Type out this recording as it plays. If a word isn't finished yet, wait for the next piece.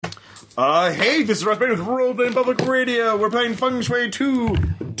Hey, this is Russ Bain with Roleplaying Public Radio. We're playing Feng Shui 2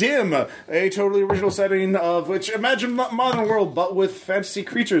 Dim, a totally original setting of which imagine modern world, but with fantasy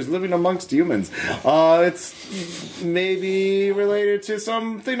creatures living amongst humans. It's maybe related to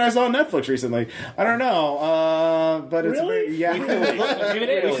something I saw on Netflix recently. I don't know, but it's really? yeah.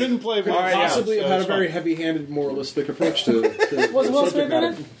 We couldn't play. We possibly have had a very heavy-handed, moralistic approach to Was Will Smith in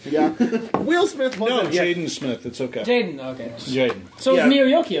it? Yeah, Will Smith wasn't. No, Jaden Smith. It's okay. Jaden, okay. Jaden. So it's Neo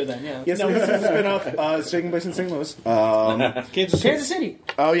Yokio then, yeah. Yes, this is a spin-off. It's taking place in St. Louis. Kansas City.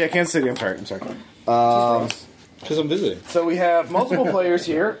 Oh yeah, Kansas City. I'm sorry. Because I'm visiting. So we have multiple players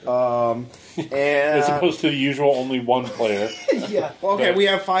here, and as opposed to the usual only one player. Yeah. Okay, we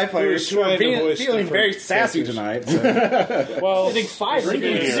have 5 players who are feeling very sassy characters. tonight. Well, I think 5 are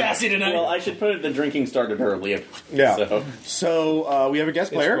being sassy tonight. Well, I should put it the drinking started earlier. Yeah. So we have a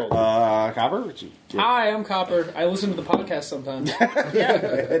guest player, Copper. Hi, I'm Copper. I listen to the podcast sometimes. Yeah,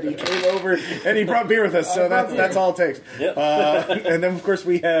 and he came over and he brought beer with us, so that's all it takes. Yep. And then of course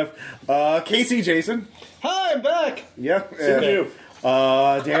we have Casey Jason. Hi, I'm back. Yeah. You.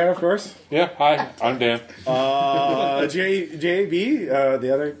 Dan, of course. yeah, hi, I'm Dan. JB,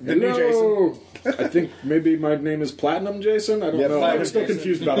 the new Jason. I think maybe my name is Platinum Jason. I don't know. I'm still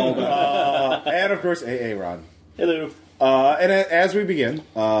confused about all that. And of course AA Ron. Hello. And as we begin,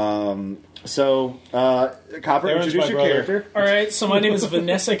 Copper, Aaron's introduce my your brother. character. All right, so my name is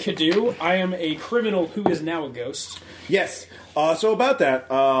Vanessa Cadu. I am a criminal who is now a ghost. Yes. So about that,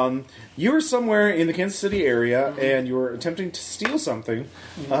 you were somewhere in the Kansas City area, and you were attempting to steal something.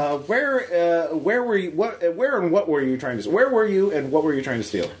 Where were you? Where and what were you trying to? Where were you, and what were you trying to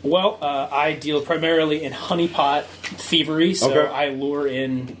steal? Well, I deal primarily in honeypot thievery, so Okay. I lure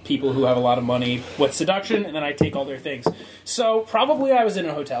in people who have a lot of money with seduction, and then I take all their things. So probably I was in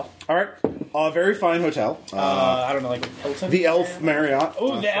a hotel. All right, a very fine hotel, I don't know, like Hilton? the Elf Marriott.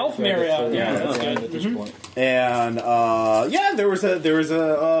 Oh, the Elf Marriott. Yeah, that's good. At this point. And there was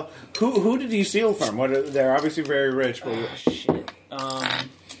a who did you steal from? They're obviously very rich. But Shit.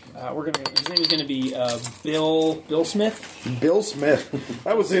 His name is gonna be Bill Smith. Bill Smith.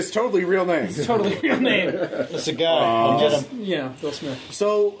 That was his totally real name. Totally real name. That's a guy. Just Bill Smith.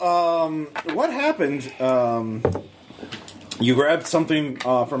 So what happened? You grabbed something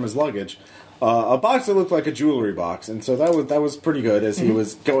from his luggage. A box that looked like a jewelry box, and so that was pretty good as he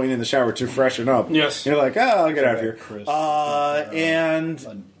was going in the shower to freshen up. Yes. You're like, I'll get out of here.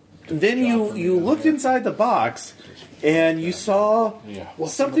 And then you looked inside the box, and you saw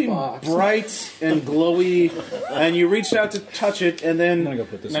something bright and glowy, and you reached out to touch it, and then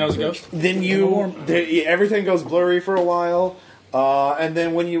And I was a ghost. then everything goes blurry for a while, and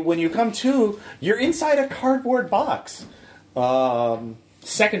then when you come to, you're inside a cardboard box.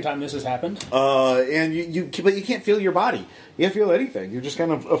 Second time this has happened. And but you can't feel your body. You can't feel anything. You're just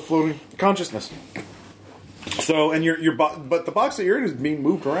kind of a floating consciousness. So, and but the box that you're in is being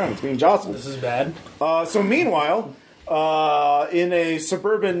moved around. It's being jostled. This is bad. So meanwhile, in a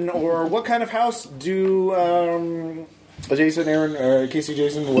suburban or what kind of house do Jason, Aaron, Casey,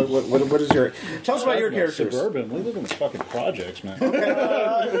 Jason? What is your? Tell us about your characters. Suburban. We live in the fucking projects, man.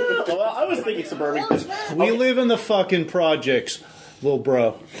 Well, I was thinking suburban. We live in the fucking projects, little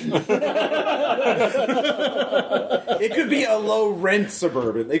bro. It could be a low rent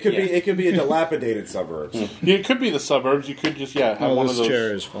suburban. It could be a dilapidated suburbs. Yeah, it could be the suburbs. You could just have one of This those.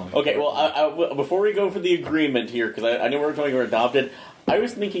 chair is fine. Okay, well, before we go for the agreement here, because I know we're talking about adopted, I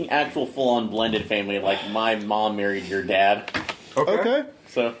was thinking actual full-on blended family, like my mom married your dad. Okay.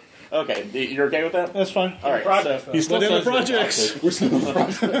 So, okay, you're okay with that? That's fine. All right. So, He still Whatever says projects. adopted. We're still in the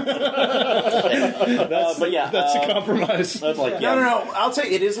process. but yeah, That's a compromise. that's like No. I'll tell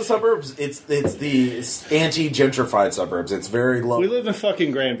you, it is the suburbs. It's the anti-gentrified suburbs. It's very low. We live in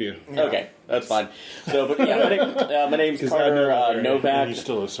fucking Grandview. Okay, that's fine. So, but yeah, my name's 'Cause I Carter know Novak. He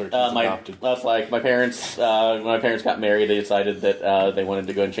still asserts he's My adopted. that's like my parents. When my parents got married, they decided that they wanted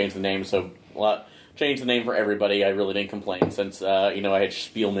to go and change the name. So, changed the name for everybody. I really didn't complain since I had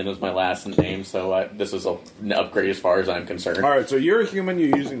Spielman as my last name. So this is an upgrade as far as I'm concerned. All right, so you're a human.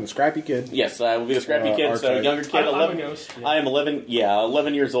 You're using the Scrappy Kid. Yes, I will be the scrappy kid. So archetype. younger kid, I'm a 11. ghost, yeah. I am 11. Yeah,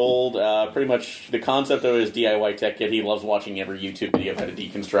 11 years old. Pretty much the concept of it is DIY tech kid. He loves watching every YouTube video of how to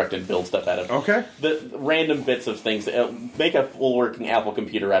deconstruct and build stuff out of Okay. the random bits of things. Make a full working Apple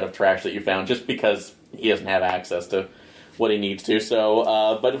computer out of trash that you found, just because he doesn't have access to what he needs to.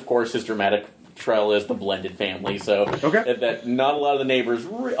 So, but of course, his dramatic trail is the blended family. So that not a lot of the neighbors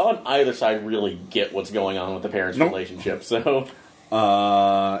on either side really get what's going on with the parents' relationship. So.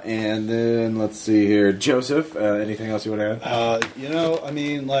 And then let's see here, Joseph. Anything else you want to add? I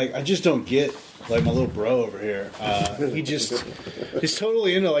mean, I just don't get like my little bro over here, he's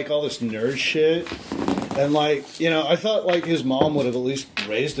totally into like all this nerd shit, and like, you know, I thought like his mom would have at least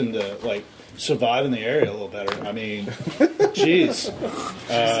raised him to like survive in the area a little better. I mean, jeez,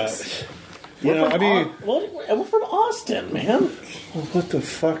 you know, I mean, we're from Austin, man. what the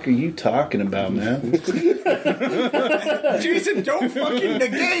fuck are you talking about, man? Jason, don't fucking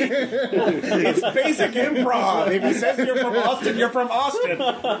negate. It's basic improv. If he says you're from Austin, you're from Austin.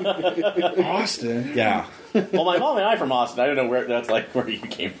 Austin, Yeah. Well, my mom and I are from Austin. I don't know where you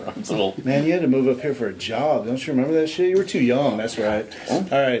came from. So man, you had to move up here for a job. Don't you remember that shit? You were too young. That's right. All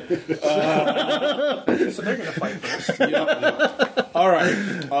right. So they're gonna fight first. All right.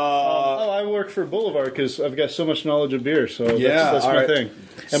 I work for Boulevard because I've got so much knowledge of beer. So Yeah, that's all my right. thing.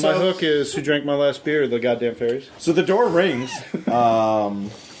 And my hook is who drank my last beer? The goddamn fairies. So the door rings. Who's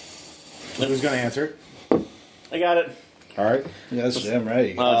going to answer? I got it. All right. Yeah, that's damn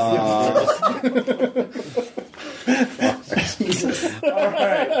right. All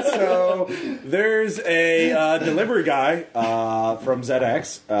right. So there's a delivery guy from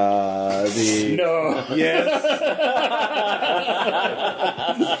ZX. Yes.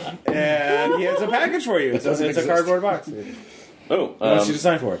 And he has a package for you. It's a cardboard box. He Oh, wants you to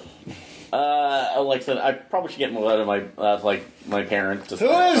sign for it. like I said, I probably should get more out of my parents. Who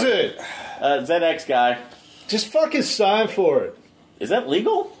is it? ZX guy. Just fucking sign for it. Is that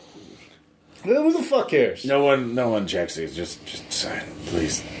legal? Who the fuck cares? No one checks these. Just sign,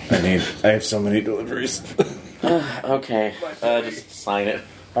 please. I have so many deliveries. Okay, just sign it.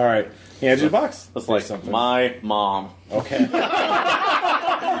 All right. He hands you the box. That's like something. my mom. Okay.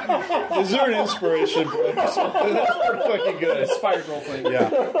 Is there an inspiration, bro? That's fucking good. Inspired role playing. Yeah.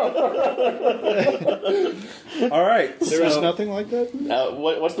 All right. There is nothing like that?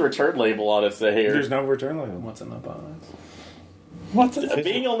 What's the return label on it say here? There's no return label. What's in the box?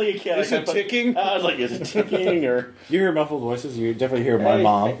 Being only a kid, Is it ticking? I was like, is it ticking or? You hear muffled voices. You definitely hear my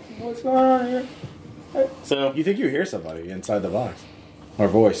mom. What's going on here? So You think you hear somebody inside the box or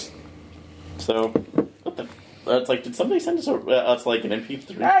voice? what the? It's like, did somebody send us it's like an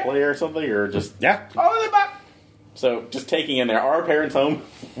MP3 player or something, or just Yeah. Oh, the box. so just taking in there? Are our parents home?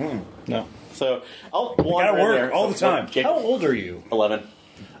 No. So I'll wander in work there. all the time. How old are you? 11.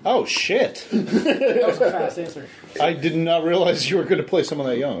 Oh, shit. That was a fast answer. I did not realize you were going to play someone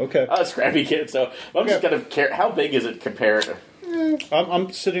that young. Okay. I'm a scrappy kid, so I'm just gonna care. How big is it compared to?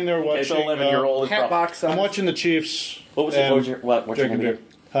 I'm sitting there watching. It's an 11-year-old. I'm watching the Chiefs. What's your and name drinking again? beer.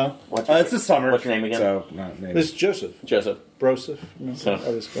 Huh? It's the summer. What's your name again? So, not name. This is Joseph. Joseph. Broseph. No, So- I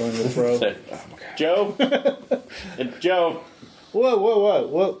was going with bro. So, Joe. Joe.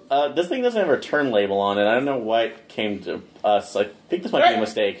 What? This thing doesn't have a return label on it. I don't know why it came to us. I think this might be a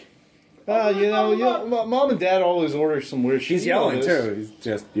mistake. Mom and Dad always order some weird shit. He's You know yelling this. too. He's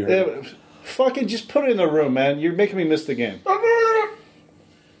just you heard Yeah, it. fucking just put it in the room, man. You're making me miss the game.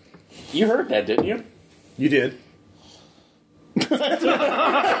 You heard that, didn't you? You did. Turning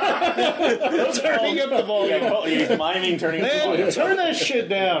up the volume. Yeah, he's miming turning up the Man, volume. turn that shit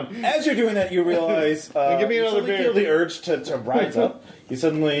down. As you're doing that, you realize Give me you another suddenly beer. feel the urge to rise up. You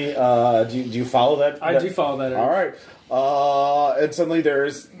suddenly do you follow that? I do follow that. All right. And suddenly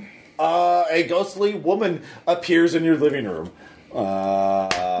there's a ghostly woman appears in your living room.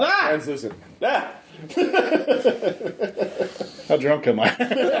 Translucent. Ah! How drunk am I?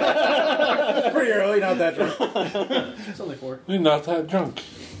 Pretty early, not that drunk. It's only 4. You're not that drunk.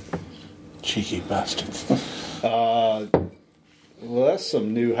 Cheeky bastards. Well, that's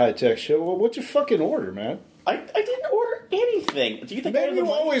some new high-tech shit. Well, what'd you fucking order, man? I didn't order anything. Do you think I Man, have the you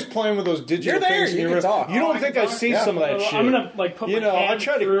money? always playing with those digital You're there, things. in you your can room. talk. You don't think I've seen some of that Well, shit? I'm gonna put You my know, I hand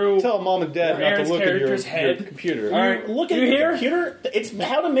try to through tell mom and dad not to Aaron's look at your character's head. computer. All right, look at You the hear? computer. It's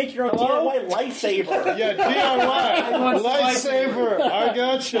how to make your own Hello? DIY lightsaber. Yeah, DIY. wants Lightsaber. I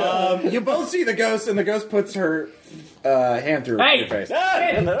gotcha. You both see the ghost, and the ghost puts her hand through Hey! your face.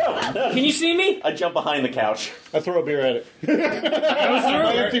 No. Can you see me? I jump behind the couch. I throw a beer at it. Goes My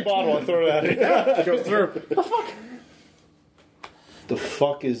through. empty bottle, I throw it at it. It goes through. The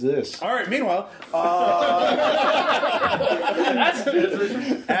fuck is this? All right. Meanwhile,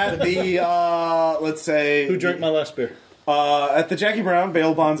 at the let's say Who drank my last beer? at the Jackie Brown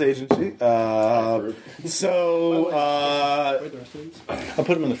bail bonds agency. I'll put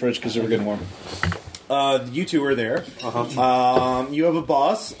them in the fridge because they were getting warm. You two are there. You have a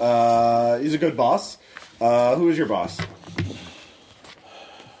boss. He's a good boss. Who is your boss?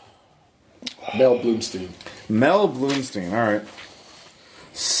 Mel Bloomstein. Mel Bloomstein. All right.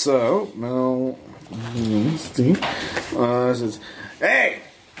 So Mel Bloomstein says, "Hey,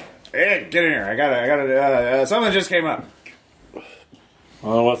 get in here. I got something just came up."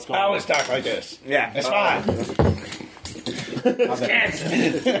 Well, what's going I on? always talk like this. Yeah, It's fine.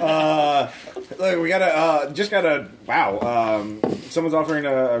 Look, we wow. Someone's offering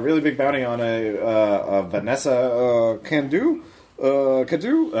a really big bounty on a Vanessa Cadu.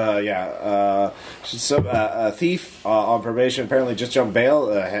 She's a thief on probation. Apparently, just jumped bail.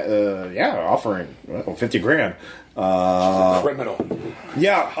 Offering 50 grand. Criminal.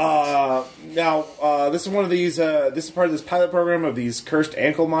 Yeah. Now, this is one of these. This is part of this pilot program of these cursed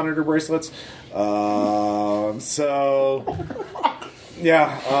ankle monitor bracelets. All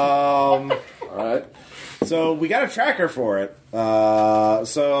right. So we got a tracker for it.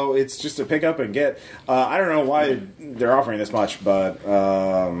 So it's just a pick up and get. I don't know why they're offering this much, but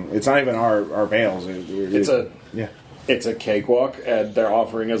it's not even our bails. It's a cakewalk, and they're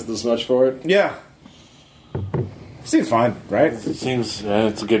offering us this much for it. Yeah. Seems fine, right? It seems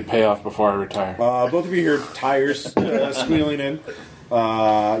it's a good payoff before I retire. Both of you hear tires squealing in.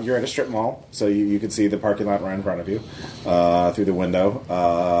 You're at a strip mall, so you can see the parking lot right in front of you through the window.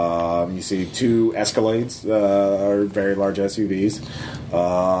 You see two Escalades, or very large SUVs.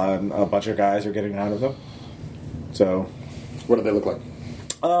 And a bunch of guys are getting out of them. So, What do they look like?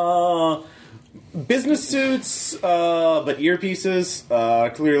 business suits, but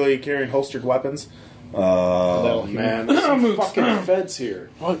earpieces. Clearly carrying holstered weapons. Oh man, there's some fucking feds here.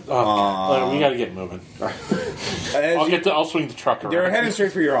 What? Oh, we got to get moving. I'll swing the truck around. They're heading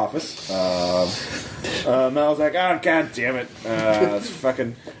straight for your office. Mel's like, oh, god damn it. It's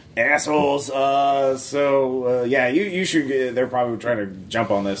fucking assholes. You should. They're probably trying to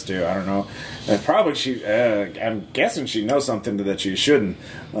jump on this too. I don't know. And probably I'm guessing she knows something that she shouldn't.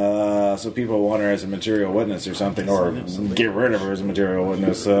 So people want her as a material witness or something, or get rid of her as a material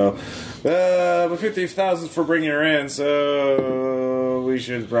witness. So, but 50,000 for bringing her in. So we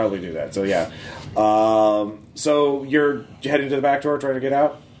should probably do that. So yeah. So you're heading to the back door, trying to get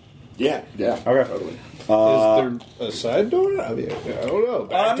out. Yeah. Okay. Totally. Is there a side door? I mean, I don't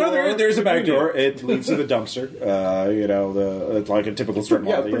know. There's a back door. It leads to the dumpster. It's like a typical strip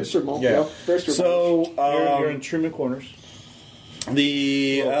mall. Yeah, pretty strip mall. Yeah. Very strip mall. So You're in Truman Corners.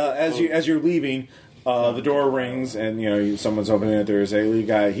 as you're leaving, the door rings and someone's opening it. There's a lead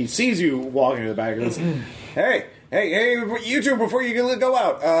guy. He sees you walking to the back and says, Hey, you two, before you go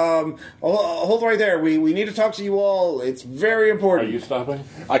out, hold right there. We need to talk to you all. It's very Are important. you stopping?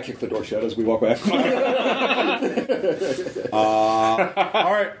 I kick the door shut as we walk back. All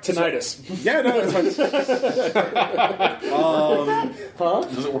right. Tinnitus. Yeah, no, it's fine.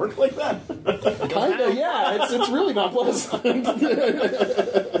 Does it work like that? Kinda, yeah. It's really not pleasant.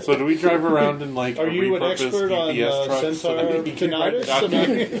 So do we drive around in like Are a you an repurposed expert on UPS truck so Centaur that we can ride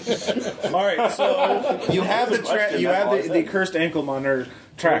tinnitus? All right, so you have the cursed ankle monitor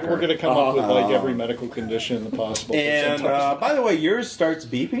tracker. We're going to come up with like every medical condition possible. And by the way, yours starts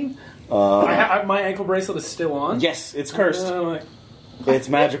beeping. My ankle bracelet is still on. Yes, it's cursed. Like, It's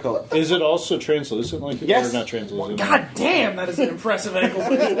magical. Is it also translucent? Like Yes. or not translucent? God damn, that is an impressive ankle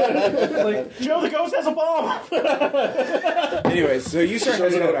bracelet. Like, Joe the Ghost has a bomb! Anyway, so you start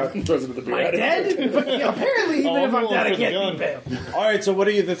heading out. Throws it in the beer. am I dead? Apparently, even Oh, if I'm I'm dead, I going for the can't gun. be bail. All right, so what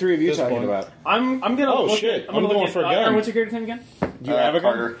are the three of you This talking point. about? I'm gonna. Oh, look shit. At, I'm gonna going look for a at, gun. What's your character name again? Do you have a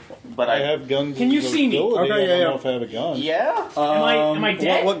gun? Carter, but I have guns. Can you see me? ability. Okay, yeah, I don't yeah. know if I have a gun. Yeah? Am I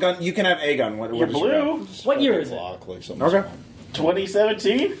dead? What gun? You can have a gun. What You're is your gun? blue. What year is it? Glock, like something Okay. small.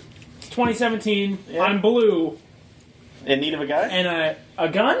 2017? 2017. Yeah. I'm blue. In need of a guy? And a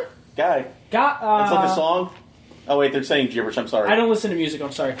gun? Guy. Got. It's like a song. Oh, wait, they're saying gibberish. I'm sorry. I don't listen to music.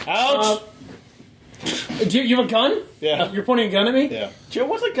 I'm sorry. Ouch! Do you have a gun? Yeah. You're pointing a gun at me? Yeah. Joe,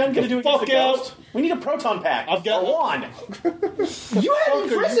 what's a gun going to do against fuck the out. ghost? We need a proton pack. I've got- a wand. You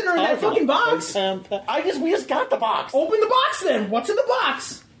had a prisoner in that fucking box. We just got the box. Open the box then. What's in the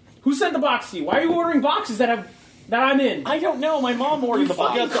box? Who sent the box to you? Why are you ordering boxes that I'm in? I don't know. My mom ordered the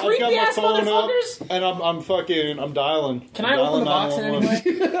box. I've got creepy my ass phone up, motherfuckers. and I'm dialing. Can I open the box in any way?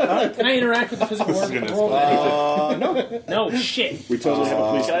 Can I interact with the physical This is gonna world? No shit. We totally have a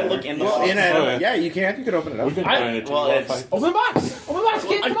police. Can I look in the Well, box? yeah, you can. You can open it up. We've been trying to Well, do it's- Open the box. Open the box,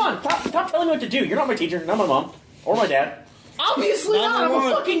 kid. Come on. Stop telling me what to do. You're not my teacher, not my mom, or my dad. Obviously not. I'm a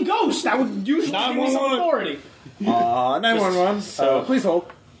 911. fucking ghost. That would usually give me some 911. authority. 911. Please hold.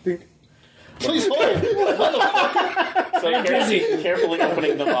 Please hold. So busy. carefully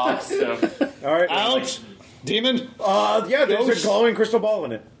opening the box. So. All right. Ouch! Demon. Yeah, there's Ghost. a glowing crystal ball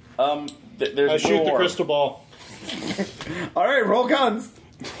in it. There's I shoot the more. crystal ball. All right, roll guns.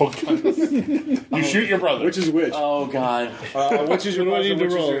 You shoot your brother. Which is which? Oh God! Which is your What do I positive? need to Which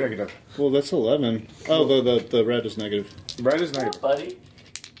is roll? your negative? Well, that's 11. Oh, the red is negative. Red is negative. Buddy.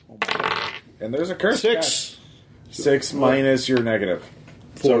 And there's a curse. 6. 6 minus your negative.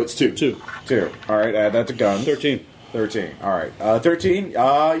 So it's 2. 2. 2. All right, add that to guns. 13. 13. All right. 13.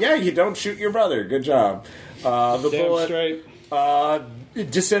 Yeah, you don't shoot your brother. Good job. The Damn bullet straight.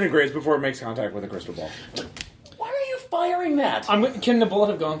 it disintegrates before it makes contact with a crystal ball. Why are you firing that? Can the bullet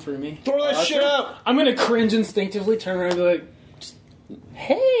have gone through me? Throw that shit up! I'm gonna cringe instinctively, turn around and be like,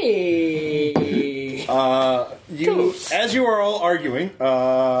 "Hey." As you are all arguing, pity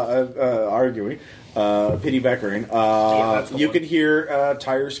Beckering, you can hear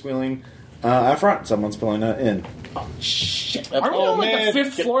tires squealing out front. Someone's pulling in. Shit. Are we on like the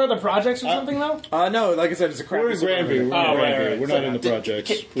 5th floor of the projects or something though? No, like I said, it's a crap. We're in Grandview. We're not in the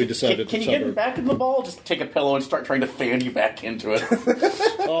projects. We decided Can to you get back in the ball? Just take a pillow and start trying to fan you back into it.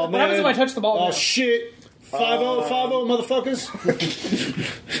 Oh, man. What happens if I touch the ball? Oh, now? shit. 5-0, motherfuckers.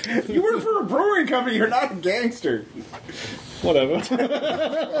 You work for a brewing company. You're not a gangster. Whatever.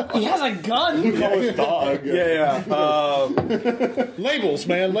 He has a gun. Dog. Yeah. Labels,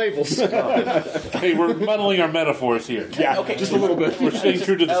 man, labels. Hey, we're muddling our metaphors here. Yeah. Okay. Just a little bit. We're staying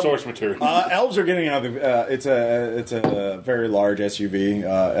true to the source material. Elves are getting out. It's a very large SUV.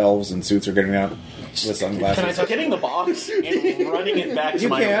 Elves in suits are getting out with sunglasses. So getting the box and running it back to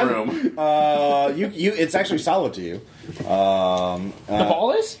my room. It's actually solid to you. The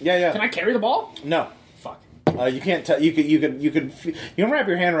ball is? Yeah. Can I carry the ball? No. Fuck. You can't. You can wrap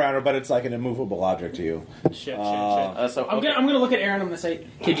your hand around it, but it's like an immovable object to you. Shit. So, I'm gonna look at Aaron. I'm gonna say,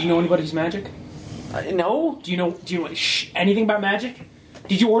 "Kid, do you know anybody who's magic? no. Do you know anything about magic?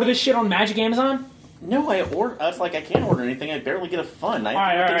 Did you order this shit on Magic Amazon? No, I can't order anything. I barely get a fund. I All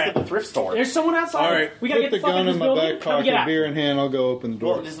have to right. at the thrift store. There's someone outside. All right. We gotta Put get the fuck gun this in my building. back How do we pocket, get out? beer in hand, I'll go open the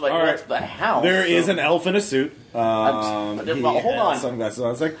door. Well, this is like All right. that's the house. There is so- an elf in a suit. Hold He on. has sunglasses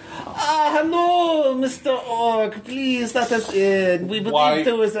on. It's like, hello, Mr. Orc. Please let us in. We believe Why?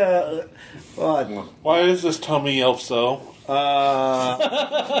 there was a. What? Why is this tummy elf so?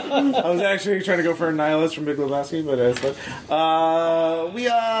 I was actually trying to go for a nihilist from Big Lebowski, but we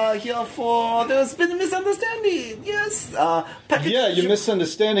are here for. There's been a misunderstanding. Yes. Yeah, your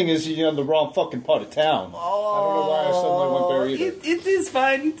misunderstanding is you're in the wrong fucking part of town. I don't know why I suddenly went there either. It is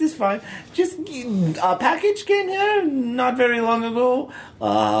fine. It is fine. Just a package came here not very long ago.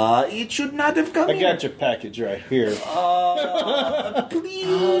 It should not have come I here. got your package right here.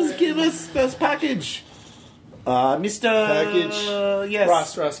 Please give us this package. Mr. Package.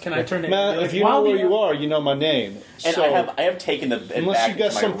 Yes. Ross, can I turn it? Matt, if you know where you are, you know my name. And So, I have taken the unless you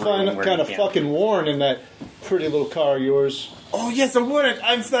got some kind of fucking warrant in that pretty little car of yours. Oh, yes, a warrant.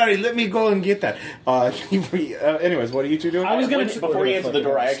 I'm sorry. Let me go and get that. Anyways, what are you two doing? I was gonna Before he answered the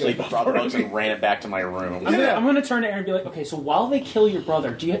door, I actually brought the bugs and ran it back to my room. I'm gonna turn to Aaron and be like, okay, so while they kill your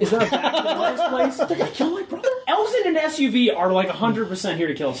brother, is there a back door to this place? They're gonna kill my brother? Elves in an SUV are like 100% here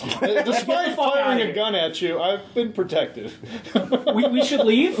to kill someone. Despite fuck outta firing here. a gun at you, I've been protective. we should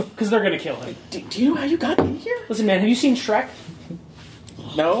leave because they're gonna kill him. Do you know how you got in here? Listen, man, have you seen Shrek?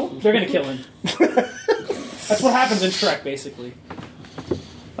 No. They're gonna kill him. That's what happens in Shrek, basically.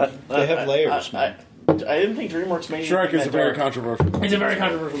 They have layers, man. I didn't think DreamWorks made Shrek anything is a that very dark. controversial. It's a very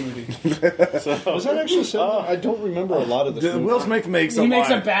controversial movie. Was that actually said? I don't remember a lot of this. movie. Will Smith makes He makes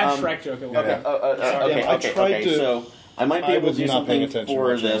a line. bad Shrek joke. Okay, I tried to- so I might be I able was to do not paying something attention for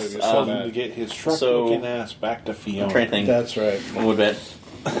watching the this. movie, so bad. To get his truck So- looking ass back to Fiona. I'm trying to think. That's right. A little bit.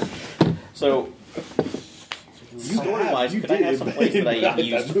 So, story-wise, could I have some place that I can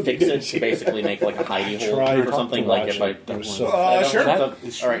use to fix it to basically make like a hidey hole Tried or something? to Like watch if I. it. It was so- Sure.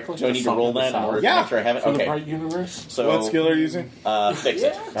 All right. Do I need to roll that in order to Yeah. make sure I have it? From the Okay. Bright Universe? So What skill are you using? fix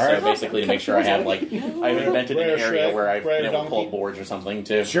it. All right. So basically, to make sure I have like I've invented an Rare area Shrek, where I've rare been able to pull donkey. boards or something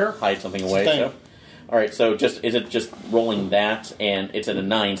to Sure. hide something away. Same. So, all right. So is it just rolling that, and it's at a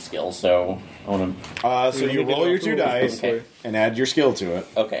 9 skill? So I want to. So you roll your 2 dice Okay. and add your skill to it,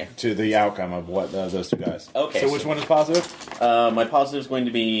 Okay. to the outcome of what those 2 dice. Okay, So so- which one is positive? My positive is going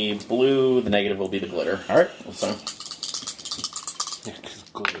to be blue. The negative will be the glitter. All right. So Yeah, because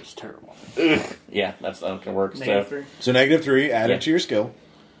glitter is terrible. yeah, that's not gonna work. -3. So -3, add Yeah. it to your skill.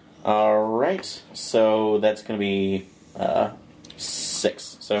 All right. So that's gonna be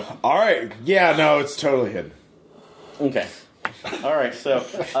 6. So All right. Yeah, no, it's totally hidden. okay. All right. So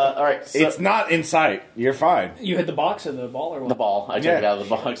all right. So It's not in sight. You're fine. You hit the box or the ball or what? the ball. I took Yeah. it out of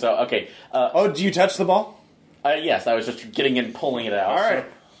the box. So okay. Oh, do you touch the ball? Yes, I was just getting in, pulling it out. All right.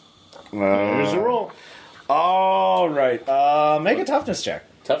 Here's a roll. All right. Make a toughness check.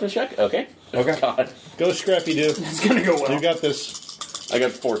 Toughness check. Okay. Okay. God, Go, Scrappy Doo. It's gonna go well. You got this. I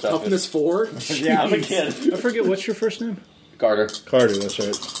got 4 toughness. Toughness 4? Yeah. I'm a kid. I forget, what's your first name? Carter. Carter, that's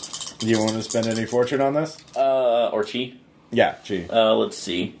right. Do you want to spend any fortune on this? Or Chi. Yeah, gee. Let's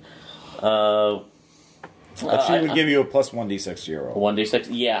see. But she would give you a plus 1d6 to your roll. 1d6.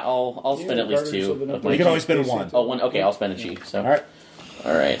 Yeah, I'll spend at least 2. of my You can only G. spend 1. Oh, 1. Okay, I'll spend a G. So.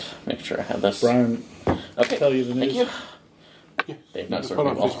 All right. Make sure I have this. Brian, Okay. tell you the news. Thank you. They've not served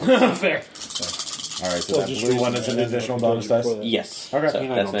me well. Fair. All right, so Well, that just blue reason one is an that additional before bonus dice? that. Yes. Okay. So You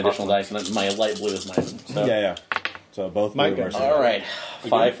know, that's an don't additional talk dice, and then my light blue is mine. So. Yeah. So both My blue guy. versus... All right.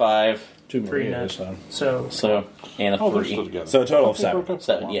 5-5. 2 Three Maria now. this time. So And a Oh, they're still 3. together. So a total of 7.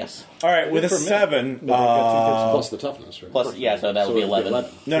 7, yes. All right, with a Good for me. 7... But I got Plus the toughness, right? Plus, yeah, so that would be 11.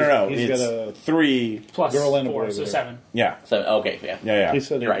 No. He's It's got a 3... plus Girl and a 4, boy so there. 7. Yeah. So, okay, yeah. Yeah. He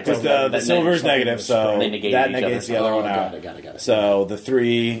said Right, Because so the silver is negative, so They negate that each negates other. the other one got out. it. So the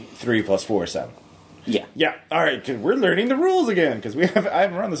 3 plus 4 is 7. Yeah. Yeah. All right. 'Cause we're learning the rules again because I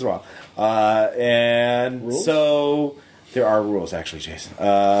haven't run this in a while. And Rules? so there are rules actually, Jason.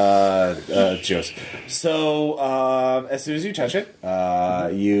 Joseph. So as soon as you touch it,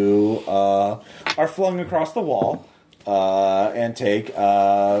 you are flung across the wall and take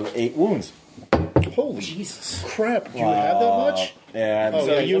 8 wounds. Holy Jesus crap! Do you have that much? And Oh,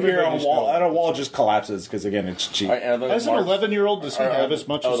 so yeah, you hear everybody's got a wall just collapses because again it's cheap. All right, are those As an marked? 11-year-old, does he Are- have as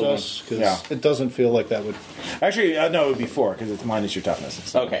much as the us? Because Yeah. it doesn't feel like that would. Actually, no, it would be 4 because it's minus your toughness.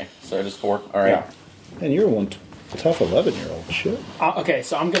 So, Okay, so it is 4. All right. yeah. And you're one tough 11-year-old. Shit. Okay,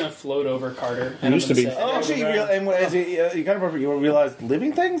 so I'm gonna float over Carter. And used I'm to gonna be- say- Oh, actually, you kind of you realize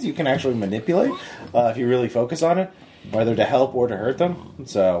living things you can actually manipulate if you really focus on it, whether to help or to hurt them.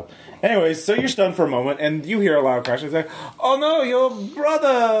 So, anyways, so you're stunned for a moment, and you hear a loud crash. It's like, "Oh no, your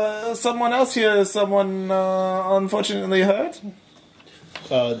brother! Someone else here! Someone unfortunately hurt."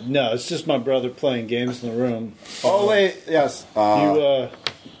 No, it's just my brother playing games in the room. Oh wait, yes,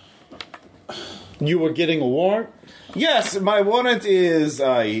 You were getting a warrant? yes. My warrant is.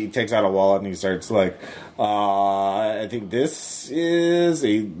 He takes out a wallet and he starts like. I think this is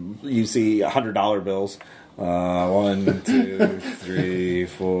a. You see $100 bills. 1, 2, 3,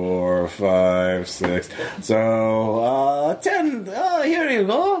 4, 5, 6. So 10. Here you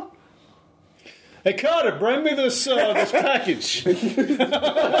go. Hey Carter, bring me this this package.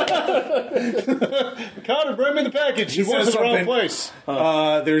 Carter, bring me the package. He It was says the wrong something. place.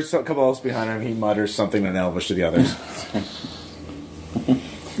 There's a couple else behind him. He mutters something in Elvish to the others.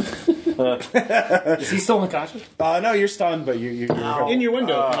 Is he still unconscious? No, you're stunned, but you're In your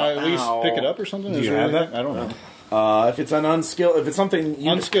window. Can I at least pick it up or something? Do Is you there have anything? that? I don't know. if it's an unskilled, if it's something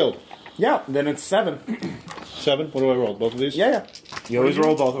you, Unskilled. yeah, then it's 7. 7. What do I roll? Both of these? Yeah. You always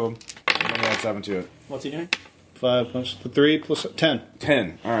roll both of them. And then you add 7 to it. What's he doing? 5 plus 3 plus 10.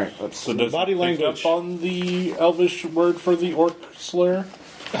 10. All right. Let's. So does Body it pick language. up on the Elvish word for the orc slayer?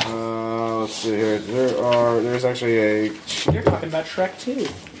 Let's see here. There's actually a. You're talking about Shrek too.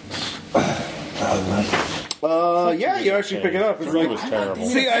 Yeah, you actually pick it up. It's 3 like, was terrible.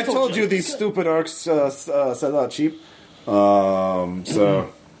 see, I told you these stupid orcs sell out cheap.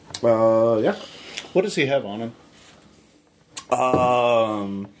 Yeah. What does he have on him?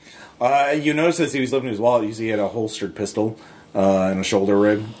 You notice as he was lifting his wallet, you see he had a holstered pistol and a shoulder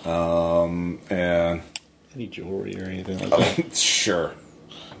rig. And Any jewelry or anything like that? sure.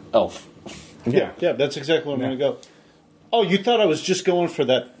 Elf. Yeah, that's exactly where I'm going to go. Oh, you thought I was just going for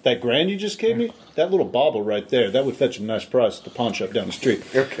that grand you just gave me? That little bauble right there, that would fetch a nice price at the pawn shop down the street.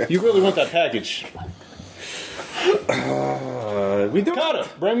 Okay. You really want that package. We do. Carter,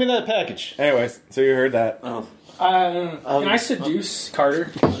 bring me that package. Anyways, so you heard that. Can I seduce Carter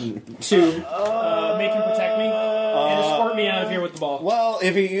to make him protect me and escort me out of here with the ball? Well,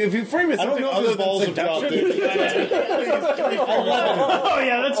 if you frame it I don't something know if other his than balls have dropped, seduction, dude. Oh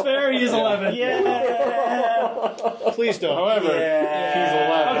yeah, that's fair. He is 11. Please don't. However, he's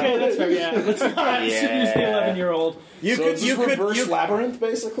 11. Okay, that's fair. Yeah, let's not seduce the 11-year-old. you So could is this you could reverse you, labyrinth,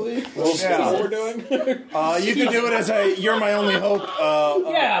 basically? Is Yeah. that what we're doing? you could do it as a "You're my only hope."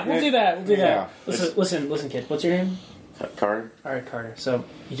 Yeah, we'll do that. We'll do Yeah. that. Listen, kid. What's your name? Carter? All right, Carter. So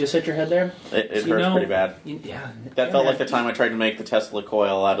you just hit your head there. It So you hurts know- pretty bad. Yeah. That felt like the time I tried to make the Tesla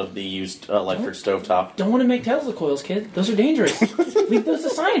coil out of the used electric stovetop. Don't want to make Tesla coils, kid. Those are dangerous. Leave those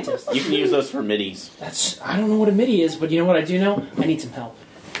to scientists. You can use those for middies. I don't know what a MIDI is, but you know what I do know? I need some help.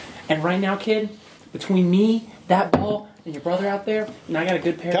 And right now, kid, between me, that ball, and your brother out there, and I got a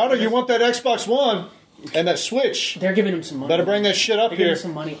good pair. Carter, of you want that Xbox One and that Switch? They're giving him some money. Better bring that shit up They're giving here. him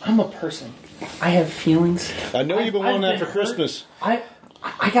some money. I'm a person. I have feelings. I know you've been I've wanting that been for hurt. Christmas. I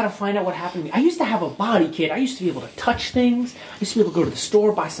gotta find out what happened to me. I used to have a body, kid. I used to be able to touch things. I used to be able to go to the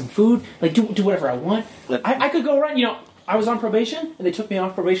store, buy some food, like do whatever I want. I could go around. I was on probation, and they took me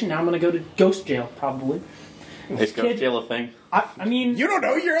off probation. Now I'm gonna go to ghost jail, probably. Is ghost jail a thing? I mean, You don't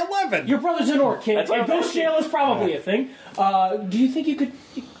know. You're 11. your brother's an orc, kid. That's what I'm Ghost asking. jail is probably a thing. Do you think you could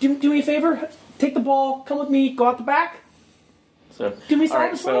do me a favor? Take the ball, come with me, go out the back. So, Do me all right.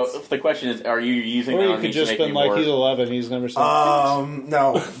 silence So once? if the question is, are you using Or that you on could me to just make been me like, more? he's 11, he's never seen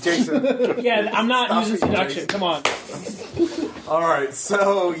No, Jason. Yeah, I'm not Stop using it, seduction. Come on. All right,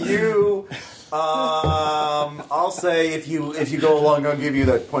 so you, I'll say if you go along, I'll give you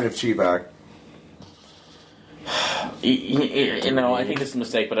that point of chi back. You know, I think this is a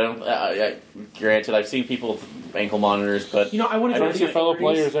mistake, but I don't. Granted, I've seen people with ankle monitors, but You know, I want to go don't to see the fellow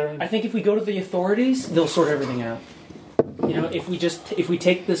authorities. players, Aaron. I think if we go to the authorities, they'll sort everything out. You know, if we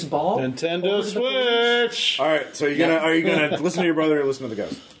take this ball, Nintendo over to the police- Switch! All right, so are you gonna listen to your brother or listen to the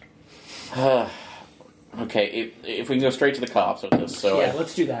ghost? okay, if we can go straight to the cops with this, so Yeah,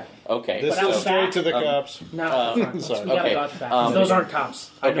 let's do that. okay, This But is out straight back- to the cops. No, we gotta okay, go out the back. 'Cause those aren't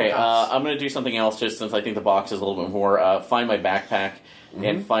cops. I know okay. cops. I'm going to do something else, just since I think the box is a little bit more. Find my backpack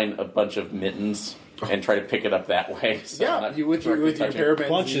and find a bunch of mittens and try to pick it up that way. So I'm not with your directly touching it. parabens.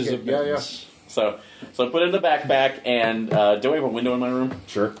 Bunches of yeah. mittens. So put it in the backpack, and do I have a window in my room?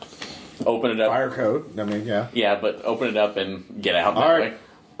 Sure. Open it up. Fire code. I mean, yeah. Yeah, but open it up and get out that All right. way.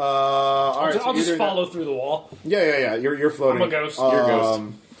 All right. I'll so just you're follow through the wall. Yeah. You're floating. I'm a ghost. You're a ghost.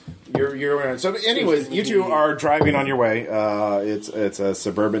 You're so. Anyways, you two are driving on your way. It's a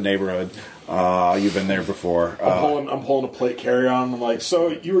suburban neighborhood. You've been there before. I'm pulling a plate carry-on. I'm like, so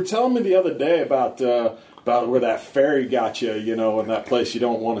you were telling me the other day about where that ferry got you, you know, in that place you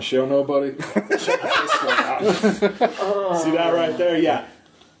don't want to show nobody. Check this one out. See that right there? Yeah.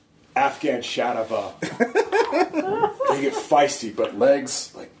 Afghan Shadava. They get feisty, but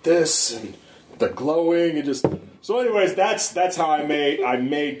legs like this and the glowing and just. So, anyways, that's how I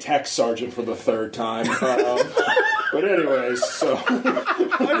made tech sergeant for the third time. But anyways, so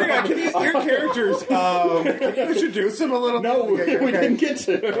Your characters. Can you introduce them a little? no, we Okay. didn't get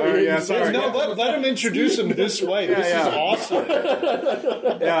to. Yeah, sorry. No, let him introduce him this way. This yeah. is awesome.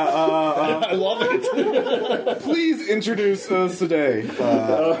 Yeah. I love it. Please introduce us today.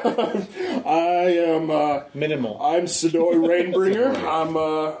 I am. Minimal. I'm Sidoi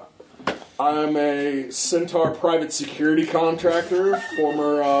Rainbringer. I'm a Centaur private security contractor,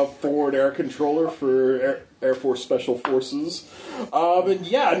 former forward air controller for Air Force Special Forces. And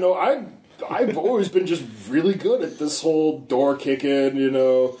yeah, no, I've always been just really good at this whole door kicking, you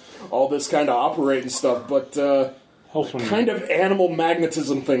know, all this kind of operating stuff. But kind of animal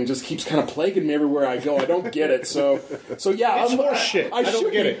magnetism thing just keeps kind of plaguing me everywhere I go. I don't get it. So yeah, It's more shit. I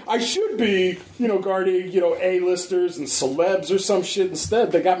don't get it. I should be, you know, guarding, you know, A-listers and celebs or some shit.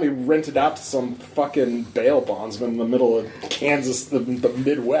 Instead, they got me rented out to some fucking bail bondsman in the middle of Kansas, the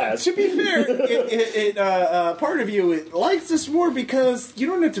Midwest. To be fair, part of you likes this more because you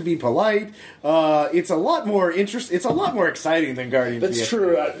don't have to be polite. It's a lot more It's a lot more exciting than Guardian. That's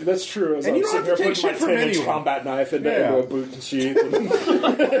true. That's true. As And I'm you don't sitting have to here take putting my shit from 10-inch anyone. combat knife into Yeah. a boot and sheath.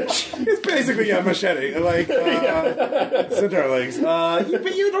 It's basically a machete, like centaur legs.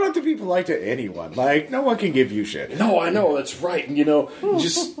 But you don't have to be polite to anyone. Like no one can give you shit. No, I know that's right. And you know,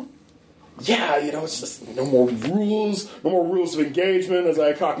 just yeah, you know, it's just no more rules of engagement. As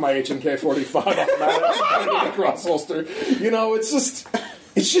I cock my HMK 45 off my cross holster, you know, it's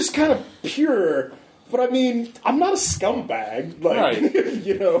just kind of pure. But I mean, I'm not a scumbag. Like, Right.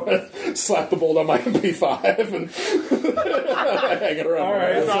 you know, slap the bolt on my MP5 and hang it around. All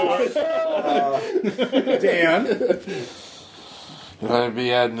right, Dan. I'd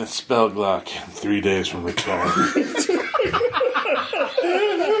be adding a spell Glock in 3 days from retirement.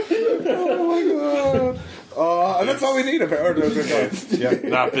 And that's all we need. Apparently, yeah.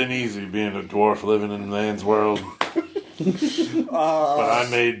 Not been easy being a dwarf living in man's world. But I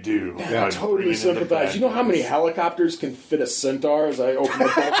made do. I by totally bringing in the sympathize. back. You know how many helicopters can fit a Centaur as I open the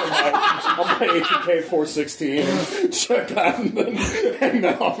bolt on my HK 416 and check that and then hang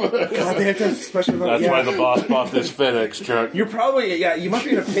that off of it? God, they have to have special. That's why the boss bought this FedEx truck. You're probably you must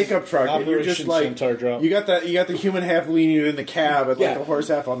be in a pickup truck. And you're just Operation like Centaur drop. you got the human half leaning in the cab and Yeah. like the horse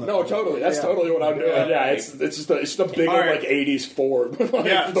half on the. No, totally. That's totally what I'm doing. Yeah, it's just a big All old right. like 80s Ford. Like,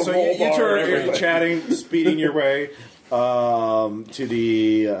 Yeah, the so roll you bar two and are everything. chatting, speeding your way to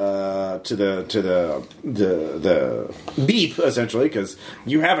the beep essentially because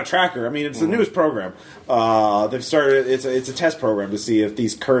you have a tracker. I mean, it's the newest program. They've started. It's a test program to see if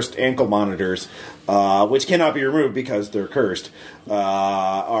these cursed ankle monitors, which cannot be removed because they're cursed,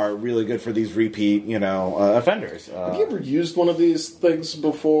 are really good for these repeat offenders. Have you ever used one of these things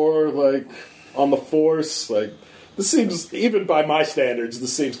before, like on the force? Like this seems, even by my standards,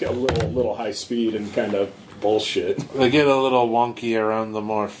 this seems a little high speed and kind of bullshit. They get a little wonky around the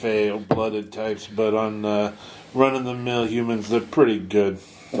more blooded types, but on run-of-the-mill humans. They're pretty good.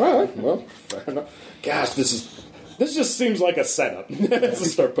 All right, well, fair enough. Gosh, this just seems like a setup to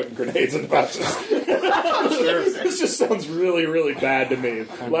start putting grenades in pouches. This just sounds really, really bad to me.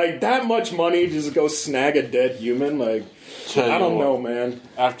 Like, that much money just to go snag a dead human? Like, Tell I you don't what, know, man.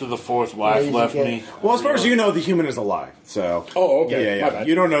 After the fourth wife left me. Well, as far as you know, the human is alive. So. Oh, okay. Yeah. My bad.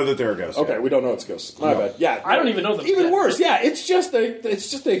 You don't know that they're a ghost. Okay, we don't know it's ghosts. My bad. Yeah, I don't even know them. Even worse, yeah, it's just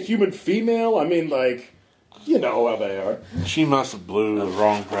a human female. I mean, like, you know how they are. She must have blew the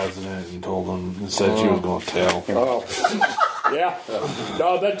wrong president and told him and said she was going to tell. Oh, yeah.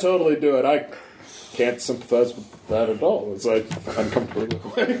 No, that'd totally do it. I can't sympathize with that at all. It's like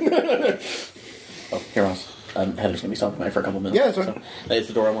uncomfortable. Oh, here, Ross. Heather's gonna be stopping by for a couple minutes. Yeah, that's fine. So, is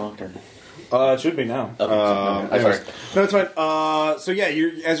the door unlocked? Or? It should be now. Okay, I'm anyways. sorry. No, it's fine. So yeah,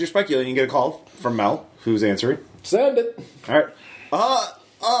 as you're speculating, you get a call from Mel, who's answering. Send it. All right.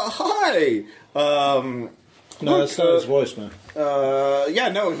 Hi. No, that's not his voice, man. Yeah,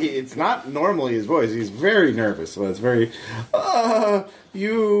 no, it's not normally his voice. He's very nervous. So it's very.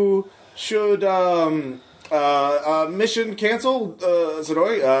 You should mission canceled,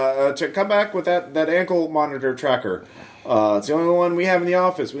 Zedoi. To come back with that ankle monitor tracker. It's the only one we have in the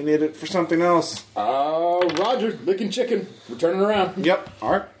office. We need it for something else. Roger, licking chicken. We're turning around. Yep.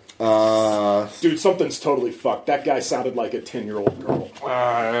 All right. Dude, something's totally fucked. That guy sounded like a 10-year-old girl.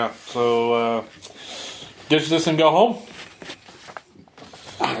 Yeah. So, ditch this and go home?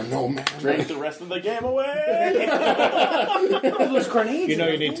 I don't know, man. Drink the rest of the game away. Those grenades. You know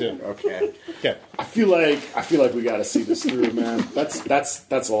you need to. Okay. Yeah. I feel like we got to see this through, man. That's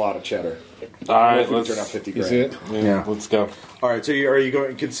a lot of cheddar. All right, If we let's turn out 50 You grand. see it? Yeah. let's go. All right. So are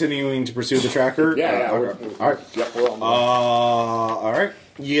you continuing to pursue the tracker? Yeah. Okay. All right. Yep, we're on the All right.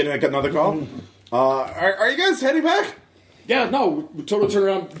 You gonna get another call? Are you guys heading back? Yeah, no, we totally turn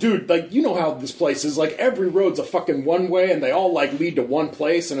around. Dude, like, you know how this place is. Like, every road's a fucking one-way, and they all, like, lead to one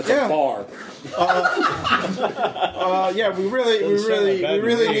place, and it's Yeah. a bar. Yeah. We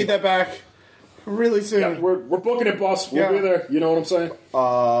really need that back. Really soon. Yeah, we're booking it, boss. We'll Yeah. be there. You know what I'm saying?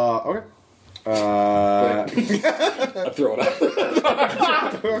 Okay. I throw it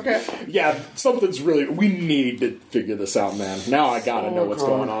out. Okay. Yeah, something's really... We need to figure this out, man. Now I gotta know what's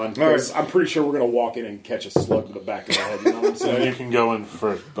going on. Because I'm pretty sure we're gonna walk in and catch a slug to the back of the head. You know what I'm So saying? you can go in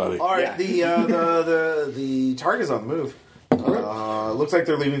first, buddy. All right. Yeah. The target's on the move. Looks like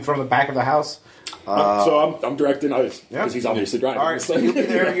they're leaving from the back of the house. So I'm directing... Because Yeah. he's obviously driving. All right. So you'll be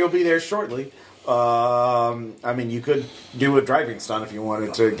there. You'll be there shortly. I mean, you could do a driving stunt if you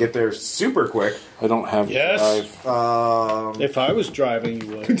wanted to get there super quick. I don't have Yes. drive. If I was driving, you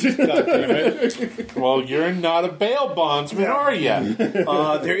would. God damn it. Well, you're not a bail bondsman, are you?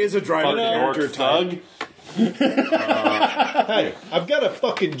 There is a driver York character type. thug. Hey, I've got a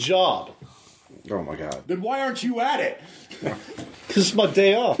fucking job. Oh my god. Then why aren't you at it? This is my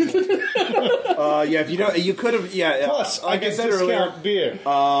day off. Yeah. If you don't, you could have. Yeah. Plus, I like I can said discount earlier, beer.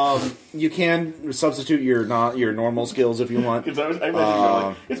 you can substitute your normal skills if you want. Because I imagine you're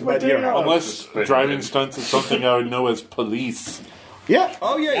like, it's my but, day you know, off. Unless driving stunts is something I would know as police. Yeah.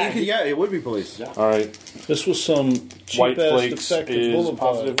 Oh yeah. You could. Yeah. It would be police. All right. This was some White cheap-ass Flakes defective is Boulevard.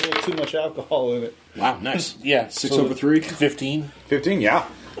 positive. A little too much alcohol in it. Wow, nice. Yeah. 6 over 3. 15. 15. Yeah.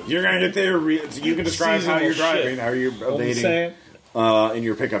 You're gonna get there. So you can describe how Seasonal you're driving, shit. how you're What I'm evading saying? in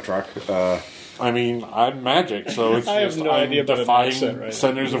your pickup truck. I mean, I'm magic, so it's I have just no I'm idea about an defying accent right now.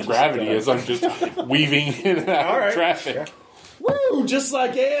 centers of gravity as I'm just weaving in and out All right. of traffic. Woo! Just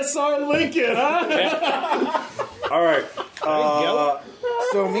like ASR Lincoln, huh? All right. go.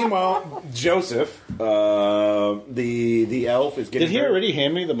 So meanwhile, Joseph, the elf, is getting. Did he already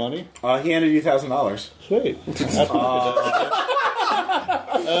hand me the money? He handed you $1,000. Sweet.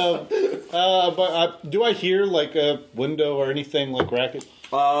 But do I hear like a window or anything like racket?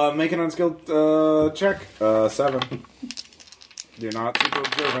 Make an unskilled check. 7. You're not super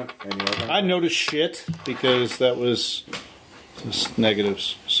observant, and you open. I noticed shit because that was just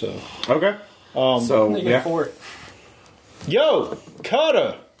negatives. So, Okay. So yeah, yo,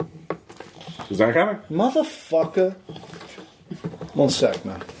 Carter, is that coming? motherfucker. One sec,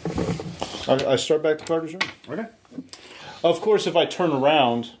 man. I start back to Carter's room. Okay. Of course, if I turn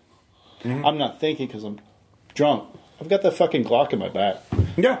around, I'm not thinking because I'm drunk. I've got that fucking Glock in my back.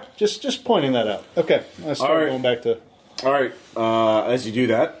 Yeah. Just pointing that out. Okay, I start All right. going back to. All right. As you do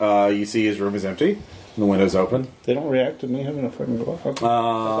that, you see his room is empty. The window's open. They don't react to me having a fucking Glock. Okay. I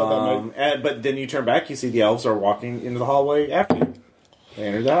thought that might- But then you turn back, you see the elves are walking into the hallway after you. They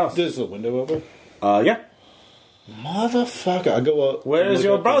enter the house. Is the window open? Yeah. Motherfucker! I go up. Where's look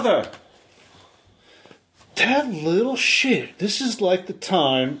your up brother? That little shit. This is like the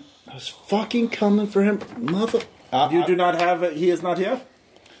time I was fucking coming for him, mother. You do not have it. He is not here.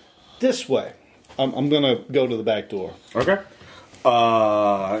 This way. I'm gonna go to the back door. Okay.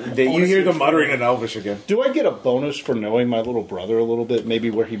 You hear the muttering in Elvish again. Do I get a bonus for knowing my little brother a little bit? Maybe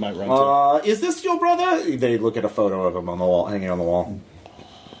where he might run to? Is this your brother? They look at a photo of him on the wall, hanging on the wall.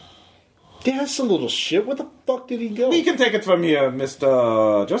 Yeah, that's a little shit. Where the fuck did he go? We can take it from here,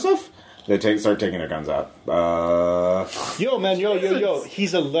 Mr. Joseph. They start taking their guns out. Yo, man, yo.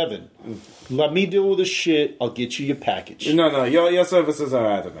 He's 11. Let me deal with this shit. I'll get you your package. No, your services are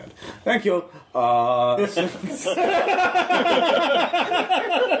adamant. Thank you. All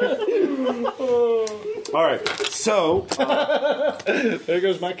right, so there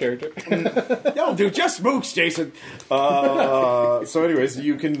goes my character. yo, dude, just mooks, Jason. So, anyways,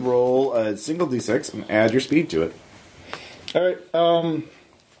 you can roll a single d6 and add your speed to it. All right, I'm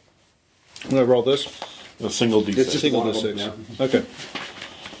gonna roll this. A single D6. It's just Single one of D6. them, Okay.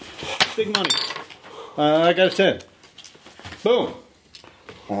 Big money. I got a 10. Boom.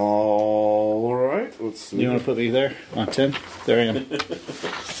 All right, let's see. You want to put me there on 10? There I am.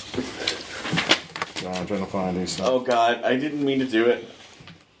 I'm trying to find these stuff. Oh God, I didn't mean to do it.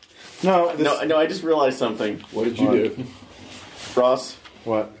 No, No, I just realized something. What did you do? Ross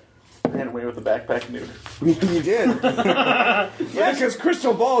What? ran away with the backpack nuke. You did. Yeah, because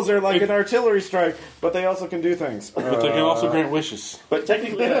crystal balls are like an artillery strike, but they also can do things. But they can also grant wishes. But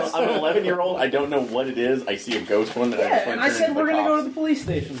technically, I'm an 11-year-old. I don't know what it is. I see a ghost one. Yeah, and I said we're gonna go to the police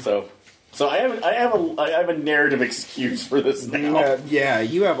station. So I have a narrative excuse for this now. Yeah,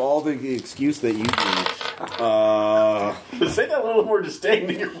 you have all the excuse that you need. Say that a little more distinct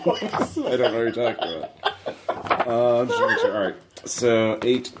in your voice. I don't know what you're talking about. Just make sure. All right. So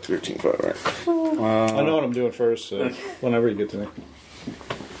 8, 13, 5. All right. I know what I'm doing first, so whenever you get to me.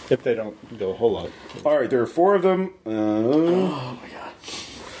 If they don't go a whole lot. All right. There are 4 of them. Oh my God.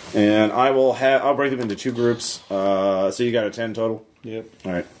 And I'll break them into 2 groups. So you got a 10 total. Yep.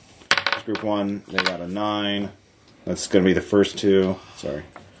 All right. Group 1, they got a 9. That's going to be the first 2. Sorry.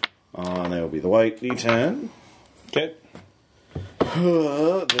 They will be the white D10. Okay.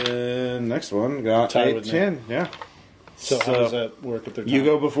 The next one got Tie 8, with me. 10. Yeah. So how does that work at their time? You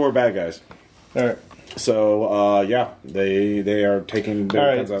go before bad guys. All right. So, yeah, they are taking their All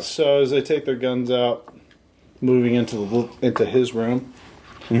right. guns out. So as they take their guns out, moving into his room,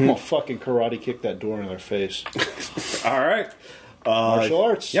 I'm gonna fucking karate kick that door in their face. All right. Martial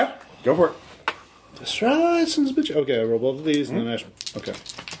arts. Yeah, go for it. That's right, sons of a bitch. Okay, I roll both of these and then I... Okay.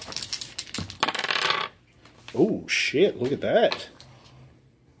 Oh, shit. Look at that.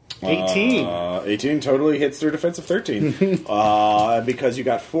 18. 18 totally hits their defense of 13. Because you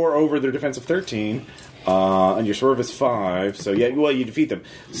got 4 over their defense of 13. And your swerve is 5. So, yeah, well, you defeat them.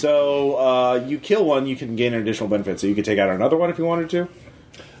 So, you kill one, you can gain an additional benefit. So, you could take out another one if you wanted to.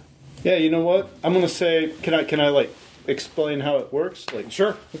 Yeah, you know what? I'm going to say... Can I, like, explain how it works? Like,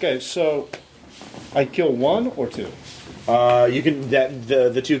 Sure. Okay, so... I kill 1 or 2? You can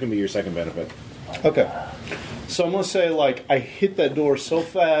the 2 can be your second benefit. Okay. So I'm going to say, like, I hit that door so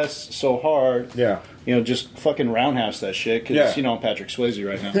fast, so hard. Yeah. You know, just fucking roundhouse that shit, because, Yeah. you know, I'm Patrick Swayze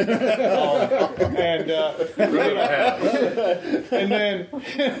right now. And then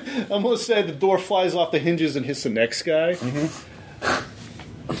I'm going to say the door flies off the hinges and hits the next guy.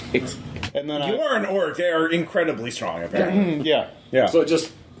 And then You are an orc. They are incredibly strong, apparently. Yeah. Yeah. So it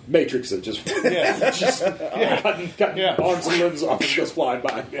just Matrix it. Just cut Yeah. arms and limbs off and just flying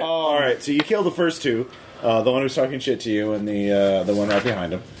by. Yeah. All right, so you kill the first 2, the one who's talking shit to you, and the one right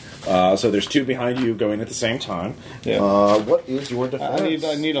behind him. So there's 2 behind you going at the same time. Yeah. What is your defense?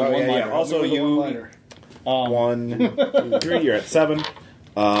 I need a Oh, one-liner. yeah. Also, I'll do the you one-liner. 1, 2, 3. You're at 7.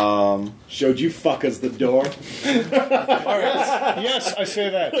 Showed you fuckers the door. Yes, I say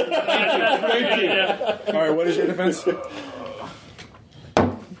that. Thank you. All right, what is your defense?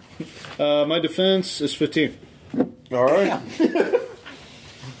 My defense is 15. All right.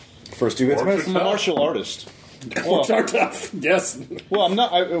 First 2 hits miss. I'm a martial artist. Well, Tough. Yes. well, I'm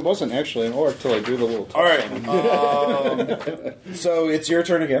not. It wasn't actually an orc till I do the little. All right. So it's your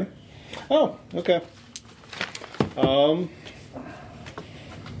turn again. Oh, okay.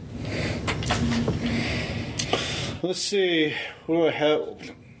 Let's see. What do I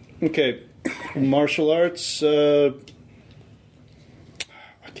have? Okay, martial arts. I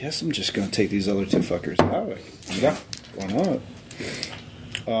guess I'm just gonna take these other 2 fuckers out. Yeah. Why not?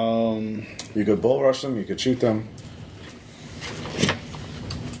 You could bull rush them. You could shoot them.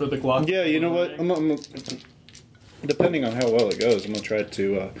 For the Glock. Yeah, you know what? I'm depending on how well it goes, I'm gonna try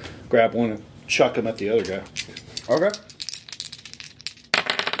to grab one and chuck him at the other guy. Okay.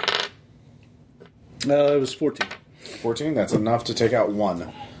 It was 14. 14. That's enough to take out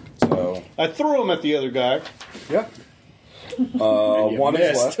 1. So I threw him at the other guy. Yeah. You One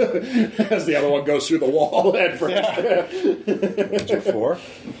is missed. left. As the other one goes through the wall head first. That's your 4.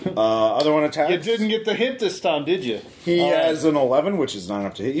 Other one attacks. You didn't get the hint this time, did you? He has an 11, which is not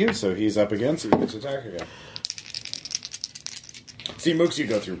enough to hit you, so he's up again, so he gets to attack again. See, Mooks, you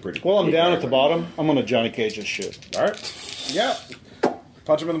go through pretty quick. Well, I'm down at the bottom. I'm going to Johnny Cage this shit. Alright. Yeah.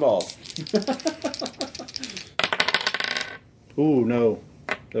 Punch him in the balls. Ooh, no.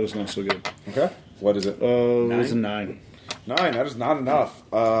 That was not so good. Okay. What is it? It was a 9. 9. That is not enough.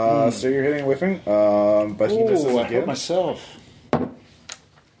 So you're hitting whiffing, but he misses Ooh, I hurt again. myself.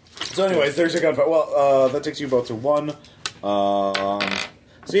 So anyways, there's your gunfight. Well, that takes you both to 1.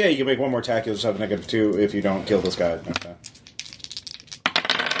 So yeah, you can make one more attack. You'll just have a -2 if you don't kill this guy. Okay.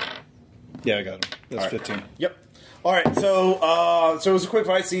 Yeah, I got him. That's All right. 15. Yep. All right. So it was a quick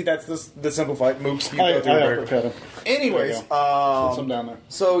fight. See, that's the simple fight. Mooks, you I go through very uppercut him. Anyways, Since I'm down there.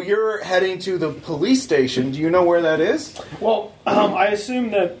 so you're heading to the police station. Do you know where that is? Well, I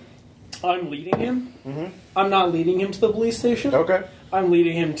assume that I'm leading him. Mm-hmm. I'm not leading him to the police station. Okay. I'm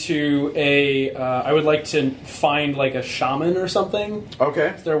leading him to a. I would like to find like a shaman or something.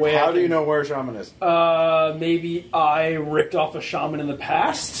 Okay. Is there a way How I do you can- know where Shaman is? Maybe I ripped off a shaman in the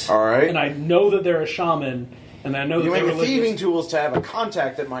past. All right. And I know that they're a shaman, and I know you that make they're the religious. thieving tools to have a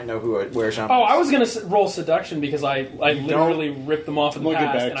contact that might know where Shaman Oh, is. I was gonna roll seduction because I literally ripped them off in the We'll get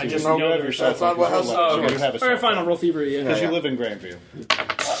past, back and I to just you. know No, they're whatever, That's not what Because house- you okay. have a All right, fine. I'll roll thievery. Yeah. Because you live in Grandview.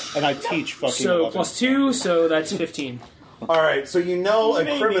 And I teach fucking So 11. +2, so that's 15. All right. So you know a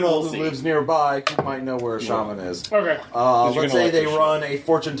Maybe criminal we'll who see. lives nearby who might know where Shaman is. Okay. you're Let's gonna say like they this shit. run a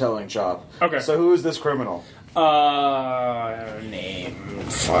fortune-telling shop. Okay. So who is this criminal? Name.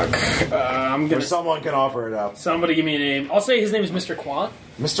 Fuck. I'm Or gonna. someone can offer it up. Somebody give me a name. I'll say his name is Mr. Quant.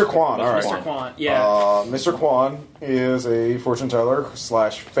 Mr. Quan. All right. Mr. Quant. Yeah. Mr. Quan is a fortune teller /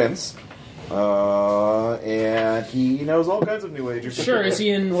 fence, and he knows all kinds of new agers. Sure. Is he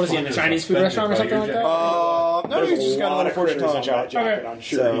in? What is he in? A Chinese food restaurant or something like that? No, he's just got a little fortune telling shop. jacket. I'm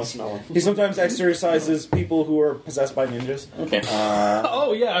sure So- he's smelling. He sometimes exercises people who are possessed by ninjas. Okay.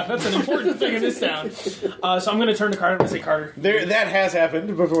 Oh yeah, that's an important thing in this town. So I'm going to turn to Carter and say, Carter. There, that has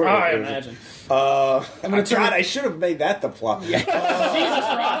happened before. I imagine. I'm gonna turn- God, I should have made that the plot. Jesus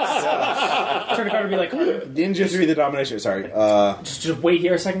Christ. Turn to Carter and be like, Carter, Ninja 3: The Domination. Sorry. just wait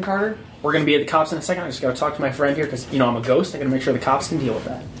here a second, Carter. We're going to be at the cops in a second. I just got to talk to my friend here because I'm a ghost. I got to make sure the cops can deal with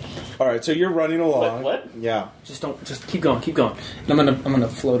that. All right, so you're running along. What? Yeah. Just keep going. And I'm gonna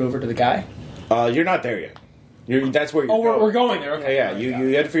float over to the guy. You're not there yet. That's where you're Oh, going. we're going there. Okay. Yeah, you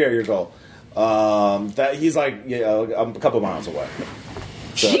had to figure out your goal. That he's like a couple miles away.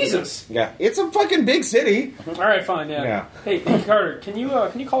 So- Jesus. Yeah, it's a fucking big city. All right, fine. Yeah. Yeah. Hey, Carter, can you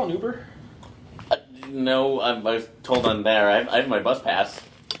call an Uber? No, I was told on there. I have my bus pass.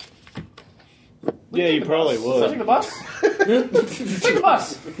 Yeah, you probably Take would. the bus. Take the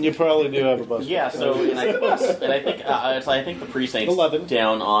bus. You probably do have a bus. Yeah, so and I think the precinct's 11.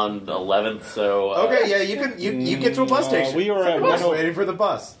 down on the 11th. So Okay, yeah, you get to a bus station. we were at We're waiting for the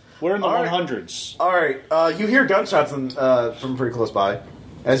bus. We're in the All right. 100s. All right, you hear gunshots from pretty close by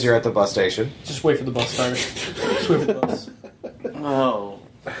as you're at the bus station. Just wait for the bus, Carter. Just wait for the bus. oh,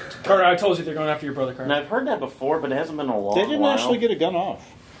 Carter, I told you they're going after your brother, and Carter. I've heard that before, but it hasn't been a long They didn't while. actually get a gun off.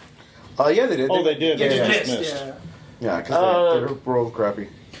 Yeah, they did. Oh, they did. Yeah, They yeah, just yeah. missed. Yeah. Yeah, because they're real crappy.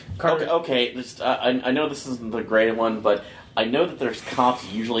 Carter, Okay. This, I know this isn't the great one, but I know that there's cops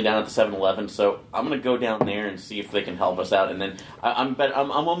usually down at the 7-Eleven, so I'm going to go down there and see if they can help us out. And then I'm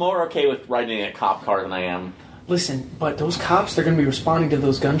more okay with riding a cop car than I am. listen, but those cops, they're going to be responding to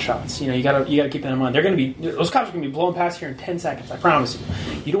those gunshots. You gotta keep that in mind. Those cops are going to be blowing past here in 10 seconds. I promise you.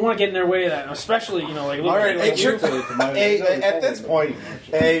 You don't want to get in their way of that, especially like. All right, like, at this point,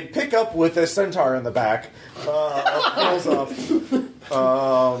 a pickup with a centaur in the back pulls up.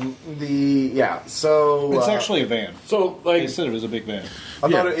 So It's actually a van. So, They like, said it was a big van. I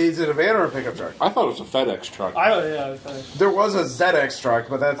thought is it a van or a pickup truck? I thought it was a FedEx truck. There was a ZX truck,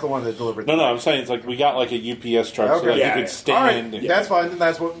 but that's the one that delivered. No, I'm saying it's like we got like a UPS truck so Okay. that Yeah. you could stand. All right, and- that's fine. Then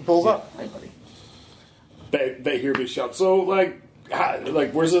that's what pulls up. Hi, buddy. they hear me shout. So, like,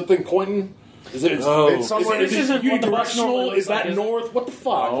 where's the thing pointing? Is it? Oh. It's somewhere. Is it This isn't what the bus normally unidirectional? looks Is that like, is it? north? What the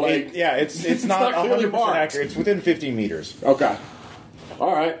fuck? No. Like, It's not not clearly 100% marked. accurate. It's within 15 meters. okay.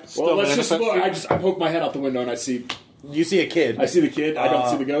 All right. Well, Still let's just manifest look. I poke my head out the window and I see You see a kid. the kid. I don't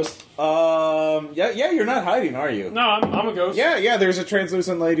see the ghost. Yeah. You're not hiding, are you? No, I'm a ghost. Yeah. There's a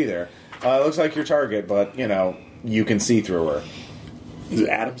translucent lady there. Looks like your target, but you can see through her. Is it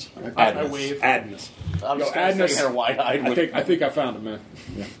Adams? I wave. Adness. I'm just Yo, going to Agnes- stay here wide-eyed. I think I found him, man.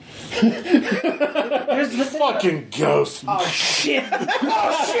 Fucking ghost. Oh shit!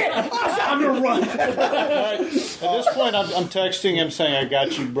 I'm gonna run. At this point, I'm texting him saying, "I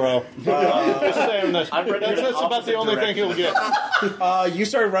got you, bro." Just saying this. I'm running in That's the about the only thing he'll get. You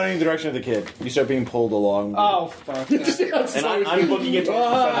start running in the direction of the kid. You start being pulled along. Oh fuck! And I'm booking it to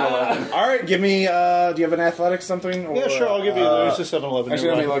 7-Eleven. All right, give me. Do you have an athletics something? Or, Yeah, sure. I'll give you. There's a 7-Eleven. Actually,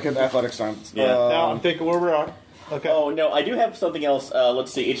 let me look at athletics times. Yeah. Now I'm thinking where we're at. Okay. Oh no, I do have something else.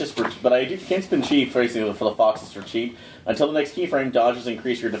 Let's see, it's just for, but I can't spend cheap for the foxes for cheap until the next keyframe. Dodges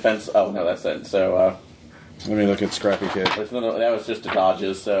increase your defense. Oh no, that's it. So Let me look at Scrappy Kid. no, that was just the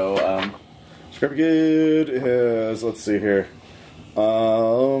dodges. So Scrappy Kid is. Let's see here.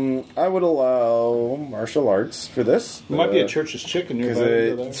 I would allow martial arts for this. It might be a church's chicken because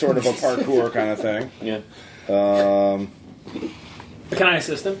nearby. it's sort of a parkour kind of thing. yeah. Can I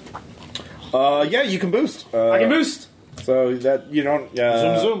assist him? Yeah, you can boost. I can boost. So that you don't.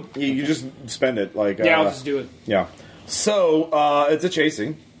 Zoom. You just spend it like. Yeah, I'll just do it. Yeah. So it's a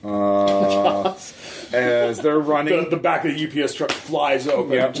chasing. As they're running. The back of the UPS truck flies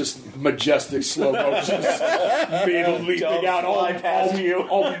open. Yeah. And just majestic slow motion. Beetle leaping out all past you.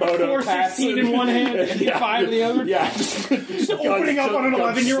 All moto 416 in one hand and 5 in the other. Yeah, just opening up on an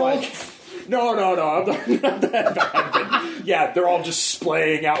 11-year-old. No, I'm not that bad. But yeah, they're all just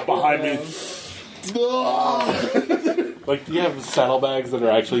splaying out behind me. Like, do you have saddlebags that are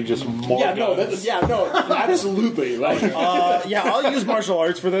actually just more guns? Absolutely. Like, Yeah, I'll use martial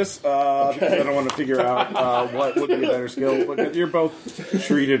arts for this because I don't want to figure out what would be a better skill. Because you're both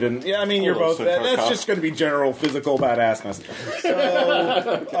treated, and yeah, I mean you're both. That's just going to be general physical badassness.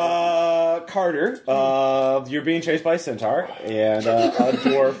 So, Carter, you're being chased by a centaur and a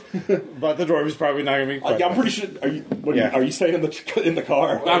dwarf, but the dwarf is probably not going to be. Quite I'm pretty sure. Are you staying in the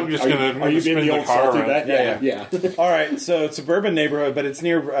car? I'm just going Are to you spin being the the old car salty around. vet? Yeah. All right, so it's suburban neighborhood, but it's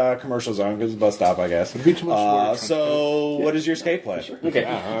near commercial zone because it's a bus stop, I guess. Be too much So, what is your escape plan? Okay.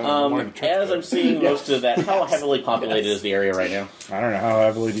 As I'm seeing most of that, how heavily populated is the area right now? I don't know how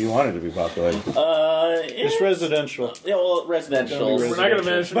heavily do you want it to be populated. It's residential. Yeah, well, residential. We're not gonna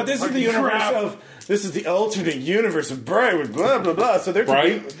mention. But this is the universe of. This is the alternate universe of Bright with blah blah blah. So there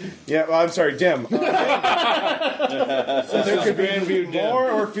could be, yeah. Well, I'm sorry, dim. So there could be more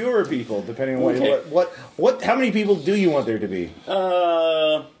or fewer people, depending on what. How many people do you want there to be?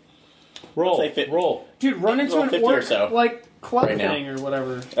 Roll. Let's say Roll. Dude, run into Well, an 50 or orc so. like club Right now. thing or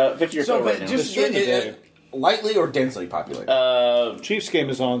whatever. 50 or so, So, right but now. just during the day. lightly or densely populated? Chiefs game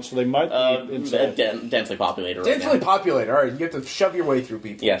is on, so they might be inside. Densely populated right Densely now. populated. All right, you have to shove your way through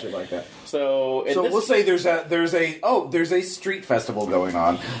people Yeah. and shit like that. So, So we'll say there's a street festival going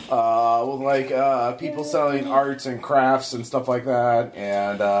on, with people selling arts and crafts and stuff like that,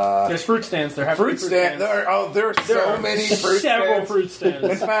 and There's fruit stands. There have fruit stand. There are so many fruit several stands. fruit stands.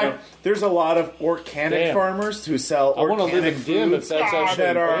 In fact, there's a lot of organic Damn. farmers who sell I want to live organic in dim if foods that's actually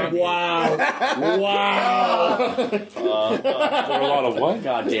that are. Wow. There are a lot of what?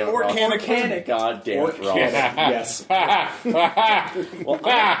 God damn it, Ross. Organic. God damn it, Ross. Yes. Well,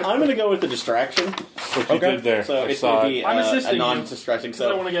 I'm going to go with the distraction. What you did there. So I it's saw going to be it. I'm a assisting you, non-distracting. 'cause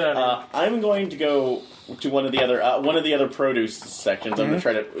I wanna get out of I'm going to go to one of the other produce sections. I'm going to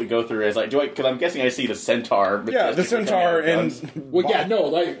try to go through as because I'm guessing I see the centaur. Yeah, the majestically centaur coming out of guns. Well, yeah, no,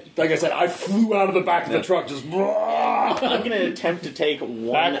 like I said, I flew out of the back of the truck just. I'm going to attempt to take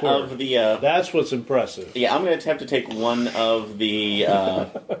one Backward. of the. That's what's impressive. Yeah, I'm going to attempt to take one of the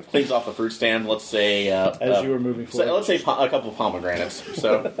things off the fruit stand. Let's say As you were moving so forward. let's say a couple of pomegranates.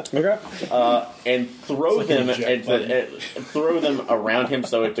 So Okay. and throw It's like an them eject and throw them around him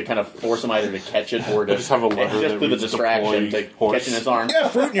so to kind of force him either to catch it or to Just have a lever just that through the reads distraction deploy to horse. catching his arm. Yeah,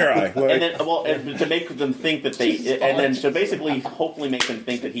 fruit in your eye. Like, And then, and to make them think that and then to basically, hopefully, make them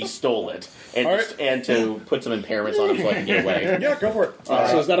think that he stole it, and All right. and to put some impairments on him so I can get away. yeah, go for it.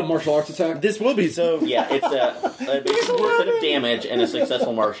 So is that a martial arts attack? This will be so. Yeah, it's a basic set of damage and a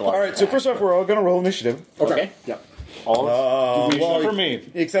successful martial arts. All right. So first off, we're all going to roll initiative. Okay. Yeah. All of Except for me.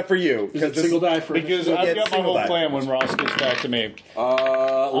 Except for you, Is it single die for Because Yeah, I've got my single whole die. plan when Ross gets back to me.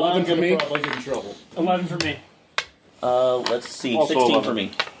 11 for me. Probably get in trouble. 11 for me. Let's see, Also 16 11. for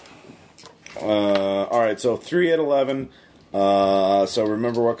me. all right. So 3 at 11. So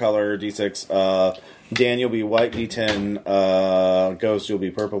remember what color D6. Dan, you'll be white D10. Ghost, you'll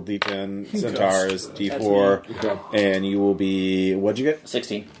be purple D10. Centaur is D4, and you will be. What'd you get?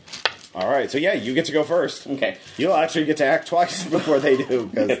 16. All right, so yeah, you get to go first. Okay. You'll actually get to act twice before they do.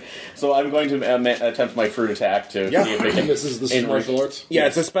 'Cause- So I'm going to attempt my fruit attack to Yeah. see if it can. And this is in- martial arts. yeah,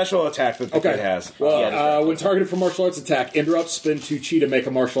 it's a special attack that the Okay. kid has. Well, Yeah, when targeted for martial arts attack, interrupt, spin 2 chi to make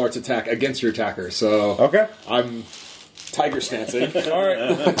a martial arts attack against your attacker. So Okay. I'm tiger stancing. All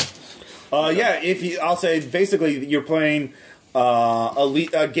right. Yeah, I'll say basically you're playing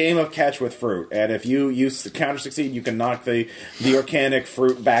a game of catch with fruit, and if you counter succeed, you can knock the organic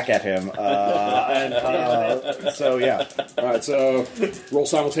fruit back at him. So yeah. All right, so roll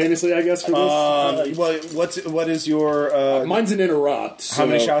simultaneously, I guess, for this. What is your? Mine's an interrupt. How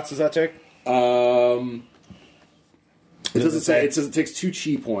many so, shots does that take? It doesn't say. It says it takes 2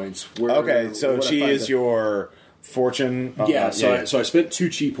 chi points. Okay, so what I she find is that- your fortune. Yeah, so I spent 2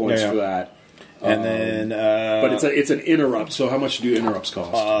 chi points Yeah, yeah. for that. and then But it's an interrupt. So how much do interrupts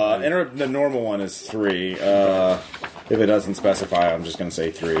cost? the normal one is 3. If it doesn't specify, I'm just going to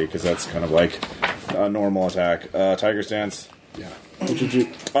say 3 because that's kind of like a normal attack. Tiger stance. yeah.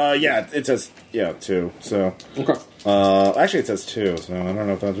 Yeah, it says 2. So Okay. actually, it says 2. So I don't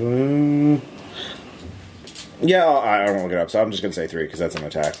know if that's. Yeah, I don't look it up. So I'm just going to say 3 because that's an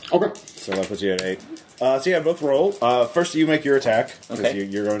attack. Okay. So that puts you at 8. So yeah, both roll. First, you make your attack because Okay.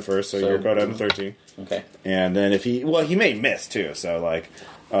 you're going first. So So- you're go down to 13. Okay. And then if he may miss too. So like,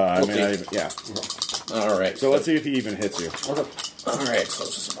 I mean, yeah. All right. So let's see if he even hits you. Okay. All right. So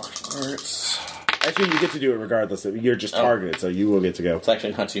this is martial arts. Actually, you get to do it regardless. You're just targeted, so you will get to go. It's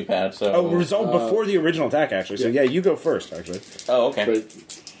actually not too bad. So. Oh, result before the original attack, actually. So yeah, you go first, actually. Oh, okay. But,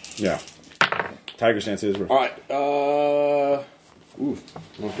 Yeah. Tiger stance is. all right.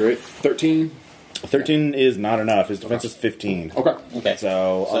 Not great. 13. 13 is not enough. His defense is 15. Okay. Okay.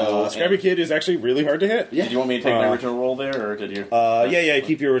 So, Scrappy Kid is actually really hard to hit. Did you want me to take my original roll there, or did you? Yeah,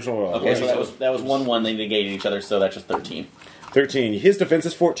 keep your original roll. Okay, so that was 1-1. They negated each other, so that's just 13. 13. His defense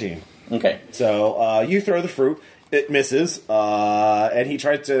is 14. Okay. So you throw the fruit. It misses, and he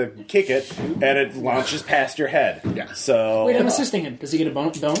tries to kick it, and it launches past your head. Yeah. So Wait, I'm assisting him. Does he get a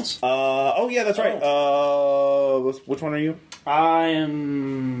bonus? oh yeah, that's right. Which one are you? I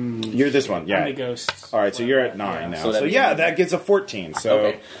am. You're this one. Yeah. I'm the ghost. All right, so you're at 9 now. So So, that yeah, means- that gets a 14. So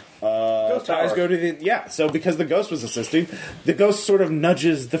Okay. ties power. go to the So because the ghost was assisting, the ghost sort of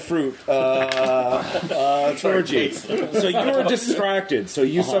nudges the fruit towards you. So you were distracted. So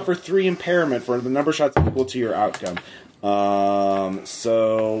you suffer 3 impairment for the number of shots equal to your outcome.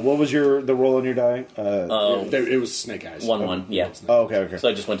 So what was the roll on your die? It was Snake Eyes. 1-1. Yeah. Oh, okay. So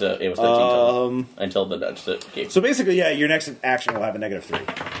I just went to it was 13 total, until the nudge that gave. So basically, yeah, your next action will have a -3.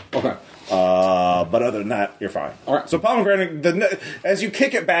 Okay. But other than that, you're fine. All right. So pomegranate, as you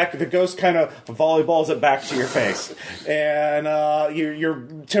kick it back, the ghost kind of volleyballs it back to your face, and you're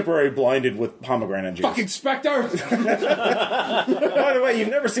temporarily blinded with pomegranate juice. Fucking Spectre! By the way, you've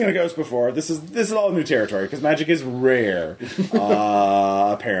never seen a ghost before. This is all new territory because magic is rare,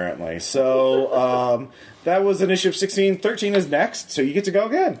 apparently. So that was initiative 16. 13 is next, so you get to go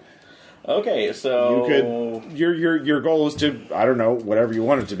again. Okay, so You could your goal is to, I don't know, whatever you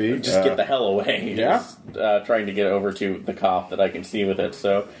want it to be. just get the hell away. yeah. Just, trying to get over to the cop that I can see with it.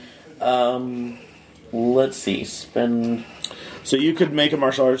 So, let's see. Spend. So you could make a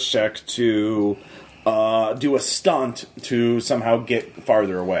martial arts check to do a stunt to somehow get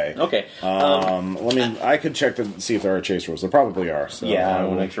farther away. Okay. I could check to see if there are chase rules. There probably are. So Yeah, I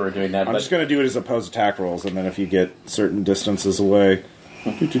want to make sure we're doing that. I'm but just going to do it as opposed attack rolls, and then if you get certain distances away,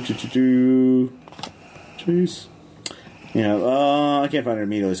 chase. Yeah, I can't find it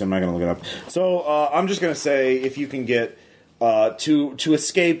immediately, so I'm not going to look it up. So I'm just going to say if you can get to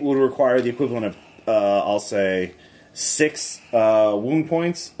escape would require the equivalent of I'll say 6 wound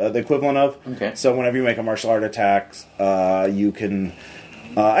points, the equivalent of. Okay. So whenever you make a martial art attack, you can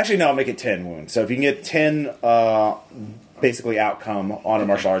actually no, I'll make it 10 wounds. So if you can get 10 basically outcome on a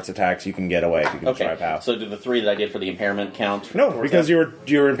martial arts attacks, you can get away. If you can try Okay. pass. So did the 3 that I did for the impairment count? No, towards because that?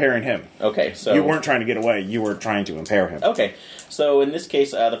 you were impairing him. Okay, so You weren't trying to get away. You were trying to impair him. Okay, so in this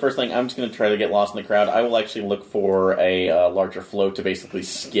case, the first thing I'm just going to try to get lost in the crowd. I will actually look for a larger float to basically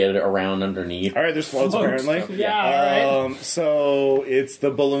skid around underneath. All right, there's floats apparently. Yeah, all right. So it's the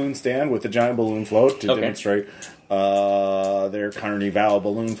balloon stand with the giant balloon float to Okay. demonstrate their Carnival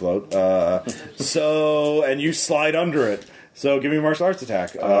balloon float. And you slide under it. So give me a martial arts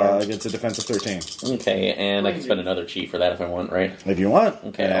attack against a defense of 13. Okay, and I can spend another chi for that if I want, right? If you want,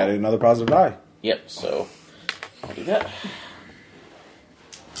 Okay, and add I'll- another positive die. Yep, so I'll do that.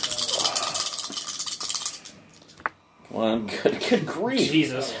 Come on, good grief.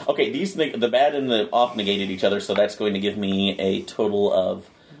 Jesus. Okay, the bad and the off negated each other, so that's going to give me a total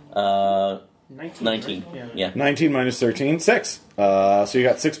of 19. Right? Yeah. 19 minus 13, 6. So you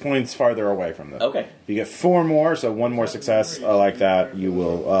got 6 points farther away from them. Okay. If you get 4 more, so 1 more success like that, you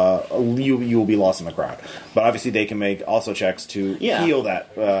will you will be lost in the crowd. But obviously, they can make also checks to heal that.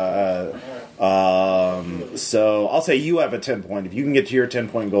 So I'll say you have a 10 point. If you can get to your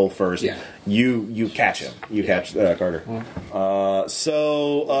 10-point goal first, you catch him. You catch Carter.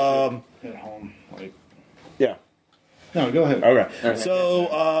 At home, like. Yeah. No, go ahead. Okay.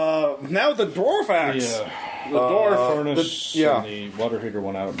 So now the dwarf axe. The door furnace and the water heater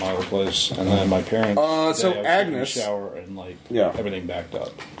went out at my place, and then my parents. So today I was taking a Agnes- shower and everything backed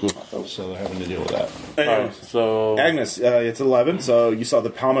up, so they're having to deal with that. Anyway, So Agnes, it's 11, so you saw the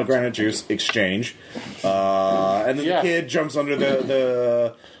pomegranate juice exchange. And then the kid jumps under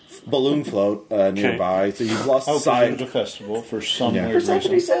the balloon float nearby, so you've lost There's sight. a festival for some weird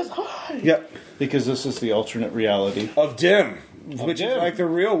reason. says hi. Yep. Because this is the alternate reality. Of Dim. Which is Dim. like the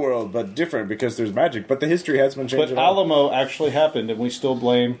real world, but different because there's magic. But the history has been changed. But Alamo actually happened, and we still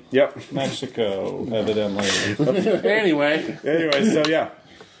blame Yep. Mexico, evidently. anyway, So yeah.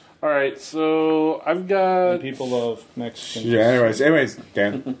 all right. So I've The got. people of Mexico. Yeah, anyways,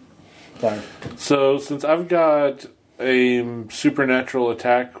 Dan. Fine. So since I've got a supernatural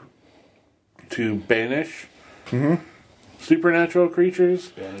attack to banish supernatural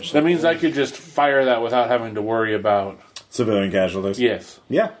creatures, that means I could just fire that without having to worry about. Civilian casualties. Yes.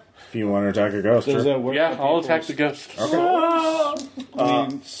 Yeah. If you want to attack a ghost. Does Sure. that work? Yeah, with I'll attack the people's- ghost. I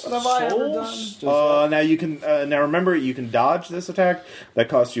mean, What have I ever done? souls? Now you can now remember you can dodge this attack. That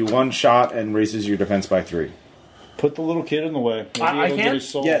costs you 1 shot and raises your defense by 3. Put the little kid in the way. Maybe I it'll get can't? his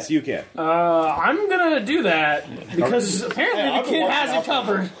soul. Yes, you can. I'm gonna do that because apparently I've the been kid watching has it Alpha.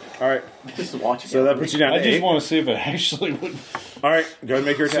 covered. All right. Just watching. So that puts you down I to just 8. want to see if it actually would. All right. Go ahead and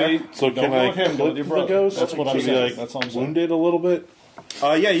make your attack. See, So don't can go I with him, go with your clip the brother. ghost? That's what I'm Can saying. I, like, That's all I'm saying. wound it a little bit.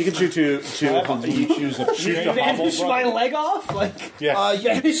 Yeah, you can shoot to What happens when you choose a Vanish my leg off? Like, Yeah.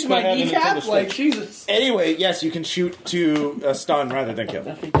 vanish my have a kneecap? Nintendo Like, Switch. Jesus. Anyway, yes, you can shoot to stun rather than kill.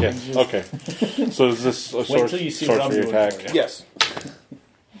 Yeah. Okay. So is this a Wait till you see what I'm sorcery doing attack? for you. Yes.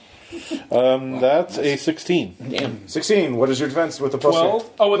 That's a 16. Damn. 16. What is your defense with the plus 12?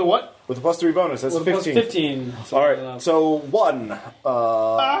 Oh, with a what? with the plus 3 bonus? That's With a plus 15. 15. All right. So 1.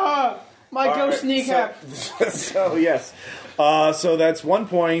 My ghost kneecap. So yes. So that's 1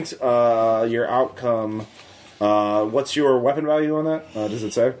 point. Your outcome. What's your weapon value on that? Does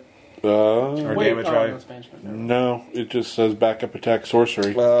it say? Or damage value? that's banishment. No, it just says backup attack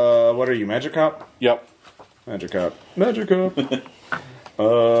sorcery. What are you, Magic Cop? Yep. Magic Cop. Magic Cop.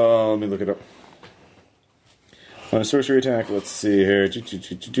 Let me look it up. Sorcery attack. Let's see here.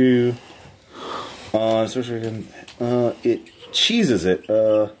 Sorcery. It cheeses it.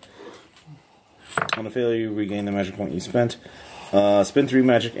 On a failure, you regain the magic point you spent. Spend 3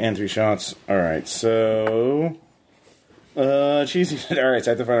 magic and 3 shots. All right. So, cheesing it. All right.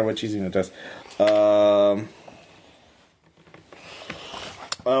 So I have to find out what cheesing it does.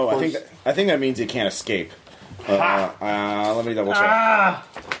 I think that means it can't escape. Let me double check.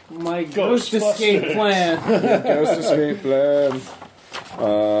 My ghost escape plan. Ghost escape plan.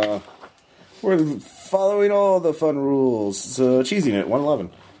 We're following all the fun rules. So cheesing it,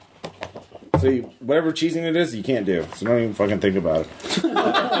 111. So whatever cheesing it is, you can't do. So don't even fucking think about it.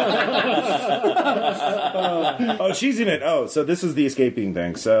 Cheesing it. Oh, so this is the escaping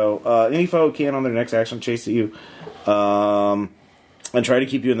thing. So any foe can on their next action chase at you. And try to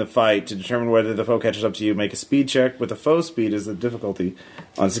keep you in the fight. To determine whether the foe catches up to you, make a speed check. With the foe speed is the difficulty.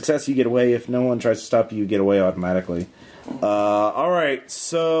 On success, you get away. If no one tries to stop you, you get away automatically. Alright,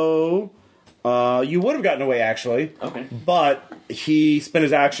 so... you would have gotten away, actually. Okay. But he spent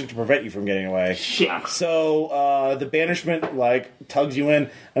his action to prevent you from getting away. Shit. So, the banishment, tugs you in,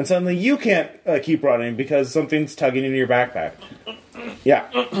 and suddenly you can't keep running because something's tugging into your backpack. Yeah.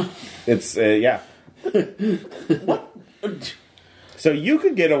 It's, yeah. What? So you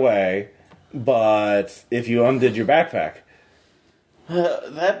could get away, but if you undid your backpack...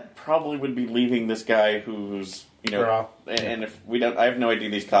 That probably would be leaving this guy who's, and if we don't, I have no idea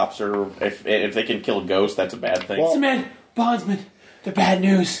these cops are, if they can kill ghosts, that's a bad thing. Well- Man, bondsman, the bad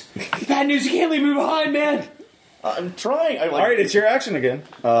news. The bad news, you can't leave me behind, man. I'm trying. Alright, it's your action again.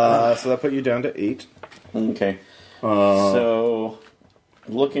 So that put you down to 8. Okay. So,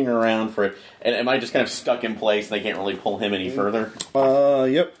 looking around for it, and am I just kind of stuck in place? They can't really pull him any further.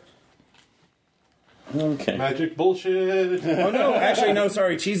 Yep. Okay. Magic bullshit. Oh no, actually no,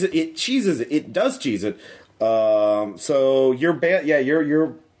 sorry, cheese it. It cheeses it. It does cheese it. So you're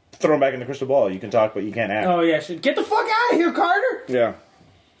you're thrown back in the crystal ball. You can talk, but you can't act. Oh, yeah, shit. Get the fuck out of here, Carter. Yeah.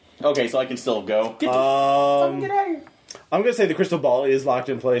 Okay, so I can still go. Get the fucking get out of here. I'm gonna say the crystal ball is locked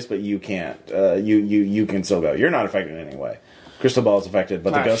in place, but you can't. You can still go. You're not affected in any way. Crystal ball is affected,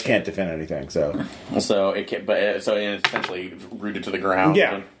 but the ghost can't defend anything. So it can, it's essentially rooted to the ground.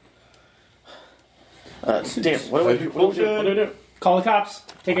 Yeah. Damn. What do we do? Call the cops.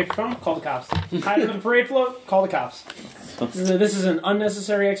 Take out your phone. Call the cops. Hide under the parade float. Call the cops. This is an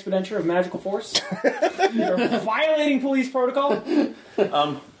unnecessary expenditure of magical force. You're violating police protocol.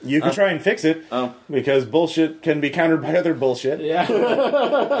 you can try and fix it because bullshit can be countered by other bullshit. Yeah.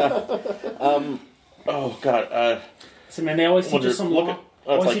 Oh God. So man, they always teach us some law.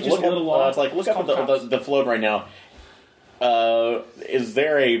 Always teach us a little law. It's like look up at the float right now. Is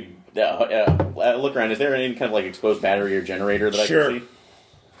there a look around? Is there any kind of like exposed battery or generator that I can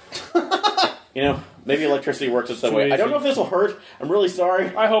see? Maybe electricity works in some way. I don't know if this will hurt. I'm really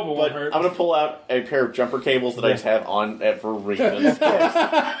sorry. I hope it won't hurt. I'm going to pull out a pair of jumper cables that I just have on for reasons.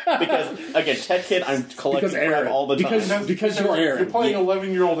 Because again, Tech Kid, I'm collecting crap all the time. Because you're Aaron. You're playing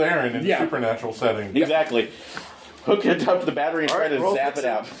 11-year-old Aaron in a supernatural setting. Exactly. Hook it up to the battery and try to zap it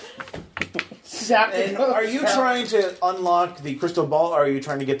out. And are you trying to unlock the crystal ball, or are you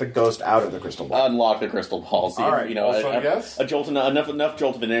trying to get the ghost out of the crystal ball? Unlock the crystal ball. See All if, right. Yes. a jolt enough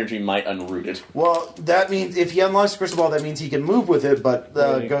jolt of energy might unroot it. Well, that means if he unlocks the crystal ball, that means he can move with it, but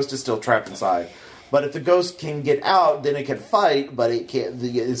the ghost is still trapped inside. But if the ghost can get out, then it can fight, but it can't.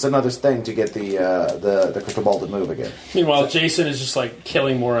 It's another thing to get the crystal ball to move again. Meanwhile, Jason is just like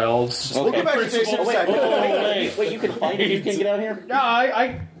killing more elves. Just We'll get back to Jason in a second. Wait, you can fight if you can get out here? No,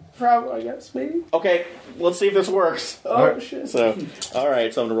 I probably, I guess, maybe. Okay, let's see if this works. Oh, shit. So,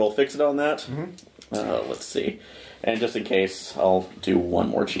 alright, so I'm going to roll Fix It on that. Let's see. And just in case, I'll do one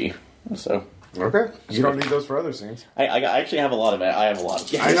more chi. So, Okay. You don't need those for other scenes. I actually have a lot of it. I have a lot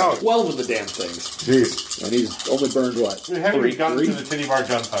of Yeah, I know. 12 of the damn things. Jeez. And he's only burned what? We haven't even gotten to the titty bar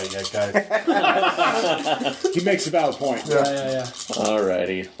gunfight yet, guys. He makes a valid point. Yeah.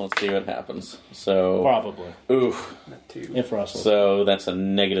 Alrighty, let's see what happens. So, Probably. oof. If Russell. So that's a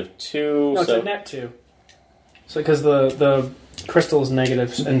 -2. No, it's so a net 2. So because the crystal is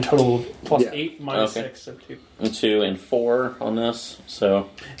negative and total plus 8 minus Okay. 6, so 2. 2 and 4 on this. So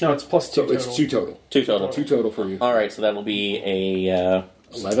No, it's plus 2 So total. it's 2 total. 2 total. 2 total for you. Alright, so that'll be a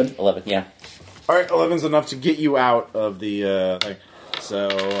 11? 11, yeah. All right, 11's enough to get you out of the thing.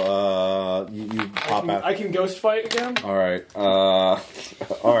 So you pop out. I can ghost fight again? All right. All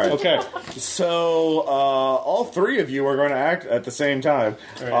right. Okay. So all three of you are going to act at the same time.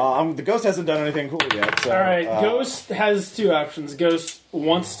 The ghost hasn't done anything cool yet. So, Alright, Ghost has 2 options. Ghost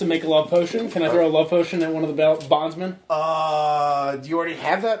wants to make a love potion. Can I throw a love potion at one of the bondsmen? do you already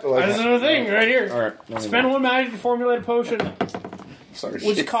have that? That's another thing right here. All right. Spend 1 magic to formulate a potion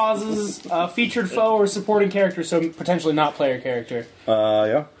which causes a featured foe or supporting character, so potentially not player character,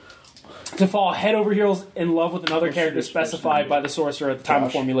 Yeah. to fall head over heels in love with another character specified by the sorcerer at the time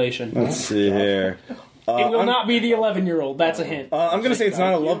of formulation. Let's see here. It will not be the 11-year-old. That's a hint. I'm going to say it's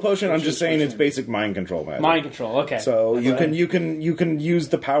not a love potion. I'm just saying it's basic mind control magic. Mind control. Okay. So you can use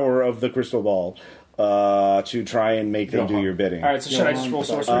the power of the crystal ball to try and make them do your bidding. All right. So should I just roll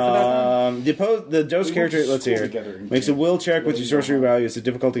sorcery for that? The dose character, let's see here, makes a will check with your sorcery value. It's a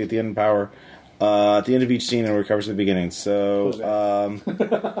difficulty at the end of power. At the end of each scene and recovers at the beginning. So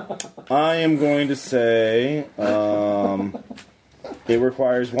I am going to say it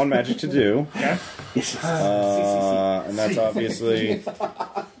requires 1 magic to do. Okay. And that's obviously...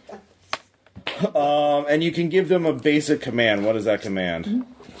 and you can give them a basic command. What is that command?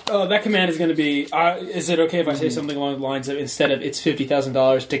 That command is going to be. Is it okay if I say something along the lines of instead of it's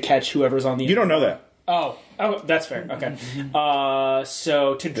 $50,000 to catch whoever's on the? You don't know that. Oh, that's fair. Okay.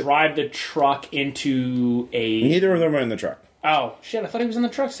 So to drive the truck into a. Neither of them are in the truck. Oh shit! I thought he was in the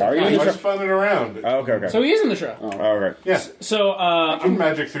truck. Are you in the Let's truck? spun it around. Oh, okay. So he is in the truck. All right. Yeah. So I can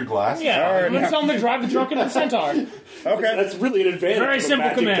magic through glass. yeah, All right, I'm going to tell him to drive the truck into the centaur. Okay. That's really an advantage. Very of a simple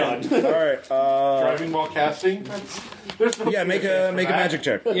magic command. gun. All right. Driving while casting. There's no Yeah, make a magic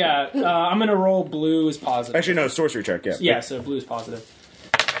check. Yeah, I'm going to roll blue as positive. Actually, no, sorcery check. Yeah. Yeah, so blue is positive.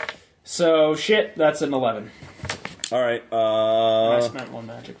 So shit, that's an 11. All right. I spent 1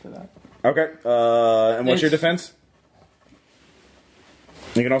 magic for that. Okay. And what's your defense?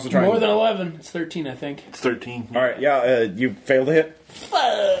 You can also try. More than 11. It's 13, I think. It's 13. All right. Yeah. You failed to hit.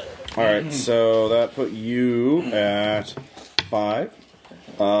 All right. So that put you at 5.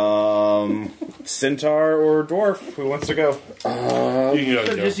 Centaur or dwarf? Who wants to go? You can go,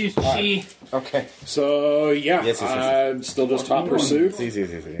 So Joe. just use Chi. Okay. So, yeah, Yes. I'm still just top pursuit. Easy.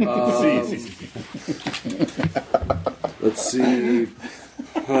 Let's see.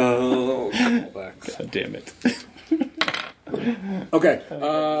 God damn it. Okay,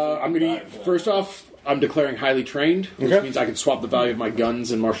 I'm gonna first off. I'm declaring highly trained, which Okay. means I can swap the value of my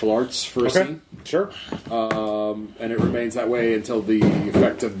guns and martial arts for a Okay. scene. Sure. And it remains that way until the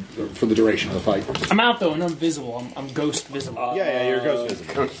effect of for the duration of the fight. I'm out though, and I'm visible. I'm ghost visible. Yeah, you're ghost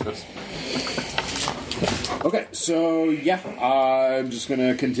visible. Okay, so yeah, I'm just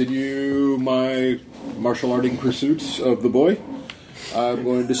gonna continue my martial arting pursuit of the boy. I'm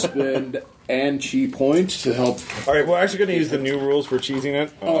going to spend an chi point to help. All right, we're actually going to use the new rules for cheesing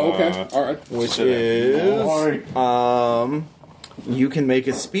it. Oh, okay, all right. Which is, you can make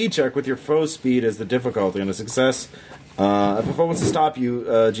a speed check with your foe's speed as the difficulty, and a success. If a foe wants to stop you,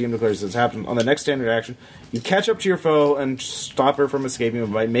 GM declares this happen on the next standard action. You catch up to your foe and stop her from escaping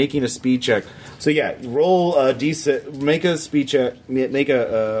by making a speed check. So yeah, roll a d6, make a speed check, make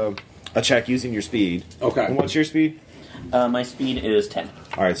a check using your speed. Okay. And what's your speed? My speed is 10.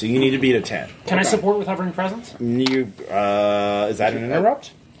 All right, so you need to beat a 10. Can I support with hovering presence? You is that an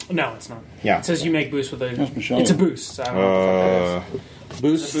interrupt? No, it's not. Yeah. It says you make boost with a. Michelle. It's a boost. So I don't know what the fuck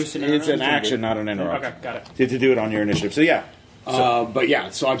Boost. Boost and It's an interrupt? action, not an it is. interrupt. Okay, got it. You have to do it on your initiative. So yeah. But yeah,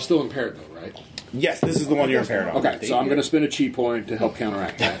 so I'm still impaired though, right? Yes, this is the one you're impaired on. Okay, so I'm going to spend a chi point to help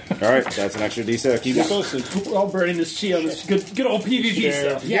counteract that. All right, that's an extra d6. You got We're all burning this chi on this good old PvP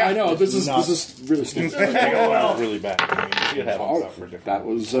stuff. Yeah, I know. This is really stupid. really bad. I mean, you have Oh, stuff for different. that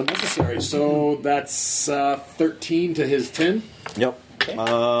was unnecessary. So that's 13 to his 10. Yep.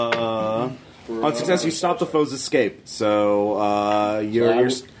 On success, you stop the foe's escape. So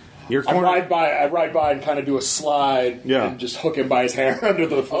you're I cornered. ride by and kind of do a slide Yeah. and just hook him by his hair under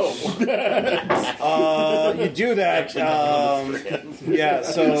the phone. You do that. Yeah.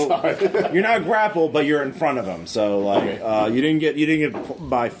 So you're not grappled, but you're in front of him. So like you didn't get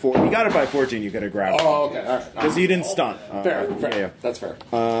by 4. You got it by 14. You could have grabbed. Oh, okay. All right. Because you didn't stunt. Fair. Yeah. That's fair.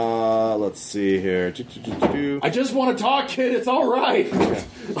 Let's see here. I just want to talk, kid. It's all right.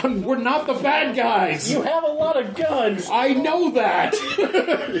 We're not the bad guys. You have a lot of guns! I know that.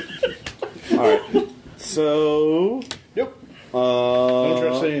 All right. So. Yep. Don't try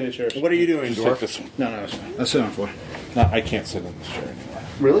to sit in the chairs. What are you doing, Take Dwarf? this one. No, it's fine. I'll sit on the floor. No, I can't sit in this chair anymore.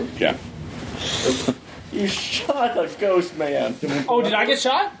 Really? Yeah. You shot a ghost man. Oh, did I get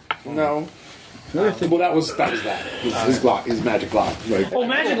shot? No. Well, that was that. His Glock, his magic Glock. Like, Oh,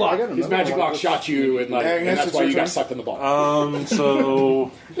 magic lock. his magic Glock shot you, and that's why you got sucked in the ball.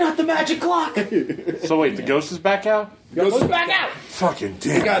 So Not the magic clock. wait, the ghost is back out? Goes Back out. Fucking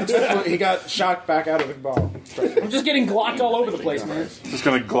damn. He got shot back out of the ball. I'm just getting glocked all over the place, man. Just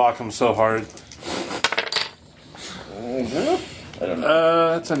gonna glock him so hard. I don't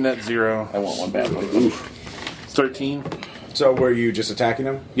know. That's a net 0. I want one bad one. It's 13. So were you just attacking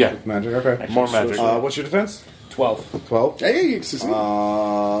him? Yeah. With magic. Okay. More magic. What's your defense? 12. 12. Hey, excuse me.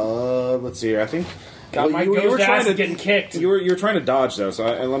 Let's see here. I think. Got my you were ghost trying ass to getting kicked. You were trying to dodge though. So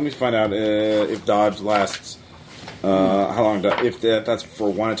let me find out if dodge lasts. How long? If that's for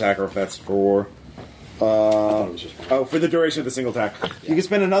one attack or if that's for. For the duration of the single attack. You can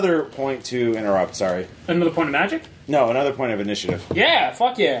spend another point to interrupt. Sorry. Another point of magic? No, another point of initiative. Yeah,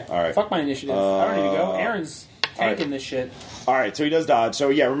 fuck yeah. All right. Fuck my initiative. I don't need to go. Aaron's tanking this shit. All right, so he does dodge. So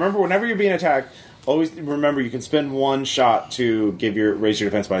yeah, remember whenever you're being attacked, always remember you can spend one shot to raise your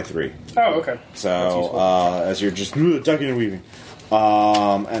defense by 3. Oh, okay. So as you're just ducking and weaving,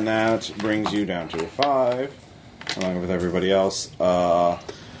 and that brings you down to a 5, along with everybody else.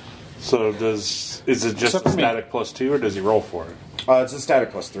 So is it just Except for me. static +2, or does he roll for it? It's a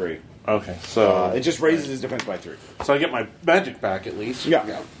static +3. Okay, so It just raises his defense by 3. so I get my magic back at least.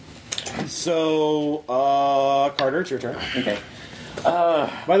 Yeah. So Carter, it's your turn. Okay.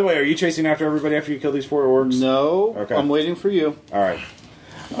 By the way, are you chasing after everybody after you kill these 4 orcs? No, Okay. I'm waiting for you. All right.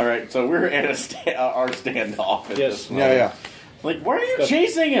 All right, so we're at our standoff. At Yes. this moment. Yeah. Like, why are you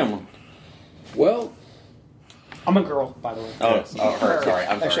chasing him? Well, I'm a girl, by the way. Oh, her. Sorry,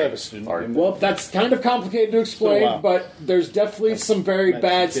 I'm Actually, I sorry. have a student. Sorry. well, that's kind of complicated to Been a explain, while. but there's definitely some very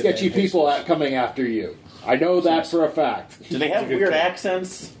bad, That's sketchy good people animations. coming after you. I know that for a fact. Do they have weird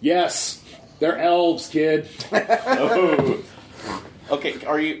accents? Yes, they're elves, kid. Oh. Okay,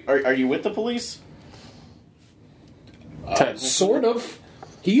 are you with the police? Sort of.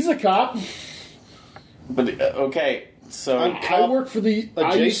 He's a cop. But okay, so I'm I work for the.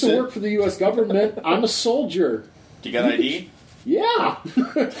 I used to adjacent. work for the U.S. government. I'm a soldier. do you got ID? Yeah.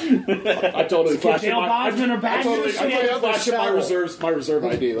 I totally flashed Dale my. Bosman or I Badger totally flashed my reserve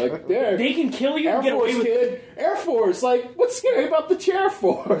ID. Like there. They can kill you Air and get Force away with kid, Air Force. Like, what's scary about the chair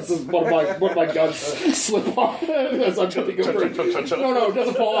Force? One of my guns slip off as I'm jumping over. No, it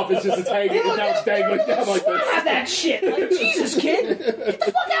doesn't fall off. It's just it's hanging. Now it's dangling down like this. that shit. Like, Jesus, kid. Get the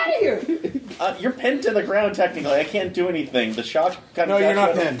fuck out of here. You're pinned to the ground, technically. I can't do anything. The shock kind No, of... you're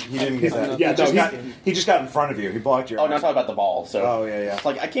not pinned. You didn't get that. Yeah, he just got in front of you. He blocked your Oh, no, I'm eyes. talking about the ball. So, Oh, yeah. It's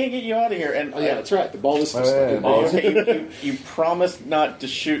like, I can't get you out of here. And Oh, yeah, that's right. The ball is still Oh, stuck yeah, in the yeah. ball. okay, you promised not to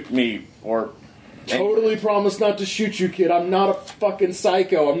shoot me, or... Totally promise not to shoot you, kid. I'm not a fucking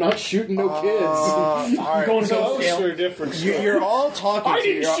psycho. I'm not shooting no kids. All right. Going to So, go scale. They're different. you're all talking. I to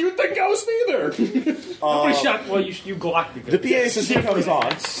didn't your- shoot the ghost either. Nobody shot. Well, you glocked The PA system comes on.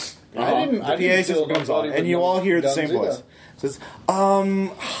 I didn't. The PA system comes on, and you all hear the same voice. It says,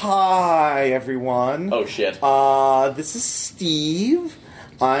 hi, everyone. Oh, shit. This is Steve.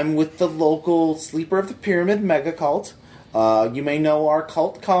 I'm with the local Sleeper of the Pyramid mega cult. You may know our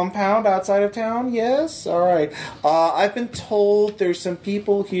cult compound outside of town, yes? Alright. I've been told there's some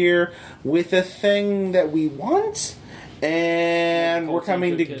people here with a thing that we want, and we're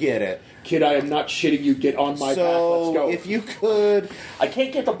coming to get it. Kid, I am not shitting you. Get on my back. Let's So, go. if you could I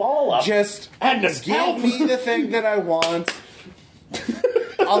can't get the ball up. just Agnes, help! give me the thing that I want,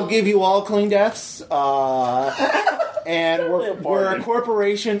 I'll give you all clean deaths. And we're a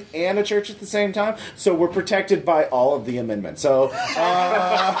corporation and a church at the same time, so we're protected by all of the amendments. So,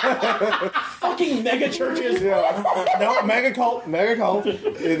 Fucking mega churches. no, mega cult.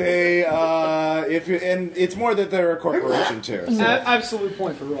 They, if you, and it's more that they're a corporation too. So. Absolute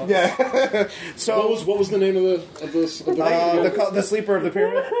point for Ross. Yeah. So What was the name of the sleeper of the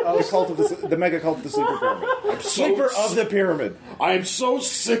pyramid, the cult of the mega cult of the sleeper pyramid, sleeper of the pyramid. I am so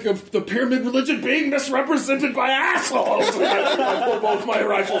sick of the pyramid religion being misrepresented by assholes. I pull both my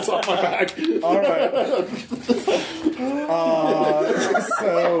rifles off my back. All right.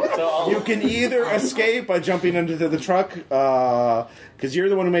 So you can either escape by jumping into the truck, because you're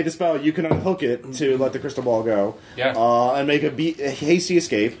the one who made the spell. You can unhook it to let the crystal ball go, and make a hasty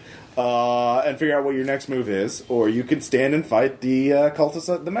escape, and figure out what your next move is, or you can stand and fight the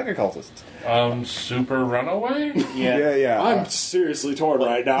cultist, the mega cultist. Super runaway? Yeah. I'm seriously torn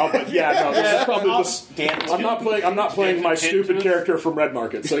right now, but this is probably the. I'm not playing my stupid character from Red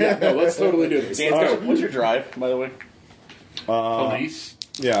Market. So let's totally do this. Dan, Let's go. what's your drive, by the way? Police?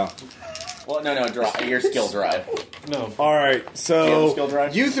 Yeah. Well, no, drive. Your skill drive. No. All right. Do you have a skill So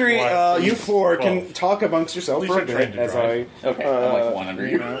drive? you three, What? you four, 12. can talk amongst yourself At for a least I'm trained bit to as drive. Okay, I'm like one under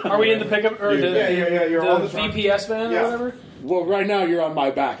you. Are we in the pickup or the, Yeah, you're on the the truck. VPS van Yeah. or whatever? Well, right now you're on my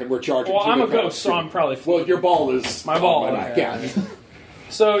back, and we're charging. Well, two I'm a different- ghost, so I'm probably Well, floating. your ball is My ball, on my back. okay. Yeah,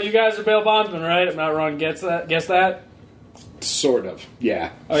 So you guys are bail bondsmen, right? I'm not wrong. Guess that. sort of.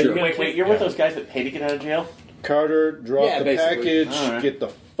 Yeah, Oh, you're sure. gonna- Wait, you're with those guys that pay to get out of jail? Carter, drop Yeah, the basically. package. All right. Get the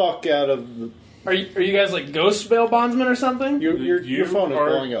fuck out of the. Are you guys like ghost bail bondsmen or something? Your phone is are-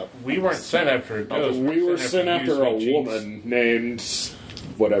 blowing up. We weren't sent after a ghost. We were sent after a used woman named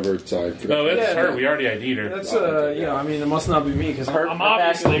whatever. Sorry. No, that's Yeah, her. We already ID'd her. That's I mean, it must not be me because I'm Her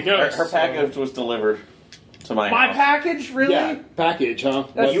obviously a package, ghost. her package was delivered to my My house. package, really? Yeah, package, huh?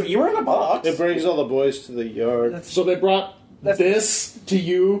 That's- You were in a box. It brings all the boys to the yard. So they brought this to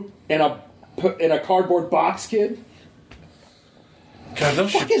you in a cardboard box, kid. God,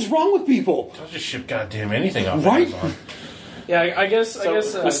 those What is wrong with people? They'll just ship goddamn anything off Right? Amazon. Yeah, I guess.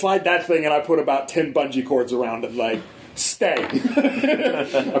 I slide that thing and I put about 10 bungee cords around it, like, stay.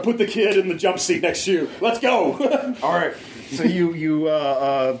 I put the kid in the jump seat next to you. Let's go. All right. So you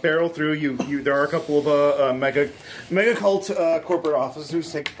barrel through. There are a couple of mega cult corporate officers who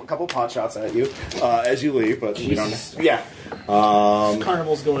take a couple pot shots at you as you leave, but we don't. Yeah.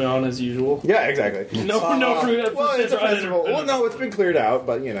 Carnival's going on as usual. Yeah. Exactly. No fruit. Well, it's a festival. Well, no, it's been cleared out,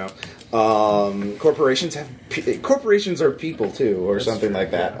 but corporations are people too, or something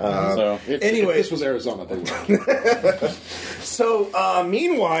like that. So, Anyway, If this was Arizona, they would. So,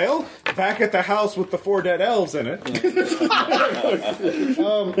 meanwhile, back at the house with the 4 dead elves in it.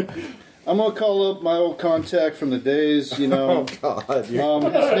 I'm gonna call up my old contact from the days, Oh God!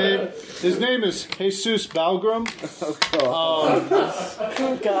 his name is Jesus Balgram. God.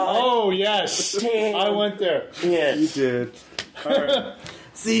 Oh yes, Damn. I went there. Yes. Did. All right.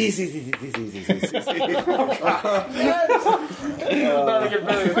 See.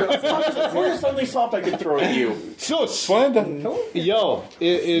 Where's something soft I could throw at you? Sus, yo,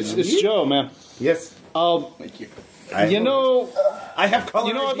 it's Joe, man. Yes. Thank you. I have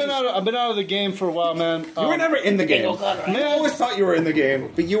color. I've been out of the game for a while, man. You were never in the game. I always thought you were in the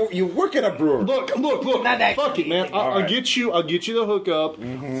game, but you work at a brewery. Look! Fuck it, man. I'll get you the hookup,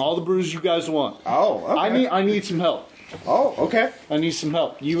 all the brews you guys want. Oh, okay. I need some help. Oh, okay. I need some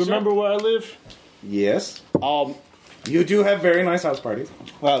help. You remember where I live? Yes. You do have very nice house parties.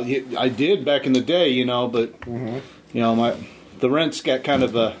 Well, I did back in the day, but the rents got kind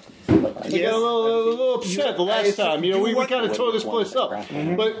of I got a little upset the last time. You know, we kind of tore this place up.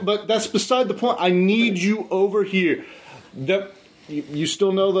 But that's beside the point. I need you over here. You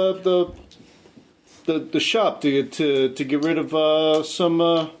still know the shop to get rid of some.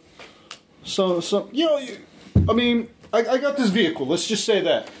 You know, I mean, I got this vehicle. Let's just say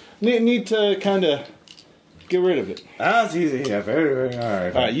that need to kind of get rid of it. That's easy. Yeah, very, very. All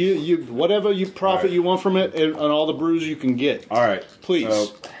right. All right, you whatever you profit you want from it, and all the brews you can get. All right. Please.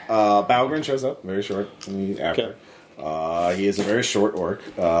 So, Balgrin shows up, very short. After. He is a very short orc,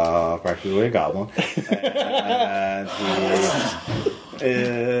 practically a goblin.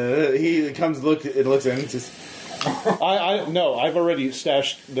 And he comes, looks in, and says, No, I've already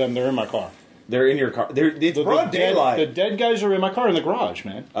stashed them. They're in my car. they're in your car. It's broad daylight. The dead guys are in my car in the garage,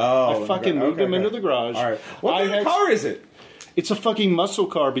 man. Oh, I fucking moved them into the garage. All right. What kind of car is it? It's a fucking muscle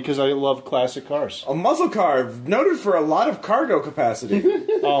car because I love classic cars. A muscle car, noted for a lot of cargo capacity.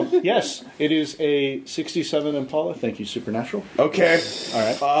 Yes, it is a 67 Impala. Thank you, Supernatural. Okay. All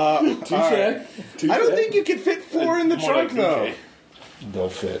right. Touche. I don't think you can fit 4 in the trunk, though. They'll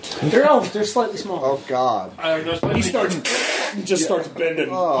fit. They're elves. They're slightly small. Oh God! He starts bending.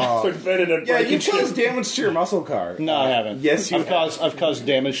 Starts bending and Yeah, breaking you shit. caused damage to your muscle car. No, I haven't. Yes, you I've caused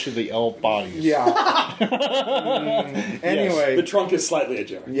damage to the elf bodies. Yeah. Anyway. The trunk is slightly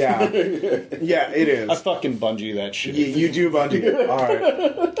ajar. Yeah. Yeah, it is. I fucking bungee that shit. You do bungee it. All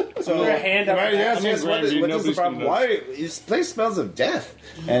right. So, Put your hand up. right, yes, I mean, yes, what is Grandview, the nobody's problem? gonna Why? This place smells of death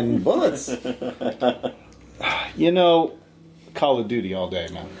and bullets. You know, Call of Duty all day,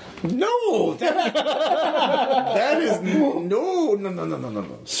 man. No! That is...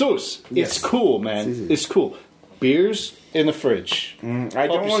 No. Sus, Yes. it's cool, man. It's cool. Beers in the fridge. I don't Help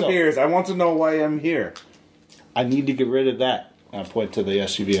want yourself. beers. I want to know why I'm here. I need to get rid of that. I point to the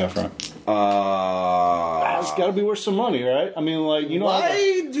SUV out front. It's got to be worth some money, right? I mean, like, you know...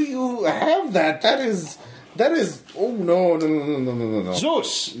 Why do you have that? That is... Oh, no.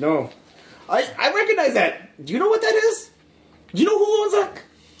 Zeus! No. I recognize that. Do you know what that is? Do you know who owns that?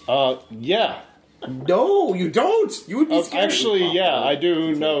 Yeah. No, you don't. You would be scared. Actually, yeah, I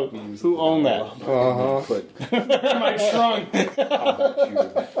do know who owned that. My trunk.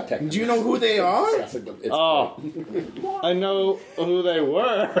 Do you know who they are? I know who they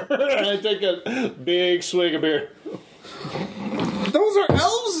were. I take a big swig of beer. Those are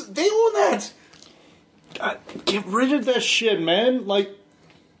elves. They own that. God, get rid of that shit, man. Like,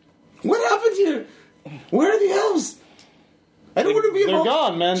 What happened here? Where are the elves? I don't want to be they're involved.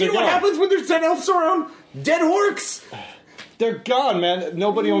 gone, man. Do you know They're what gone. happens when there's 10 elves around? Dead orcs. they're gone, man.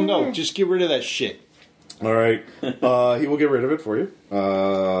 Nobody will know. Just get rid of that shit. All right. He will get rid of it for you.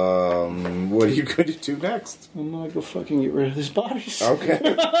 What are you going to do next? I'm gonna go fucking get rid of these bodies. Okay.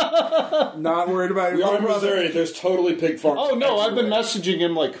 Not worried about We your are in brother. Missouri. There's totally pig farms. Oh no, I've been everywhere. messaging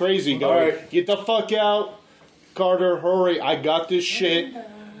him like crazy. Going, All right. get the fuck out, Carter. Hurry! I got this shit.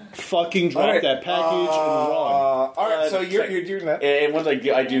 Fucking drop All right. that package and run. All right. So you're doing that. And once I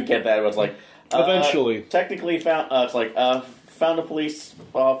do get that, it was like Eventually. technically found. It's like found a police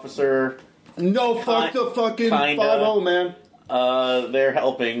officer. No, fuck the fucking kinda. 5-0, man. They're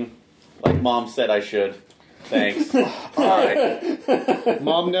helping, like Mom said I should. Thanks. All right.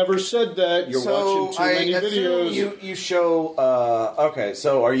 Mom never said that. You're watching too many videos. You show. Okay,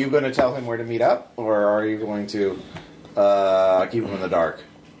 so are you going to tell him where to meet up, or are you going to keep him in the dark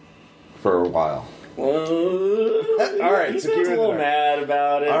for a while? All right, so keep he's it a in little there. mad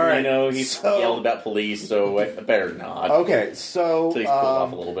about it. All right, You know, he's so- yelled about police, so I better not. Okay, so So he's pulled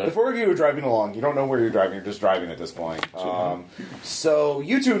off a little bit. before you were driving along, you don't know where you're driving. You're just driving at this point. So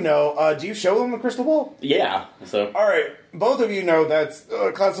you two know. Do you show them the crystal ball? Yeah. So All right, both of you know that's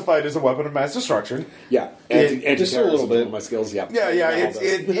classified as a weapon of mass destruction. Yeah, Just a little bit. My skills. Yeah, Yeah,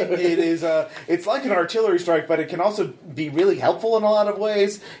 it is. It's like an artillery strike, but it can also be really helpful in a lot of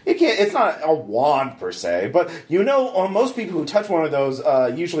ways. It's not a wand per se, but you know, most people who touch one of those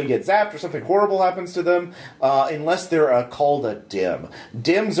usually get zapped or something horrible happens to them, unless they're called a dim.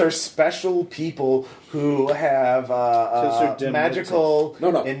 Dims are special people who have they're dim magical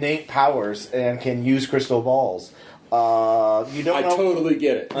No. innate powers and can use crystal balls. You don't I know. totally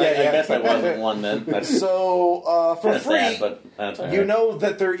get it. I guess I wasn't one then. That's So for kind of free, sad, but that's all right. you know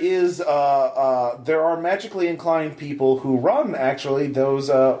that there are magically inclined people who run actually those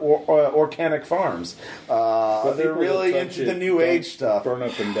organic farms. They're people really that touch into the it new don't age stuff. Burn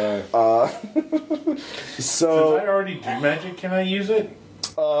up and die. Since I So already do magic, can I use it?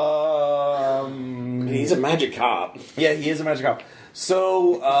 He's a magic cop. yeah, he is a magic cop.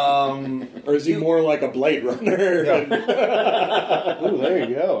 So, Or is he more like a Blade Runner? Ooh, there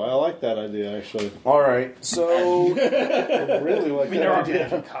you go. I like that idea, actually. all right. So, I really like I mean, there are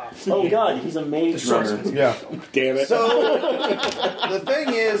magic cops. Oh god, he's a mage runner. yeah. Damn it. So, the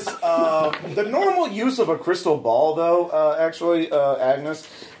thing is, the normal use of a crystal ball, though, actually, Agnes,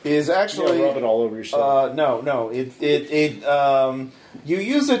 is actually rub it all over yourself. no. You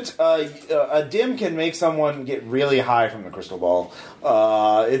use it. A dim can make someone get really high from the crystal ball.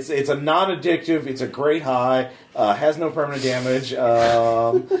 It's a non-addictive. It's a great high. Has no permanent damage.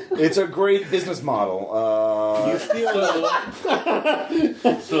 It's a great business model.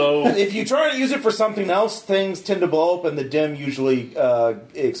 So If you try to use it for something else, things tend to blow up, and the dim usually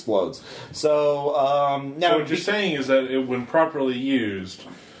explodes. So now, what you're saying is that when properly used,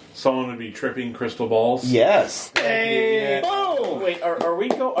 someone would be tripping crystal balls. yes. Wait, are we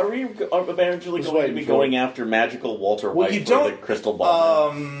eventually going to be going after magical Walter Well, White you for don't- the crystal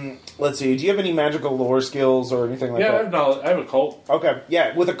ball? Let's see. Do you have any magical lore skills or anything like Yeah, that? I have a cult. Okay,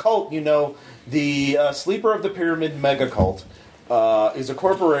 yeah. With a cult, you know, the Sleeper of the Pyramid mega cult is a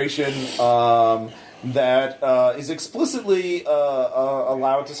corporation that is explicitly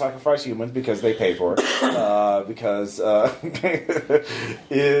allowed to sacrifice humans because they pay for it.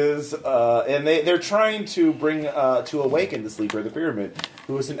 And they're trying to bring to awaken the Sleeper of the Pyramid,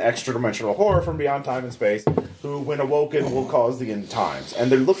 who is an extra-dimensional horror from beyond time and space, who, when awoken, will cause the end times.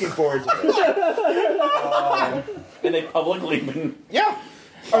 And they're looking forward to this. And they've publicly been. Yeah.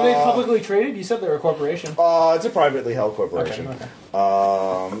 Are they publicly traded? You said they're a corporation. It's a privately held corporation. Okay.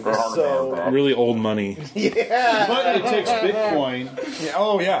 So Really old money. yeah. But it takes Bitcoin. Yeah,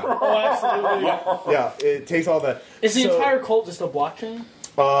 oh yeah, Oh, absolutely. yeah. It takes all that. Is the So, entire cult just a blockchain?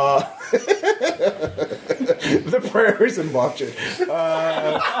 the prayers and blockchain.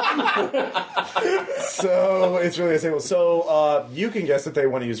 So it's really simple. So you can guess that they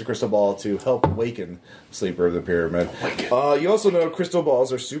want to use a crystal ball to help awaken Sleeper of the Pyramid. You also know crystal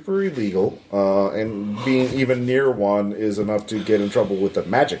balls are super illegal, and being even near one is enough to get in trouble with the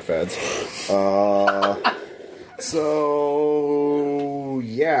magic feds. So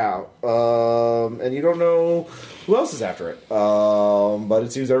yeah, and you don't know who else is after it, but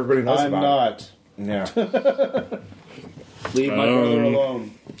it seems everybody knows I'm about not. it. Yeah. Leave my brother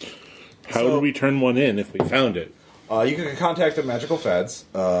alone. How do we turn one in if we found it? You can contact the magical feds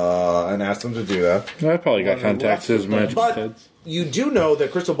and ask them to do that. I probably got contacts as magic But feds. you do know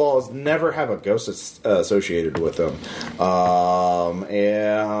that crystal balls never have a ghost associated with them,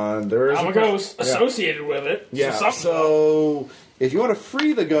 and there is I'm a ghost associated with it. Yeah. something. So if you want to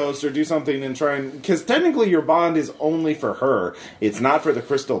free the ghost or do something and try and, because technically your bond is only for her, it's not for the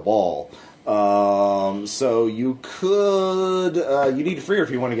crystal ball. So you could you need to free her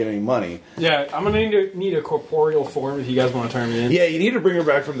if you want to get any money. Yeah, I'm gonna need a corporeal form if you guys want to turn me in. Yeah, you need to bring her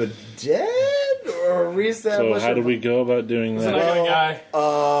back from the dead or So reestablish. how do we go about doing It's an that? ugly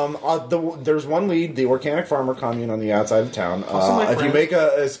guy. There's one lead, the Organic Farmer Commune on the outside of town. Also my If you friend. make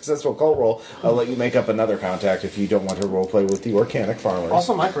a successful cult roll, I'll let you make up another contact if you don't want to role play with the Organic Farmers.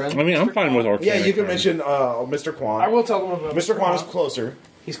 Also my friend. I mean, I'm fine with organic. yeah, you can farming. mention Mr. Kwan. I will tell them about Mr. Kwan is closer.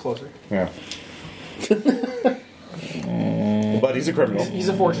 He's closer. Yeah. But he's a criminal. He's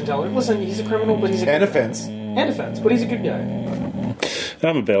a fortune teller. Listen, he's a criminal, but he's a And offense. and offense, but he's a good guy.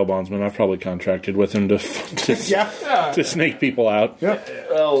 I'm a bail bondsman. I've probably contracted with him to Yeah. to snake people out.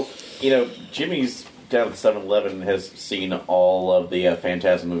 Well, Jimmy's down at 7-Eleven has seen all of the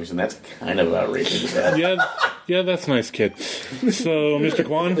Phantasm movies, and that's kind of outrageous. Yeah, that's nice, kid. So, Mr.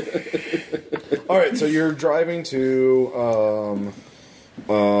 Kwan, All right, so you're driving to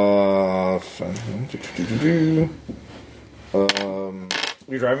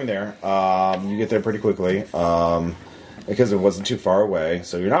you're driving there. You get there pretty quickly because it wasn't too far away.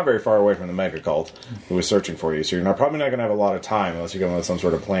 So you're not very far away from the mega cult who was searching for you. So you're probably not going to have a lot of time unless you're going with some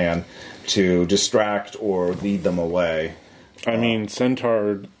sort of plan to distract or lead them away. I mean,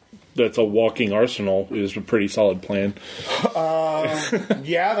 Centaur, that's a walking arsenal, is a pretty solid plan.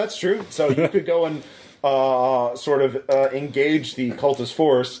 Yeah, that's true. So you could go and sort of engage the cultist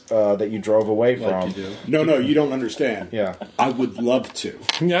force that you drove away from. No, you don't understand. Yeah. I would love to.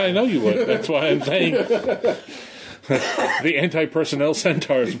 Yeah, I know you would. That's why I'm saying the anti-personnel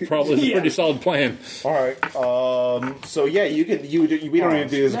Centaur is probably a pretty solid plan. All right. So yeah, you can. We don't need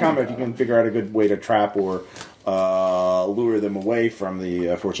to do this combat. You can figure out a good way to trap or lure them away from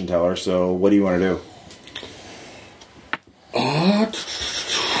the fortune teller. So what do you want to do?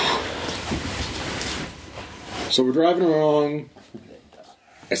 So we're driving along.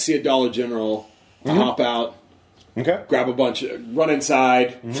 I see a Dollar General. I hop out, Okay. grab a bunch, run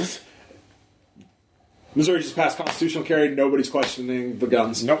inside. Missouri just passed constitutional carry. Nobody's questioning the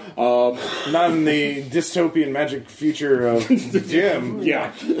guns. Nope. Not in the dystopian magic future of Jim.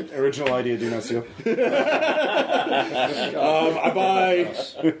 Yeah. Original idea, do not steal.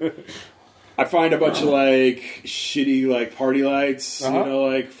 I find a bunch of like shitty like party lights, Uh-huh. you know,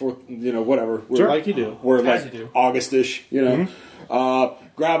 like for whatever. Sure. Like you do. We're As like you do. Augustish, you know.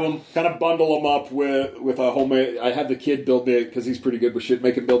 Grab them, kind of bundle them up with a homemade. I had the kid build me because he's pretty good with shit.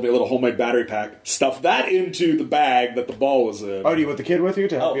 Make him build me a little homemade battery pack. Stuff that into the bag that the ball was in. Oh, do you want the kid with you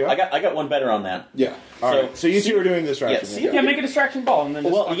to help Oh, you out? I got one better on that. Yeah. All right. So you two are doing this Yeah, right. see, Yeah, make a distraction ball and then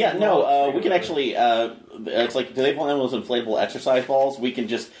just Well, fucking yeah, roll no, it. we can actually. It's like, do they have one of those inflatable exercise balls? We can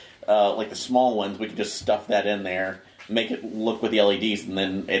just, like the small ones, we can just stuff that in there, make it look with the LEDs, and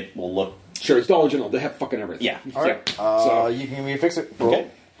then it will look. Sure, it's Dollar General. They have fucking everything. Yeah. All right. So- You can give me a fix it roll Okay.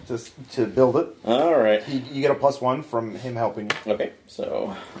 to build it. All right. You get a +1 from him helping you. Okay,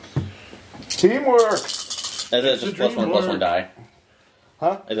 so Teamwork. is it just +1 die?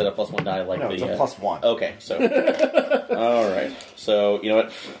 Huh? Is it a +1 die like No, the? it's a +1. Okay, so all right. So you know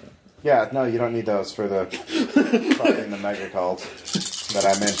what? Yeah, no, you don't need those for the fucking the mega cult that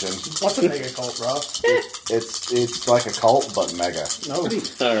I mentioned. What's a mega cult, bro? It's like a cult but mega. No. All right.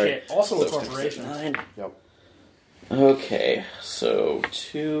 Shit. Also a corporation. 9. Yep. Okay, so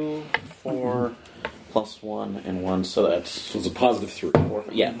 2, 4, +1 and 1. So that's So it's a +3.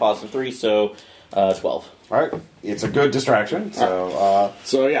 +3. So 12. All right. It's a good distraction. So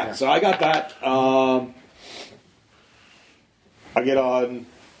So yeah, so I got that. I get on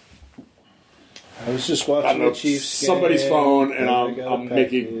I was just I watching don't know the Chiefs somebody's game, phone, and I got a I'm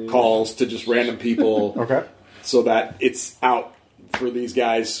making package. calls to just random people, okay. so that it's out for these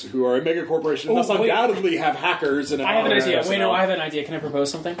guys who are a mega corporation. And Oh, thus wait. undoubtedly have hackers. And I have an idea. personnel. Wait, no, I have an idea. Can I propose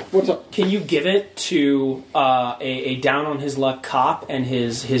something? What's up? Can you give it to a down on his luck cop and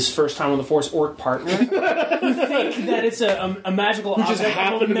his first time on the force orc partner who think that it's a magical Who just object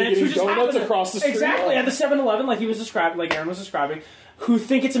happened to be meant- getting who just donuts happened to- across the street? Exactly, at the 7-Eleven, like he was describing, like Aaron was describing, who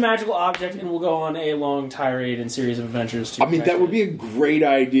think it's a magical object and will go on a long tirade and series of adventures to I mean, protect that would it. be a great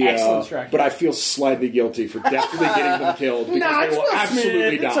idea, Excellent strategy. but I feel slightly guilty for definitely getting them killed because Nah, they it's will Will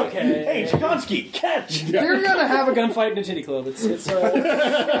absolutely Smith. It's die. okay. Hey, Chikansky, catch! They're gonna have a gunfight in a titty club. It's good time.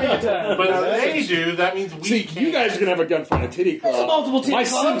 But if they do, that means we See, can't. you guys are gonna have a gunfight at Titty Club. There's multiple titty My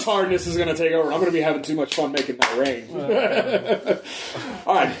clubs. centaurness is gonna take over. I'm gonna be having too much fun making that rain.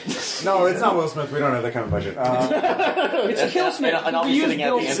 All right. No, it's not Will Smith. We don't have that kind of budget. It's a killsmith. And I'll be We use sitting at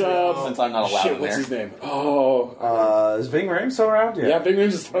the Bill's- end since I'm not allowed Shit, in what's there. his name? Oh, Is Ving Rhames still around? yeah, Big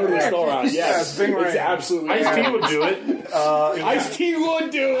Names is totally still around. Yeah, Yes, it's Bing it's Rames. absolutely. Ice-T would do it. Ice-T would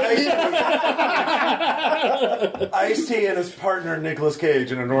do it. Ice-T and his partner Nicolas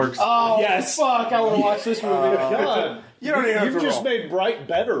Cage in an orc. Oh, Yes. fuck, I want to watch this movie. God, you don't even have you've to just roll. made Bright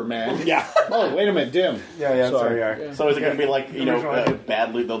better, man. Yeah. Oh, wait a minute, Dim. Yeah, Sorry. sorry. Yeah. So is it going to be like, you know, Original idea.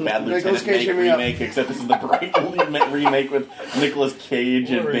 Bad Nicolas Lieutenant Cage, hit me up. remake, except this is the bright remake with Nicolas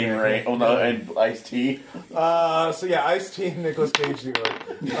Cage and Bing Ray, and Ice-T. So yeah, Ice-T and Nicolas Cage do it.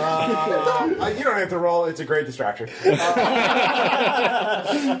 You don't have to roll. It's a great distraction.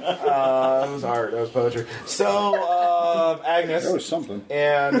 That was art. That was poetry. So Agnes That was something.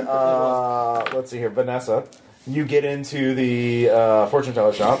 and let's see here, Vanessa. You get into the fortune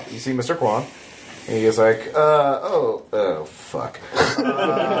teller shop. You see Mr. Kwan. And he is like, oh, fuck.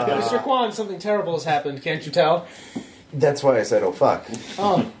 Mr. Kwan, something terrible has happened. Can't you tell? That's why I said, oh, fuck.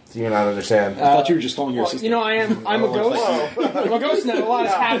 Oh, Do you not understand? I thought you were just calling your well, sister. you know, I'm a ghost. I'm a ghost now. A lot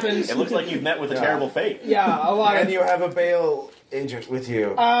has happened. It looks like you've met with a terrible fate. Yeah, a lot. And you have a bail agent with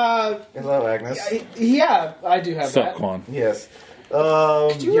you. Hello, Agnes. Yeah, I do have Sup, that. Quan? Yes.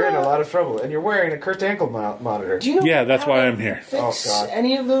 you, You're in a lot of trouble, and you're wearing a Kurt Ankle monitor. Do you know Yeah, that's how why to I'm here. Fix Oh, God.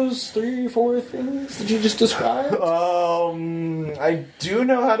 any of those 3 or 4 things that you just described? I do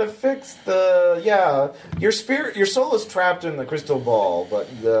know how to fix your spirit, your soul is trapped in the crystal ball, but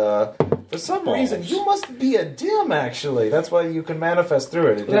for some reason you must be a dim. Actually, that's why you can manifest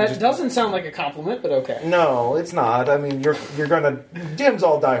through it. It That just- doesn't sound like a compliment, but okay. No, it's not. I mean, you're gonna dims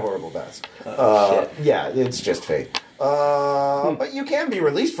all die horrible deaths. Yeah, it's just fate. But you can be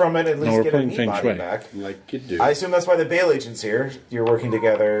released from it. At least we're get a playing knee Feng body Shui. back. Like you do. I assume that's why the bail agent's here. You're working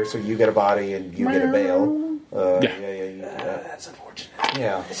together, so you get a body and you get a bail. That's unfortunate.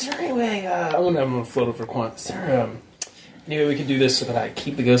 Yeah. Is there any way, I'm gonna float over Quant. Is there, any way we can do this so that I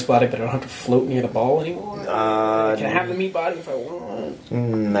keep the ghost body, but I don't have to float near the ball anymore? Can I have the meat body if I want?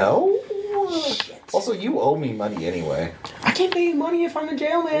 No. Also, you owe me money anyway. I can't pay you money if I'm in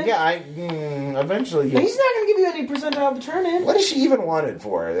jail, man. Yeah, eventually. He's not gonna give you any percentile to turn in. What does she even want it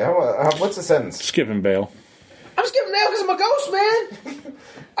for? What's the sentence? Skipping bail. I'm skipping mail because I'm a ghost, man.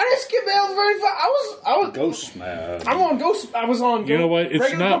 I didn't skip mail for very far. I was Ghost man. I'm on ghost. I was on. You know what? It's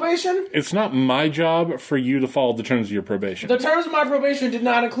regular not. probation. It's not my job for you to follow the terms of your probation. The terms of my probation did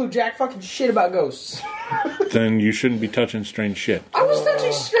not include jack fucking shit about ghosts. Then you shouldn't be touching strange shit. I was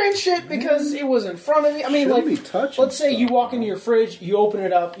touching strange shit because it was in front of me. I mean, Shouldn't like, be touching let's say you stuff. walk into your fridge, you open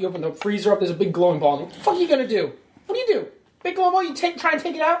it up, you open the freezer up, there's a big glowing ball. What the fuck are you gonna do? What do you do? Big glowing ball, you try and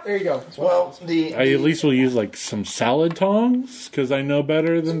take it out? There you go. That's what Well, happens. I at least will use like some salad tongs because I know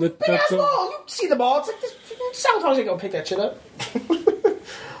better than the. Big ass ball! You see the ball, it's like this. Salad tongs ain't gonna pick that shit up.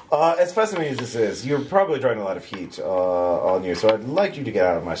 As fascinating as this is, you're probably drawing a lot of heat on you, so I'd like you to get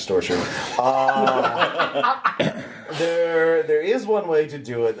out of my store shirt. There is one way to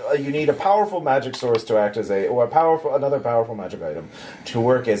do it. You need a powerful magic source to act as another powerful magic item to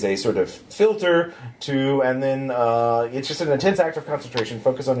work as a sort of filter and then it's just an intense act of concentration.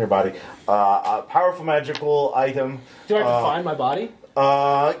 Focus on your body. A powerful magical item. Do I have to find my body?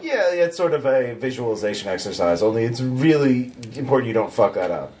 Yeah, it's sort of a visualization exercise. Only it's really important you don't fuck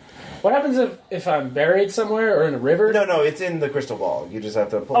that up. What happens if I'm buried somewhere or in a river? No, it's in the crystal ball. You just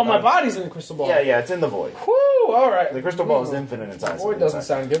have to pull Oh, it my out. body's in the crystal ball. Yeah, it's in the void. Whoo, alright. The crystal ball is infinite in size. Boy, it doesn't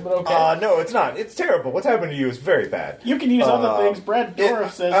sound good, but okay. No, it's not. It's terrible. What's happened to you is very bad. You can use other things. Brad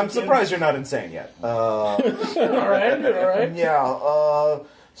Dorff says. I'm you can- surprised you're not insane yet. alright. Yeah,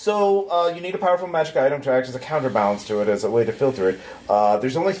 so you need a powerful magic item to act as a counterbalance to it, as a way to filter it.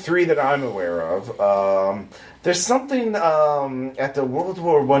 There's only 3 that I'm aware of. There's something at the World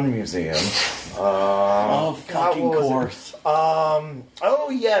War I Museum. fucking what was it? course. Oh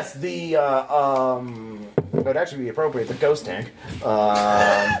yes, the it would actually be appropriate. The ghost tank,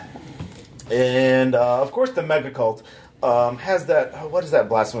 and of course the mega cult has that. What is that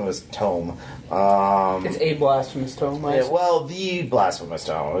blasphemous tome? It's a blasphemous tome. Yeah, well, the blasphemous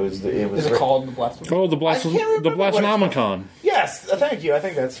tome. It was. Is it called the blasphemous? Oh, the I can't remember what it's Blasphemomicon. Yes, thank you. I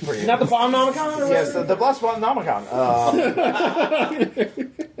think that's pretty. Not the Bombnomicon? Or Yes, the Blasphemomicon.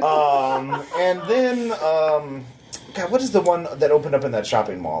 And then, God, what is the one that opened up in that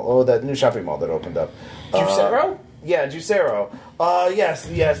shopping mall? Oh, that new shopping mall that opened up. Juicero? Yeah, Juicero. Yes,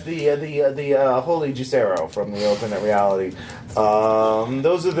 the Holy Juicero from the alternate reality.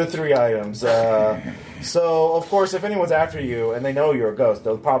 Those are the 3 items. So, of course, if anyone's after you and they know you're a ghost,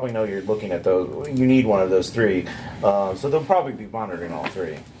 they'll probably know you're looking at those. You need one of those 3. So they'll probably be monitoring all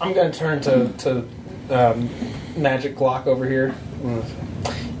 3. I'm going to turn to Magic Glock over here.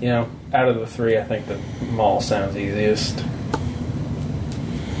 You know, out of the 3, I think the mall sounds easiest.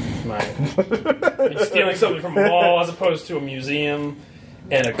 Stealing something from a mall as opposed to a museum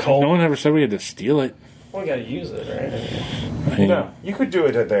and a cult. No one ever said we had to steal it. Well, we got to use it, right? I mean, No, you could do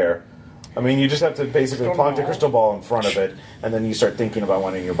it there. I mean, you just have to basically plonk the crystal ball in front of it, and then you start thinking about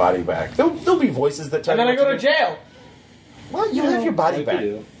wanting your body back. There'll be voices that tell And then I you go what to do. jail. Well, you have your body back.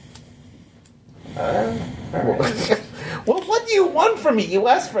 Well, what do you want from me? You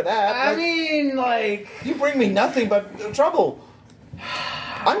asked for that. I mean, like... You bring me nothing but trouble.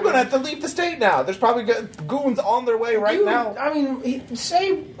 I'm going to have to leave the state now. There's probably goons on their way right now. I mean,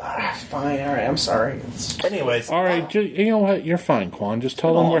 say... fine, alright, I'm sorry. Anyways. all right, you know what? You're fine, Quan. Just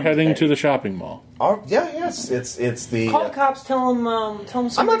tell them we're heading to the shopping mall. Yes, it's the... Call the cops, tell them I'm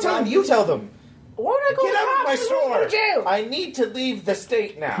not telling you, tell them. Why would I call Get the out of cops? my You're supposed to go to store. jail. I need to leave the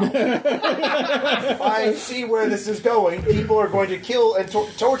state now. I see where this is going. People are going to kill and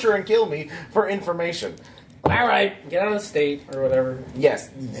torture and kill me for information. Alright, get out of the state, or whatever. Yes,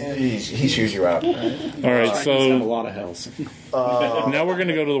 he shoots you out. All right, Have a so lot of hells. now we're going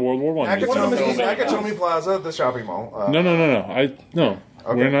to go to the World War I museum. Nakatomi Plaza, the shopping mall. No.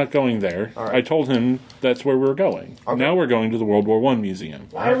 We're not going there. All right. I told him that's where we're going. Okay. Now we're going to the World War I museum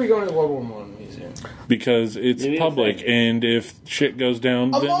Why are we going to the World War I museum? because it's Maybe public, it's and if shit goes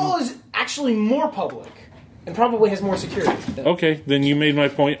down, A then mall is actually more public, and probably has more security. okay, then you made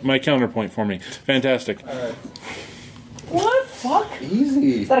my counterpoint for me. Fantastic. What? Fuck?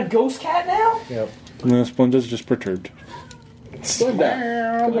 Easy. Is that a ghost cat now? No, Splenda's just perturbed.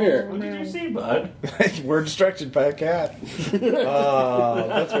 Splinda, come here. What did you see, bud? We're distracted by a cat.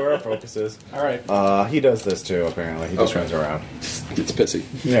 That's where our focus is. Alright. He does this too, apparently. He just runs around. It's pissy.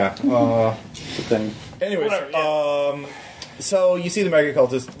 Yeah. Good thing. Anyways, Whatever, so you see the mega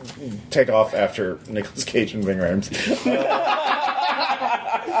cultists take off after Nicolas Cage and Ving Rhames.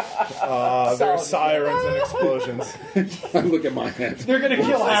 There are sirens and explosions. Look at my hand. They're gonna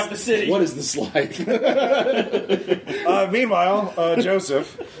kill half the city. What is this like? Meanwhile,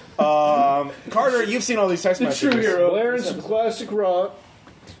 Joseph, Carter, you've seen all these text messages. true hero. Blaring some classic rock.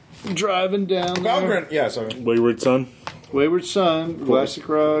 Driving down there. Gongren, yeah, sorry. Wayward Son. Wayward Son, classic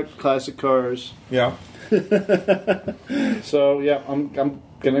rock, classic cars. Yeah. So yeah, I'm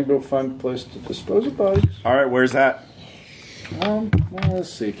gonna go find a place to dispose of bodies. All right, where's that? Well,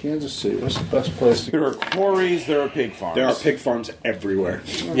 let's see, Kansas City. What's the best place to There go? are quarries. There are pig farms. There are pig farms everywhere.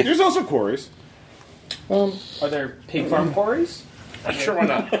 There's also quarries. Are there pig farm quarries? Sure, why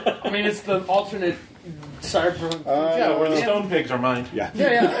not? I mean, it's the alternate side from. Yeah, where the stone pigs are mined. Yeah.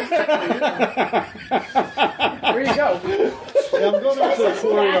 There you go. Yeah, I'm going out to the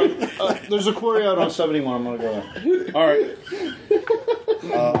quarry. There's a quarry out on 71. I'm gonna go there. All right.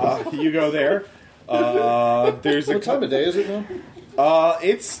 You go there. There's a What time of day is it now?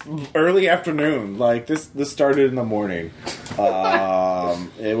 It's early afternoon. Like this started in the morning. It's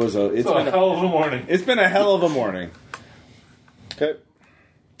It's been a hell of a morning. it's been a hell of a morning. Okay.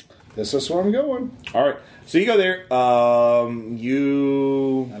 This is where I'm going. All right. So you go there.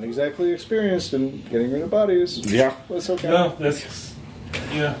 You Not exactly experienced in getting rid of bodies. yeah. But it's okay. No, that's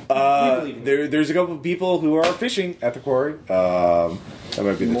yeah. There's a couple of people who are fishing at the quarry. That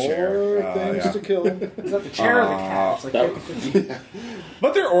might be the More chair. things Yeah. to kill. Is that the chair or the cat? It's like 50-50.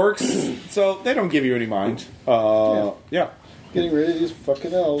 But they're orcs, so they don't give you any mind. Yeah. Getting rid of these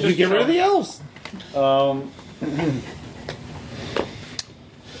fucking elves. You get rid of the elves.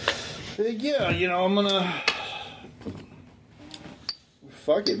 Yeah, I'm gonna.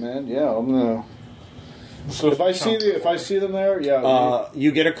 Fuck it, man. Yeah, I'm gonna. So If I see them there, yeah.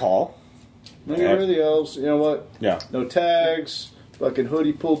 You get a call. get rid of the elves. You know what? Yeah. No tags. Fucking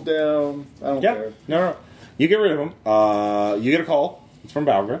hoodie pulled down. I don't Yeah. care. No. You get rid of them. You get a call. It's from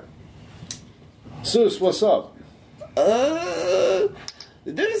Balgra. Sus, what's up? There's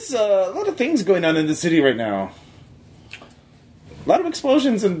a lot of things going on in the city right now. A lot of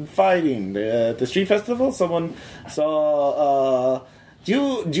explosions and fighting. At the street festival, someone saw.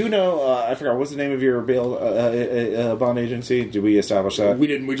 Do you know? I forgot. What's the name of your bail bond agency? Did we establish that? We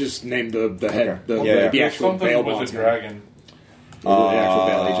didn't. We just named the head, Okay. the Yeah. actual bail something with bondsman. a dragon. The actual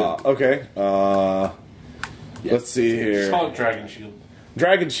bail agent. Okay. Let's see here. Call it Dragon Shield.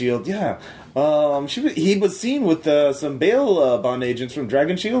 Dragon Shield. Yeah. He was seen with some bail bond agents from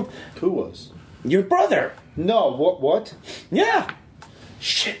Dragon Shield. Who was? Your brother. No, what? Yeah.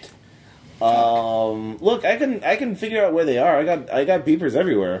 Shit. Look, I can figure out where they are. I got beepers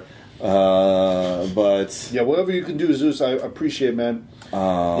everywhere. But Yeah, whatever you can do, Zeus, I appreciate, man.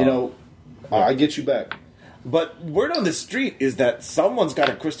 I get you back. but word on the street is that someone's got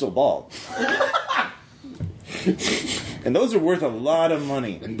a crystal ball. And those are worth a lot of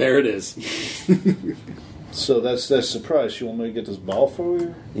money. And there it is. So that's the price. You want me to get this ball for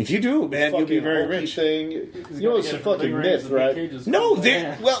you? If you do, man, you'll be Fucking very hokey rich. thing. You know it's a fucking myth, right? No,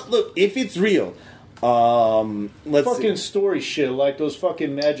 well, look, if it's real, let's Fucking see. story shit like those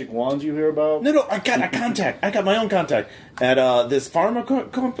fucking magic wands you hear about. No, I got a contact. I got my own contact at this pharma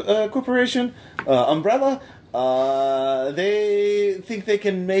corporation, Umbrella. They think they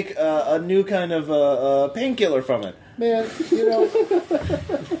can make a new kind of painkiller from it. Man,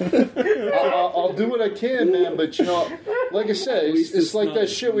 I'll do what I can, man. But like I said, it's like that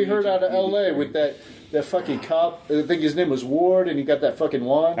shit we heard out of L.A. with that fucking cop. I think his name was Ward, and he got that fucking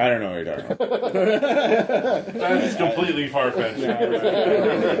wand. I don't know what you're talking about. That's completely far-fetched.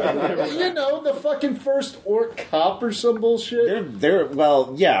 The fucking first orc cop or some bullshit. They're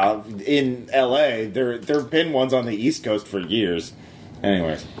well, yeah. In L.A., there have been ones on the East Coast for years.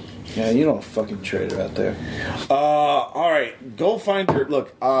 Anyways, Yeah, you know a fucking traitor out there. all right, go find her.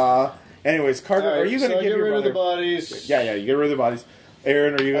 Look, anyways, Carter, All right, are you going to so I give get your rid of the brother? bodies? Yeah, you get rid of the bodies.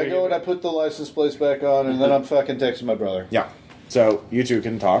 Aaron, are you I going to go and I put the license plates back on, and then I'm fucking texting my brother. Yeah. So you two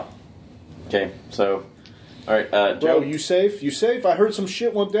can talk. Okay, so, all right, Bro, Joe. you safe? You safe? I heard some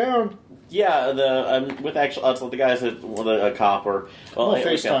shit went down. Yeah, with actual the guys that a cop or well, I'll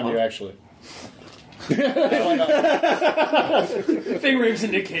FaceTime you, actually. Thing rigs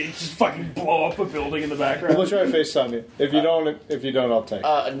in Nick Cage, just fucking blow up a building in the I'm background. gonna try to FaceTime you. If you don't, I'll text.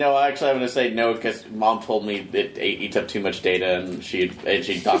 No, actually, I'm going to say no because Mom told me it eats up too much data, and she'd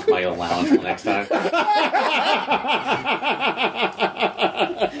dock my allowance the next time.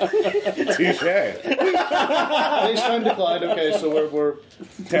 Touche. FaceTime declined. Okay, so we're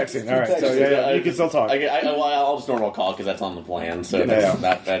Texting. All right. So yeah, you can still talk. I'll just normal call because that's on the plan. So Yeah.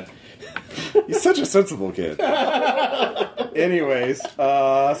 that He's such a sensible kid. Anyways,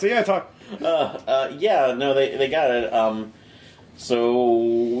 so yeah, talk. yeah, no, they got it.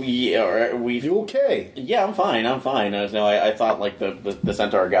 So yeah, you okay? Yeah, I'm fine. No, I thought like the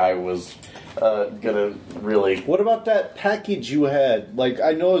Centaur guy was gonna really. What about that package you had? Like,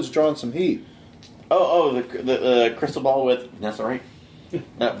 I know it's drawn some heat. The crystal ball with Vanessa, right?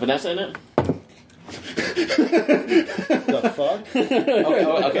 Vanessa in it. The fuck?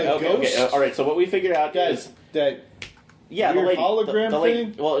 Okay. All right. So what we figured out is That yeah, weird the lady, hologram the lady,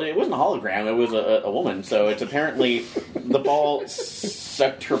 thing? well, it wasn't a hologram. It was a woman. So it's apparently the ball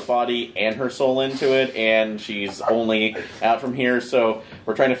sucked her body and her soul into it, and she's only out from here. So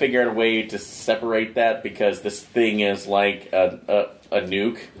we're trying to figure out a way to separate that because this thing is like a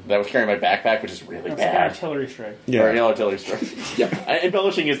nuke that was carrying my backpack, which is really That's an bad. artillery strike. Or an artillery strike. Yeah,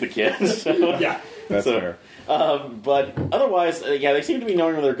 embellishing is the kid. So. Yeah, that's fair. But otherwise, yeah, they seem to be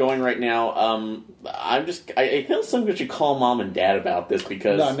knowing where they're going right now. I feel somebody should call mom and dad about this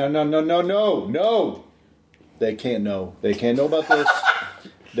because No. They can't know. They can't know about this.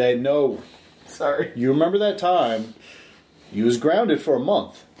 They know. Sorry. You remember that time you was grounded for a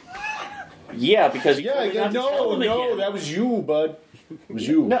month? yeah, because you Yeah, told me not to tell them again. that was you, bud. It was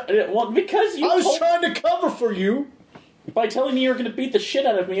you. No, well, because you I was told- trying to cover for you. by telling me you were going to beat the shit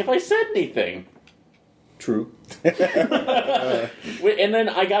out of me if I said anything. True. And then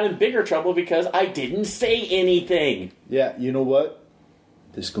I got in bigger trouble because I didn't say anything. Yeah, you know what?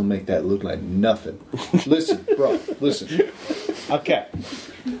 This is gonna make that look like nothing. Listen, bro. Listen. Okay.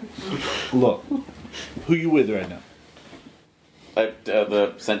 Look. Who you with right now?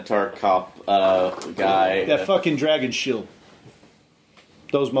 The Centaur cop guy. That fucking dragon shield.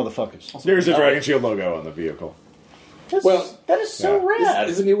 Those motherfuckers. There's a Dragon Shield logo on the vehicle. Well, that is so rad.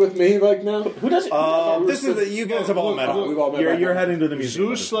 Isn't he with me like now? Who does it? This is you guys have all met up. We've all met You're up. heading to the museum.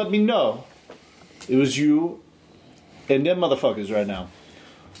 Zeus let me know it was you and them motherfuckers right now.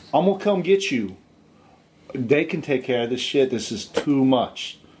 I'm gonna come get you. They can take care of this shit. This is too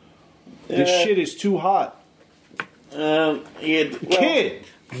much. This shit is too hot. Kid,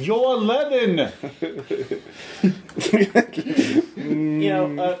 you're 11.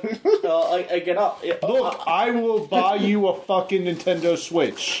 I get up. Look, I will buy you a fucking Nintendo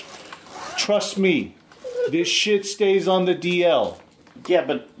Switch. Trust me. This shit stays on the DL. Yeah,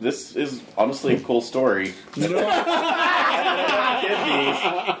 but this is honestly a cool story.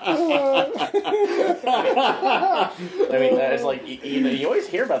 I mean, it's like you always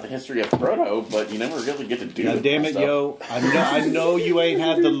hear about the history of Frodo, but you never really get to do. God damn it, stuff. yo! I know you ain't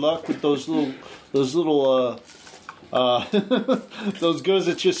had the luck with those little those girls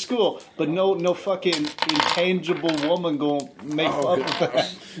at your school, but no fucking intangible woman gonna make up with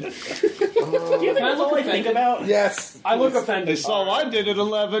that. Do you think that's all I think about? Yes. I look offended. They saw I did at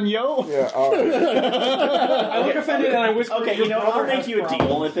 11, yo. Yeah. All right. I look offended and I whisper. Okay, your you know, I'll brother make has you a problems.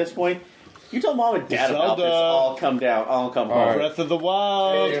 deal at this point. You tell mom and dad about Zelda. this. I'll come down. I'll come home. Breath of the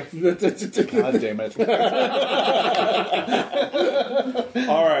Wild. God damn it!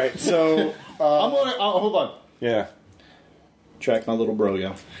 All right. So I'm gonna hold on. yeah. Track my little bro,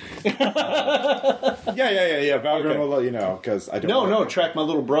 yo. Yeah. Valgrim will let you know because I don't. No, track my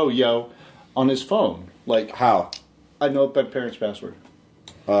little bro, yo, on his phone. Like, How? I know my parents' password.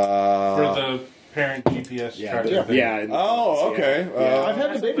 For the parent GPS tracker thing. Yeah. Oh, okay. I've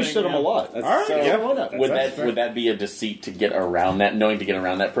had to babysit him a lot. all right. So- Yeah. Would that be a deceit to get around that? Knowing to get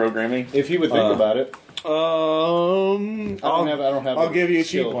around that programming? If he would think about it. I don't have I'll a give you a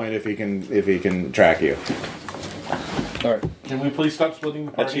cheat skill. point if he can track you. All right. Can we please stop splitting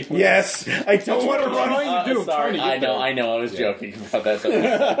the party? Yes, I don't want to run. Sorry, I know. I was joking about that. So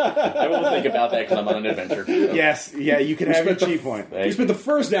I won't think about that because I'm on an adventure. Yes, yeah, you can have your spent the- cheat point. We spent the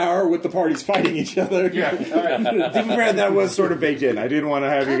first hour with the parties fighting each other. Yeah. To be fair, that was sort of baked in. I didn't want to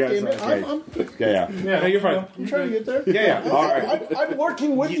have you guys. Damn it, Okay. Yeah. Yeah, you're fine. I'm trying to get there. Yeah. All right. I'm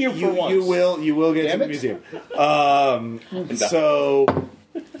working with you for once. You will get Damn to the it. museum. So,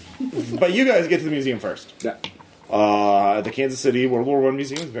 but you guys get to the museum first. Yeah. The Kansas City World War I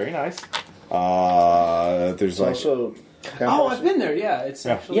Museum is very nice. There's like Also, Oh, I've been there. Yeah, it's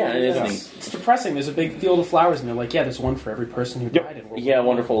actually Yeah, it is It's depressing. There's a big field of flowers, and they're like, yeah, there's one for every person who died in World War Yeah, I.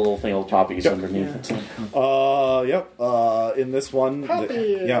 wonderful little thing with poppies underneath. It's like, Yep. In this one,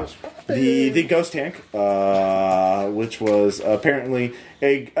 the ghost tank, which was apparently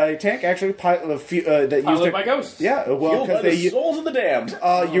a tank actually that used Piloted by ghosts. Yeah, well, fueled by because the souls of the damned.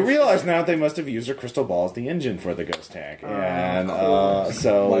 you realize now they must have used a crystal ball as the engine for the ghost tank, and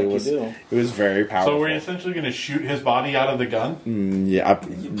so Like it you was do. very powerful. So we're essentially going to shoot his body out of the gun? Yeah,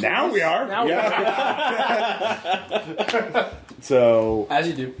 now we are. Now we So As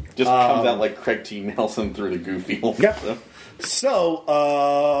you do. Just comes out like Craig T. Nelson through the goo field. Yep. So,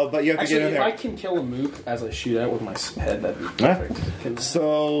 but you have to Actually, get in if I there. can kill a mook as I shoot out with my head, that'd be Yeah. perfect.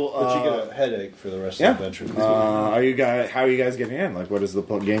 So, but you get a headache for the rest yeah. of the adventure. How are you guys getting in? Like, what is the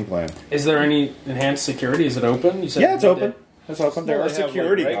game plan? Is there any enhanced security? Is it open? You said Yeah, it's open. It's open. There Well, are they have,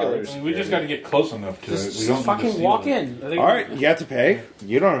 security like, regular guards. I mean, we just got to get close enough to it. We Just don't need to fucking steal walk it. in. I think All right, you have to pay.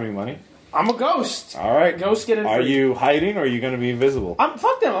 You don't have any money. I'm a ghost. All right. Ghosts get in Are free. you hiding or are you going to be invisible?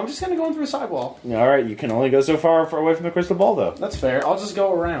 Fuck them. I'm just gonna go in through a sidewall. All right. You can only go so far away from the crystal ball, though. That's fair. I'll just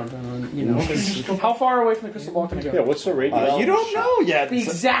go around. And, you know, 'cause how far away from the crystal ball can I go? Yeah, what's the radius? You don't know yet. The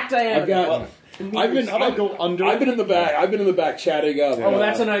exact diameter. I've got. I've been. I've been in the back. I've been in the back chatting up. Oh,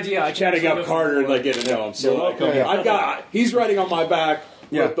 that's an idea. I Chatting up Carter and like getting to know him. So like, I've got. He's riding on my back.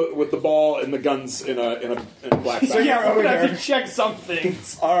 Yeah. With the ball and the guns in a black bag. So yeah, I'm over gonna have there. to check something.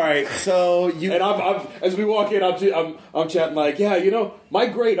 All right, so you. And I'm as we walk in, I'm chatting like, yeah, you know, my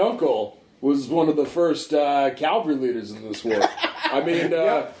great uncle was one of the first cavalry leaders in this war. I mean,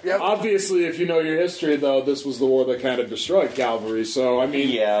 obviously, if you know your history, though, this was the war that kind of destroyed cavalry. So, I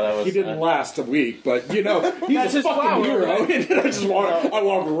mean, that was. he didn't last a week, but you know, he's That's a his fucking flower, hero. right? And I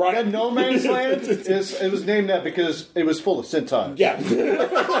walk right. And No Man's Land, it was named that because it was full of centaurs. Yeah,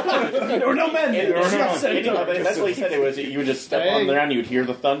 There were no men. There were no centaurs. That's what he said. It was you would just step on the ground, you'd hear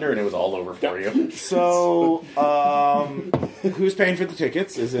the thunder, and it was all over for you. So, who's paying for the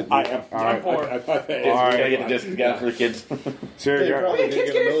tickets? Is it? I am. All right. I We gotta get the discount for the kids. Sure, They you're- probably kids did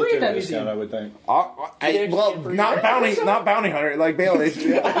get get a it free at that military discount, museum. I would think. not bounty hunter like Bailey. He's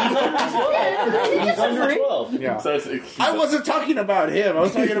under 12. Yeah. So I wasn't talking about him. I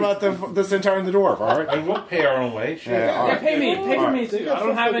was talking about the centaur and the dwarf. All right. And we'll pay our own way. Sure. Yeah, all Yeah, right. pay me. Pay for me They too. got I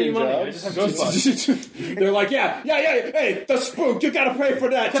don't have any fucking money. I jobs. just have $2. They're like, yeah. Hey, the spook. You gotta pay for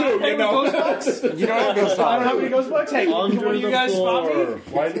that Can I too. pay You with know. ghost bucks? You don't have ghost I don't have bucks. any ghost bucks. Hey, can one of you guys spot me?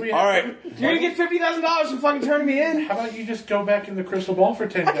 Why do we have All right. You're gonna get $50,000 for fucking turning me in. How about you just go back in the crystal ball for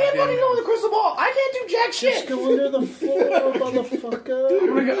 10 I can't fucking go in the crystal ball. I can't do jack shit. Go under the floor, motherfucker. I'm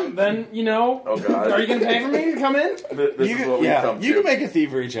gonna go- Then you know. Oh god. Are you gonna pay for me to come in? This You is can, what we yeah, come you to. can make a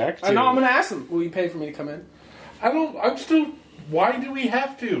thievery check. I know. I'm gonna ask them. Will you pay for me to come in? I'm still. Why do we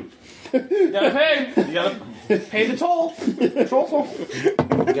have to? You gotta pay. You gotta pay the toll. Troll toll.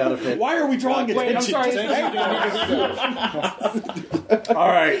 Why are we drawing Wait, I'm attention? sorry. You All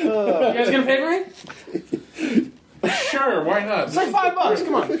right. guys gonna pay for me? Sure, why not? It's like $5.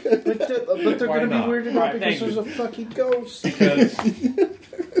 Come on. But they're Why going to be not? weirded Right, out because thank you. there's a fucking ghost. Because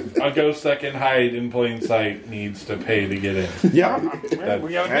a ghost that can hide in plain sight needs to pay to get in. Yeah. That-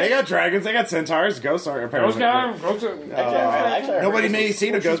 We gotta They got dragons. They got centaurs. Ghosts aren't apparently. Nobody may have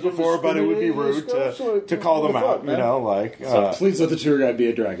seen a ghost before, but it would be rude to call them out. You know, like. Please let the tour guide be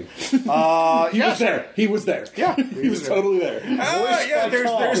a dragon. He was there. He was there. Yeah. He was totally there. Yeah,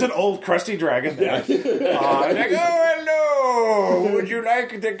 there's an old crusty dragon there. And like, oh, hello. Would you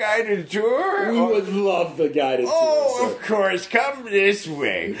like the guided tour? We would love the guided tour. Oh, of course. Come this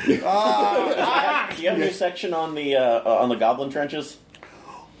way. Do you have a new section on the goblin trenches?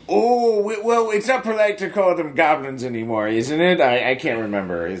 Oh, well, it's not polite to call them goblins anymore, isn't it? I can't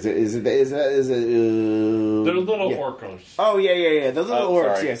remember. Is it? They're little orcos. Oh, yeah. The little Oh,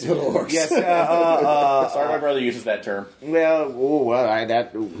 orcs, sorry. yes. Little orcs. Yes, Sorry, my brother uses that term.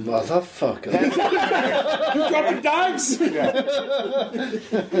 that... Motherfucker. You dropping dimes?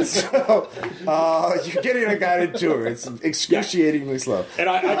 So, you're getting a guided tour. It's excruciatingly slow. And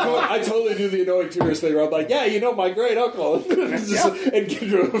I totally do the annoying tourist thing where I'm like, yeah, you know, my great uncle. And get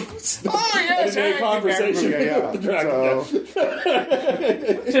into yes, a conversation with the dragon.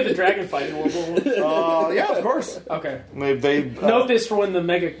 To the dragon fight in World War I. Yeah, of course. Okay. They Note this for when the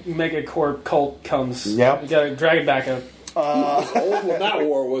Megacorp cult comes. Yep. You gotta drag it back up. When that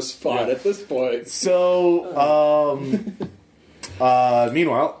war was fought at this point. So,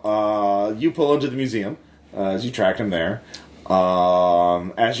 meanwhile, you pull into the museum as you track him there.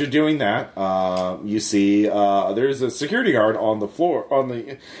 As you're doing that, you see there's a security guard on the floor,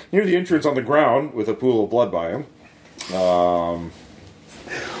 near the entrance on the ground with a pool of blood by him.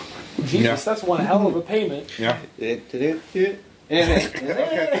 Jesus, that's one hell of a payment. Yeah. Okay.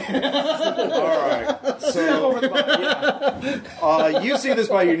 All right. So you see this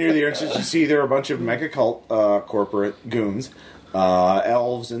by you near the entrance. You see there are a bunch of mega cult corporate goons,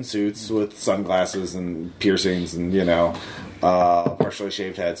 elves in suits with sunglasses and piercings, and partially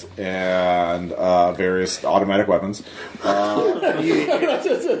shaved heads and various automatic weapons.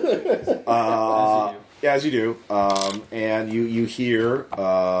 As you do, and you hear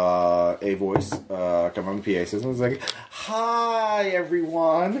a voice come on the PA system. It's like, "Hi,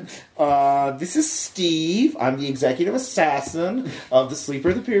 everyone. This is Steve. I'm the executive assassin of the Sleeper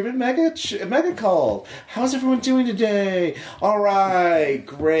of the Pyramid Mega Cult. How's everyone doing today? All right,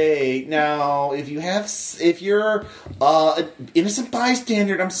 great. Now, if you're an innocent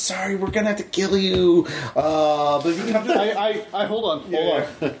bystander, I'm sorry, we're gonna have to kill you. But if you come to I hold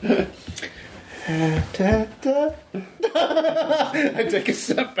on. I take a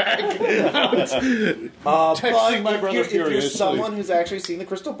step back. Texting my brother if you're furiously. someone who's actually seen the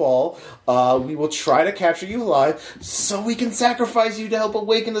crystal ball, we will try to capture you alive so we can sacrifice you to help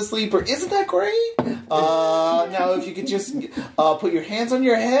awaken the sleeper. Isn't that great? Now, if you could just put your hands on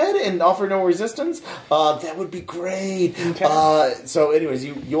your head and offer no resistance, that would be great. Okay. So, anyways,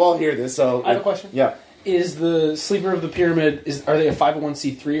 you all hear this. So I have a question. Yeah. Is the sleeper of the pyramid, are they a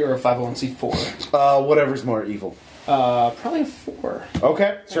 501c3 or a 501c4? Whatever's more evil. Probably a 4.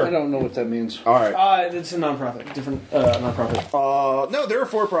 Okay, sure. I don't know what that means. All right. It's a non-profit. Different non-profit. No, they're a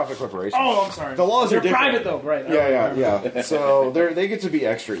for-profit corporation. Oh, I'm sorry. The laws They're are different. private, though, right? Yeah. So they get to be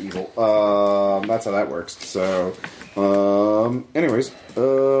extra evil. That's how that works. So, anyways,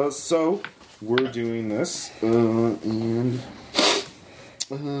 so we're doing this, and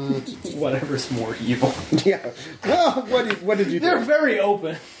Whatever's more evil. yeah. Well, what did you They're think? very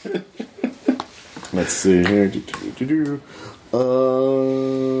open. Let's see here.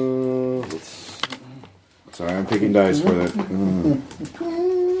 Sorry, I'm picking dice for that.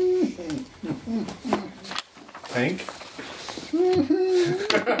 Tank?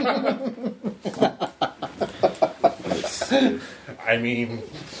 I mean,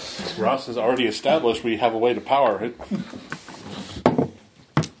 Ross has already established we have a way to power it.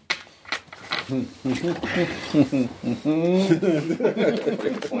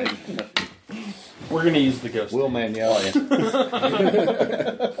 We're gonna use the ghost. Will man yell. Actually,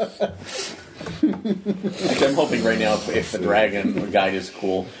 I'm hoping right now if the dragon guide is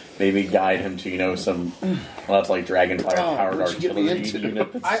cool, maybe guide him to some that's like dragon fire powered artillery unit.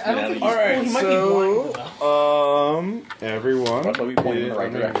 I don't think All right, he might be blind, though. everyone. That's why we pointed in the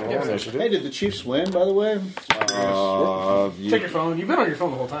right direction. Initiative. Hey, did the Chiefs win, by the way? Check your phone. You've been on your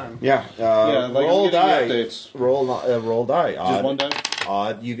phone the whole time. Yeah. Like roll I'm getting die. the updates. Roll die. Just Odd. one die?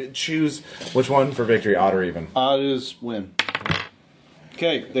 Odd. You can choose which one for victory, odd or even. Odd is win.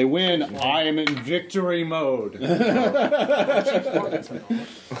 Okay, they win. I am in victory mode.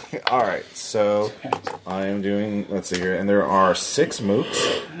 All right, so I am doing. Let's see here, and there are 6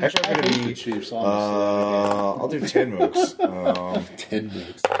 mooks. Actually, I'm I hate going the to be. Chiefs, honestly. I'll do 10 mooks. 10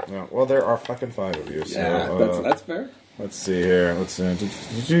 minutes. Yeah, well, there are fucking 5 of you. So, That's fair. let's see here. Let's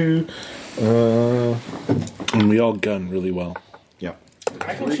see. And we all gun really well. Yeah.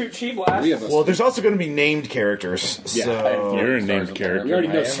 I can shoot chi blast. Well, there's also going to be named characters. So You're a named character. We already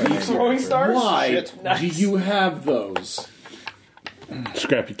know I am a Steve. named Throwing character. stars. Why Nice. do you have those?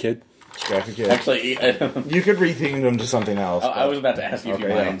 Scrappy kid. Scrappy Kid. Actually, You could retheme them to something else. I was about to ask you if you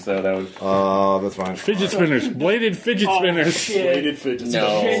Okay, yeah. mind, so that was That's fine. Fidget spinners. Bladed fidget spinners. Shit. fidget.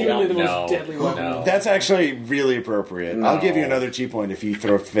 Genuinely the most no, deadly weapon. no. That's actually really appropriate. I'll give you another cheat point if you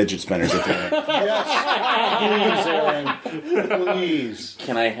throw fidget spinners at the end. Please, Aaron. Please.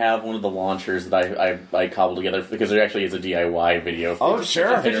 Can I have one of the launchers that I cobbled together? Because there actually is a DIY video. For Oh,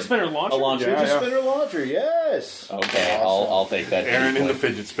 sure. Fidget spinner launcher. A launcher. Yeah, yeah. Spinner launcher, yes. Okay, I'll take that. Aaron in the point.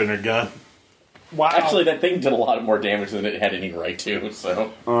 fidget spinner gun. Wow. Actually, that thing did a lot more damage than it had any right to.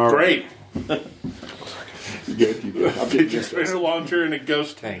 So Great. Good, you do. I'm Fidget spinner launcher and a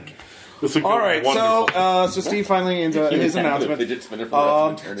ghost tank. This would go All right, wonderful. so Steve finally ends his announcement. Fidget spinner for the rest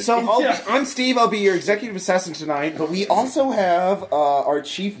of eternity. So I'm Steve. I'll be your executive assassin tonight. But we also have our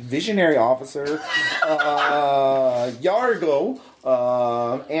chief visionary officer, Yargo,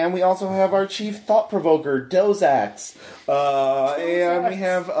 and we also have our chief thought provoker, Dozax, and we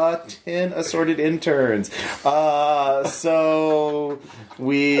have 10 assorted interns. So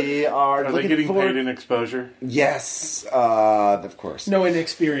we are Are they looking getting forward. paid in exposure? Yes, of course. No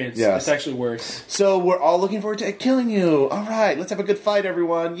inexperience. Yes. It's actually worse. So we're all looking forward to killing you. All right, let's have a good fight,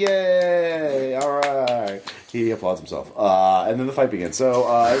 everyone. Yay! All right. He applauds himself. And then the fight begins. So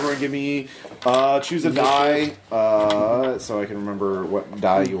everyone give me, choose a die, so I can remember what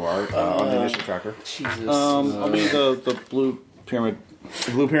die you are on the initiative tracker. Jesus. I'll be the blue pyramid.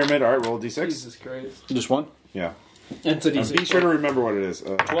 The blue pyramid, all right, roll a d6. Jesus Christ. Just one? Yeah. It's a And decent. be sure to remember what it is.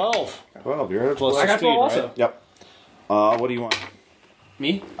 12. 12, you're at a Plus 12. I got 12 also. right? Yep. What do you want?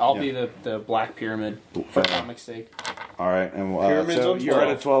 Me? I'll Yeah. be the black pyramid for comic's sake. All right, and Pyramids so on you're at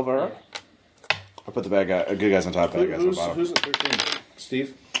a 12, 12. all right? I'll put the bad guy, good guys on top, bad guys on Who's bottom. at 13?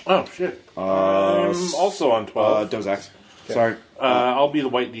 Steve? Oh, shit. I'm also on 12. Dozax. Sorry. I'll be the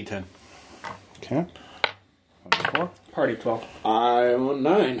white D10. Okay. 4. Party 12. I'm on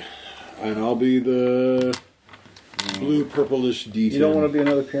 9, and I'll be the blue purplish D10. You don't want to be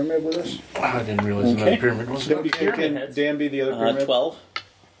another pyramid with us? I didn't realize another pyramid was there. Can Dan be the other pyramid? 12.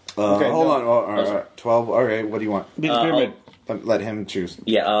 Hold no. on. Oh, all right. 12. All right. What do you want? Be the pyramid. Let him choose.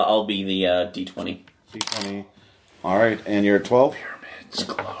 Yeah, I'll be the D20. D20. All right. And you're at 12?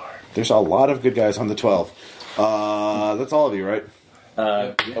 There's a lot of good guys on the 12. That's all of you, right?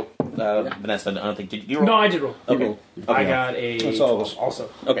 Vanessa, I don't think did you roll? No, I did roll. Okay. I got a. That's all of us. Also.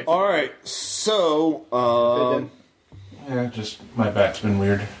 Okay. All right. So, Yeah, just my back's been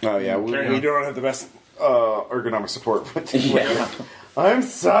weird. oh yeah, we don't have the best ergonomic support. Yeah. I'm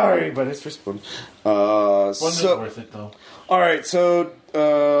sorry, but it's for spoon. Wasn't worth it though. All right, so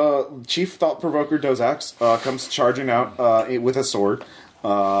Chief Thought Provoker Dozax comes charging out with a sword.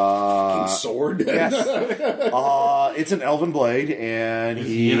 Sword. Yes, it's an elven blade, and Is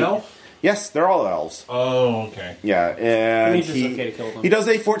he an elf? Yes, they're all elves. Oh, okay. Yeah, and means it's okay to kill them. he does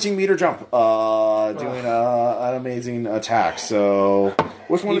a 14-meter jump, doing an amazing attack. So,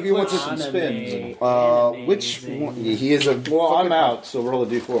 which one of you wants to? Anime. Which one? He is a. Well, I'm out, so roll a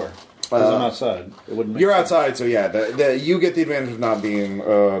d4. Because I'm outside. It wouldn't make You're sense. outside, so yeah, you get the advantage of not being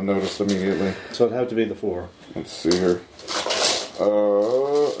noticed immediately. So it'd have to be the 4. Let's see here.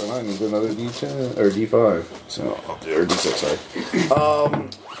 And I need another D10 or D5. So or D6, sorry.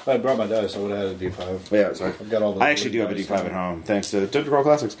 If I brought my dice, I would have had a d5. Yeah, sorry. I've got all the. I actually do have a D5 at home, thanks to Dungeon Crawl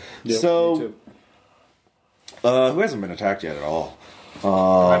Classics. Yep, So, me too. who hasn't been attacked yet at all?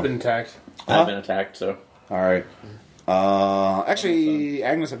 I've been attacked. I've been attacked, so. All right. Actually,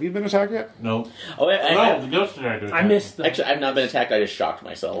 Agnes, have you been attacked yet? No. Oh, No, the ghost did not do it. I missed the. Actually, I've not been attacked. I just shocked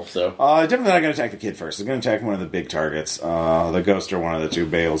myself. So Definitely not going to attack the kid first. It's going to attack one of the big targets. The ghost or one of the two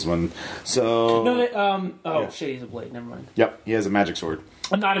balesmen. So, No, shit, he's a blade. Never mind. yep, he has a magic sword.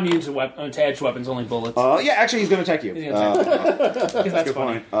 I'm not immune to edged weapons, only bullets. Yeah, actually, he's going to attack you. He's gonna Because that's Good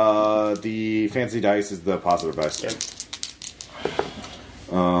funny. point. The fancy dice is the positive dice. Yep.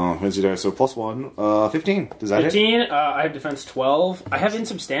 Fancy dice, so +1. 15. Does that hit? 15. I have defense 12. I have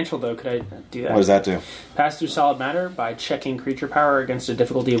insubstantial though. Could I do that? What does that do? Pass through solid matter by checking creature power against a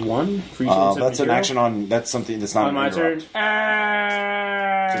difficulty of 1 for each instance of That's an material. action on. That's something that's not On an my turn. interrupt.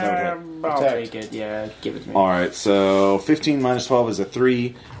 that would I'll Attack. take it. Yeah, give it to me. Alright, so 15 minus 12 is a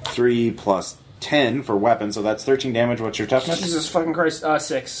 3. 3 plus 10 for weapon, so that's 13 damage. What's your toughness? Jesus fucking Christ.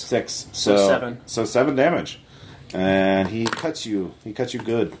 6. 6. So 7. So 7 damage. And he cuts you. He cuts you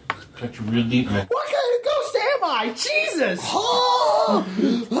good. Touch real deep, man. What kind of ghost am I? Jesus!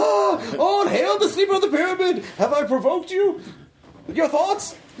 Oh, hail the sleeper of the pyramid! Have I provoked you? Your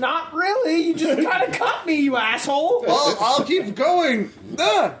thoughts? Not really. You just kind of cut me, you asshole. I'll keep going.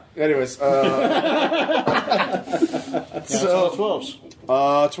 Anyways, So 12s.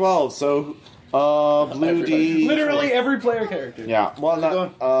 12. So, blue D. Literally every player character. Yeah. Well,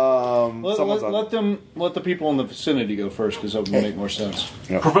 not. Someone's on. Let the people in the vicinity go first, because that would make more sense.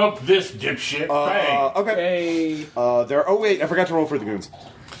 Provoke this dipshit. Bang. Okay. Hey. Oh wait, I forgot to roll for the goons.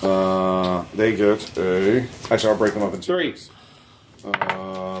 They get a. Actually, I'll break them up into 3.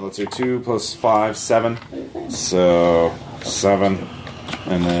 let's see, 2 plus 5, 7. So 7,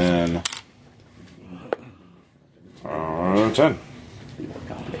 and then 10.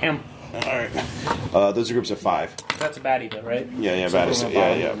 Damn. All right. Those are groups of 5. That's a baddie, though, right? Yeah, baddest.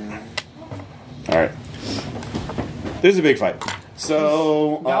 Yeah. All right. This is a big fight.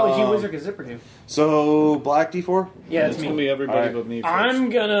 So, Golly gee, wizard can zipper do. so black D4. Yeah, It's it's going to me. be everybody Alright. but me first. I'm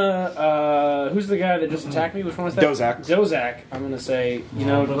gonna. Who's the guy that just attacked me? Which one was that? Dozak. Dozak. I'm gonna say,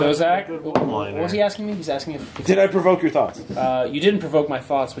 Dozak. Good What one-liner. was he asking me? He's asking if Did I provoke your thoughts? you didn't provoke my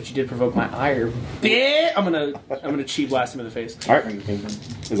thoughts, but you did provoke my ire. Bit. I'm gonna chi blast him in the face. All right.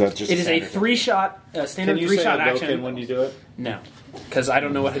 Is that just? It is a standard? 3-shot, standard Can you say 3-shot Hadouken action. when you do it? No, because I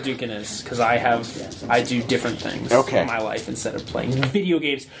don't know what Hadouken is. Because I do different things Okay. in my life instead of playing video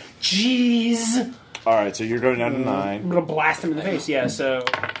games. Jeez. All right. So you're going down to 9. I'm gonna blast him in the face. Yeah. So,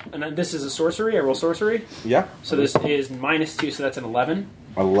 and then this is a sorcery. I roll sorcery. Yeah. So this is -2. So that's an 11.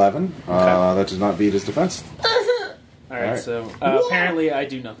 11. That does not beat his defense. All right. Alright. So apparently I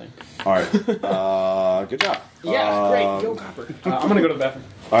do nothing. All right. Good job. Yeah. Great. Go Copper. I'm gonna go to the bathroom.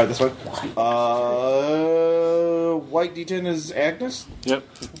 All right. This way. White D10 is Agnes. Yep.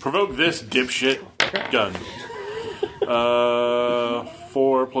 Provoke this dipshit gun.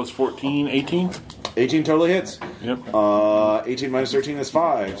 4 plus 14, 18. 18 totally hits. Yep. 18 minus 13 is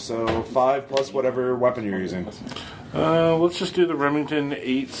 5. So 5 plus whatever weapon you're using. Let's just do the Remington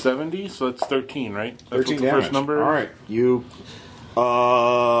 870. So that's 13, right? That's 13 the damage. first number. All right. You.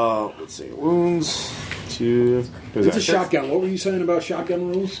 Let's see. Wounds. 2. It's a shotgun. What were you saying about shotgun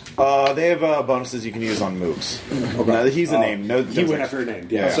rules? They have bonuses you can use on moves. No, he's a name. No, He went after a name.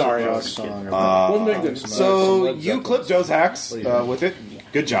 Yeah. Sorry, I Rock was song. Wasn't that good? So you clip Dozak's with it.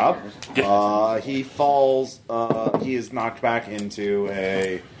 Good job. He falls. He is knocked back into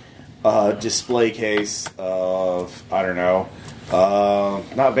a display case of, I don't know,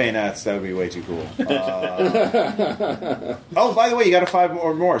 not Not bayonets. That would be way too cool. Oh, by the way, you got a 5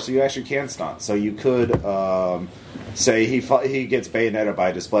 or more, so you actually can stunt. So you could say he gets bayoneted by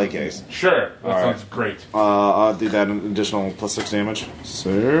a display case. Sure. That All right. sounds great. I'll do that an additional +6 damage.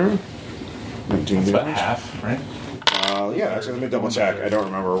 So 19 It's about damage. half, right? Yeah, actually, let me double check. I don't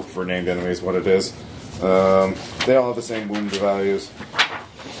remember for named enemies what it is. They all have the same wound values.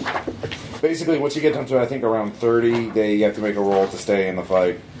 Basically, once you get them to, I think, around 30, you have to make a roll to stay in the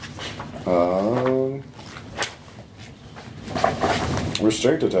fight.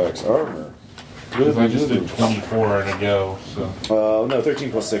 Restraint attacks, armor. Because I just did 24 in a go, so... No,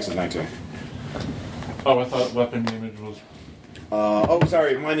 13 + 6 is 19. Oh, I thought weapon damage was...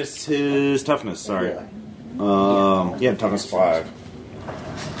 Sorry, minus his toughness, sorry. Toughness 5.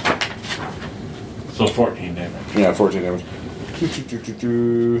 So 14 damage. Yeah, 14 damage.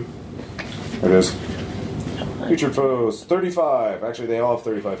 There it is. Featured foes, 35. Actually, they all have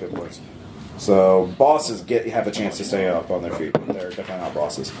 35 hit points. So, bosses have a chance to stay up on their feet. They're definitely not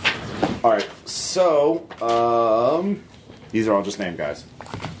bosses. Alright, so, these are all just named guys.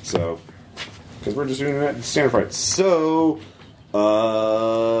 So, because we're just doing that standard fight. So,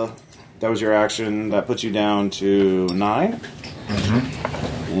 that was your action. That puts you down to 9.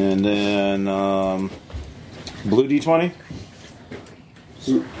 Mm-hmm. And then, blue D20.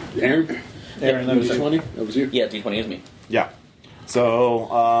 Aaron, that was D20? That was you? Yeah, D20 is me. Yeah. So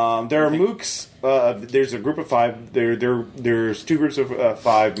there are mooks. There's a group of 5. There's 2 groups of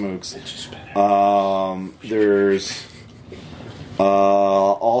 5 mooks. There's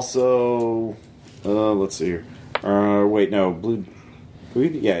also let's see here. Wait, no, blue.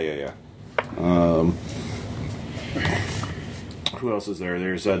 Yeah. Who else is there?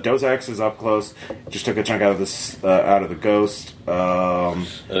 There's Dozax is up close. Just took a chunk out of this out of the ghost. And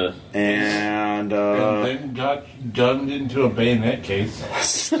then got gunned into a bayonet case.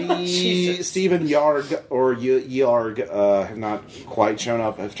 Stephen Yarg or Yarg have not quite shown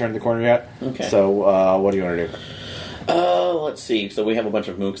up. Have turned the corner yet. Okay. So what do you want to do? Let's see. So we have a bunch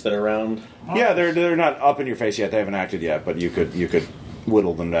of mooks that are around. Yeah, they're not up in your face yet. They haven't acted yet, but you could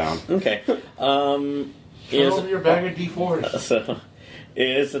whittle them down. Okay. Show them your bag of D4s. So,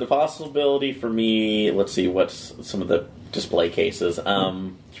 is it a possibility for me? Let's see. What's some of the display cases?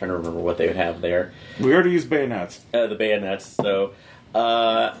 Trying to remember what they would have there. We already used bayonets. The bayonets. So,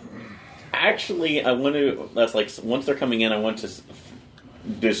 actually, I want to. That's like once they're coming in, I want to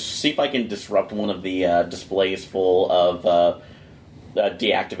just see if I can disrupt one of the displays full of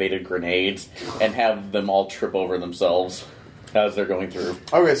deactivated grenades and have them all trip over themselves as they're going through.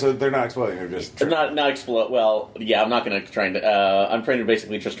 Okay, so they're not exploding. They're just They're not explode. Well, yeah, I'm not going to try and. I'm trying to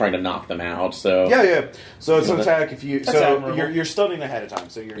basically just trying to knock them out. So yeah. So it's an attack if you. That's So admirable. you're stunning ahead of time.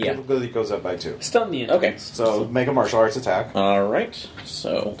 So your difficulty goes up by 2. Stun the Okay. enemies. So make a martial arts attack, all right,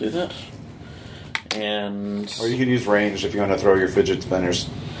 so we'll do that. And or you could use ranged if you want to throw your fidget spinners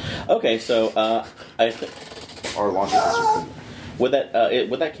okay, so I or launch it. would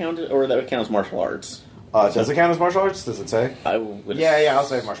that count, or that would count as martial arts? Does it count as martial arts? Does it say? I would. Yeah. I'll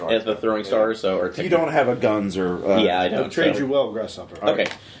say martial arts. As the throwing stars, so or If you don't have a guns or yeah, I I'll don't. trade so- you well, Grasshopper. Okay,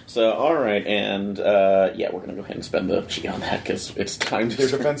 so all right, and we're gonna go ahead and spend the G on that because it's time to. Their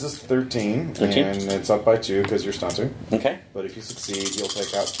defense is 13, 13? and it's up by 2 because you're stunting. Okay. But if you succeed, you'll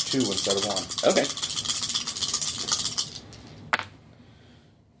take out 2 instead of 1. Okay.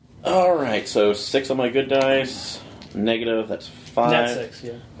 All right, so 6 on my good dice. Negative. That's 5. Net 6,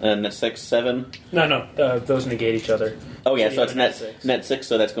 yeah. And net 6, 7. No, those negate each other. Oh yeah, So so you it's have a net net 6. net 6.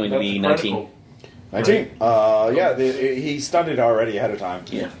 So that's going to be That's 19. critical. 19. He stunned it already ahead of time.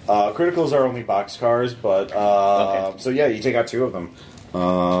 Yeah. Criticals are only boxcars, but Okay. so yeah, you take out 2 of them.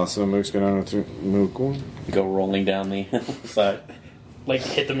 So Mook's going to Mook 1. Go rolling down the side. Like,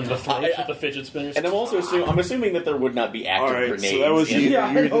 hit them in the throat with the fidget spinners. And I'm also assuming that there would not be active All right, grenades. so that was in- you. Yeah,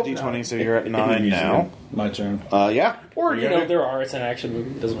 I You're the hope D20, so you're at 9 now. My turn. Yeah. Or, You gotta- there are. It's an action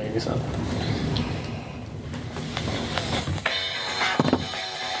movie. It doesn't make any sense.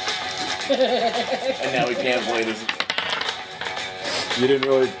 And now we can't play this. You didn't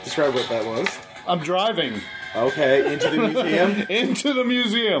really describe what that was. I'm driving Okay, into the museum. into the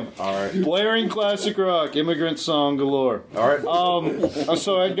museum. All right. Blaring classic rock, immigrant song galore. All right.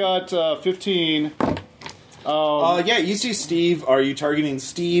 So I got 15. Yeah, you see Steve. Are you targeting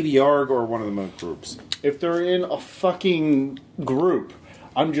Steve, Yarg, or one of the Mook groups? If they're in a fucking group,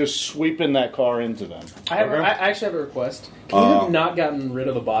 I'm just sweeping that car into them. I actually have a request. Can you have not gotten rid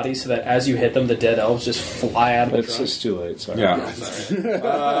of the body so that as you hit them, the dead elves just fly out of the It's trunk? too late. Sorry. Yeah.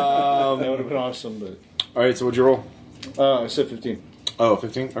 That would have been awesome, but All right, so what'd you roll? I said 15. Oh,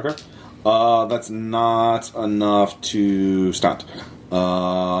 15? Okay. That's not enough to stunt.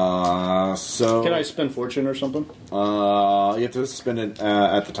 So Can I spend fortune or something? you have to spend it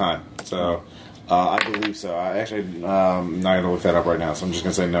at the time. So I believe so. I actually I'm not gonna look that up right now. So I'm just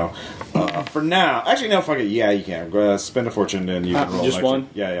gonna say no. For now, actually no. Fuck it. Yeah, you can spend a fortune and you can roll just an extra. one?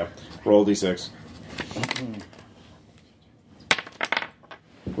 Yeah. Roll d6.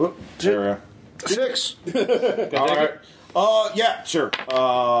 Whoop. There 6. we go. All right. Yeah, sure.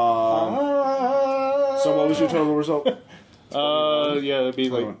 So what was your total result? Yeah, it'd be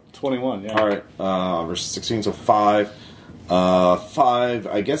like 21. Yeah. All right, versus 16, so 5. 5.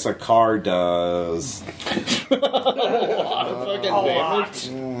 I guess a car does.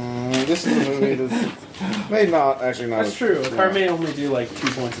 This is a movie that's may not actually not. That's true. A car may only do like 2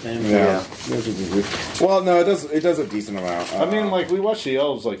 points of damage. Yeah. Well, no, it does. It does a decent amount. I mean, like we watched the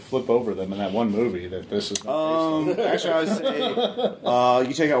elves like flip over them in that one movie. That this is. Actually, I would say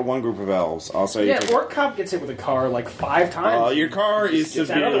you take out one group of elves. I'll say. Yeah, you take Orc Cop gets hit with a car like 5 times. your car is Gets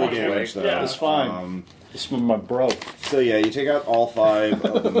another severely one. damaged, though. Yeah. It's fine. It's my bro. So yeah, you take out all 5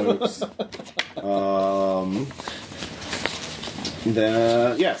 of the mooks.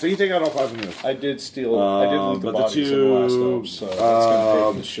 Then so you take out all 5 of the mooks. I did steal. I did loot the but the bodies in the last two, elves, so that's gonna pay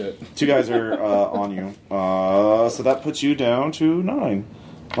for the shit. 2 guys are on you. So that puts you down to 9.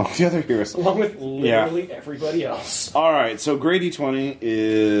 Oh, the other heroes. Along with literally everybody else. All right, so grade D20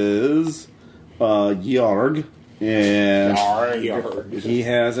 is Yarg, and he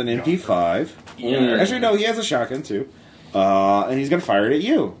has an MP5. Actually, no, he has a shotgun too, and he's going to fire it at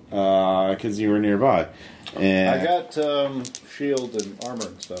you because you were nearby. And I got shield and armor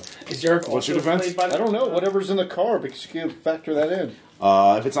and stuff. Is Jarek What's your also defense? played by the I don't know. Whatever's in the car, because you can factor that in.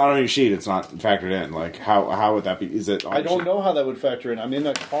 if it's not on your sheet, it's not factored in. Like how would that be? Is it? On I your don't sheet? know how that would factor in. I'm in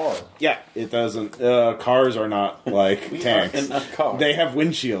a car. Yeah, it doesn't. Cars are not like tanks. in a car. They have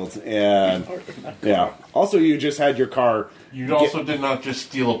windshields, and yeah. Also, you just had your car. You also did not just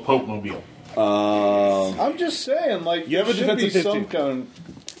steal a Pope mobile. I'm just saying, like, You have a there should be defensive some 15. kind.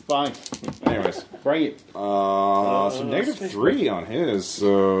 Fine, Anyways, bring it. so -3 on his.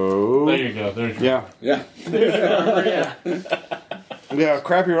 So There you go. There's your yeah, yeah. yeah.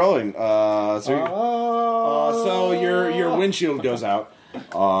 Crappy rolling. So your windshield goes out.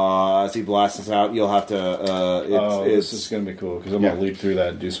 As he blasts us out, you'll have to. This is going to be cool because I'm going to leap through that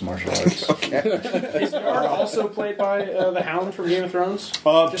and do some martial arts. Is Yard also played by the Hound from Game of Thrones?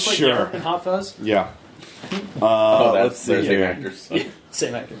 Just like sure. Yard and Hot Fuzz? Yeah. That's see their same here. actors. So.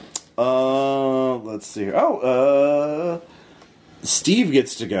 Same actor. Let's see here. Steve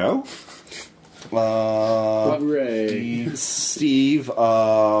gets to go. Steve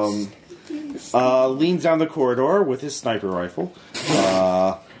leans down the corridor with his sniper rifle.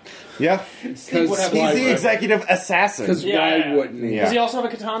 Yeah, he's the executive assassin. Because why wouldn't he? Yeah. Does he also have a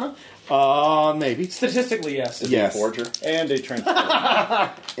katana? Maybe. Statistically, yes. Yes. Forger. And a transport.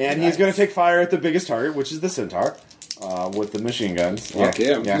 And he's going to take fire at the biggest target, which is the centaur, with the machine guns. Fuck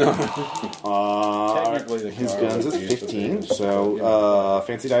him. Yeah. Technically, the His car guns would is be 15, for the- so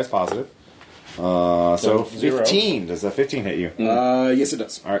fancy die is positive. So So, 15. Does a 15 hit you? Yes, it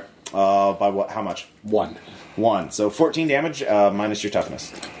does. All right. By what? How much? 1. 1. So 14 damage minus your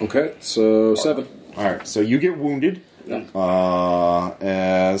toughness. Okay, so 7. All right. So you get wounded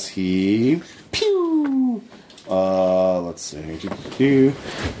as he pew. Let's see.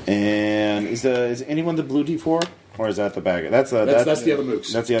 And is anyone the blue D4 or is that the bag? That's the other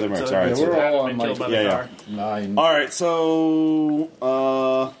mooks. That's the other mooks. All right. Yeah, So, we're all on Been like killed by the yeah, car. 9. all right. So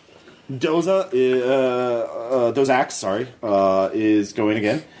Dozax, sorry, is going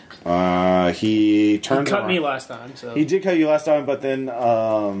again. He turns. Cut around. me last time, so. He did cut you last time, but then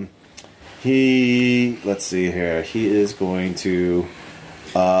let's see here. He is going to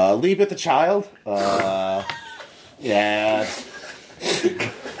leap at the child. Yeah.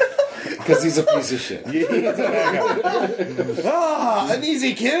 Because he's a piece of shit. An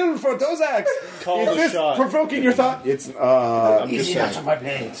easy kill for Dozax. Call Is the this shot. provoking your thought? It's I'm just saying. my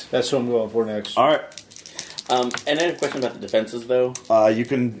blades. That's what I'm going for next. all right. And I have a question about the defenses, though. You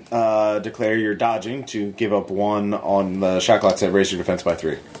can declare your dodging to give up 1 on the shot clock set. Raise your defense by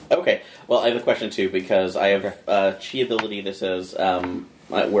 3. Okay. Well, I have a question, too, because I have a chi ability that says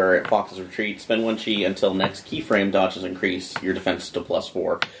where it Fox's Retreat, spend 1 chi until next keyframe dodges increase your defense to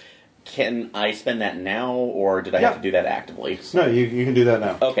 +4. Can I spend that now, or did I have to do that actively? No, you can do that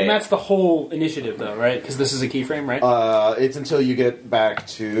now. Okay. And that's the whole initiative, though, right? Because this is a keyframe, right? It's until you get back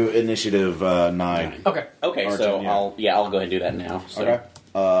to initiative 9. Okay. Okay, Or so 10, yeah. I'll go ahead and do that now. So. Okay.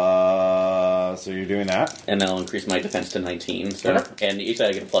 So you're doing that. And then I'll increase my defense to 19. So, Okay. and you said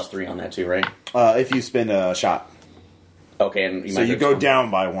I get a +3 on that too, right? If you spend a shot. Okay, and So you go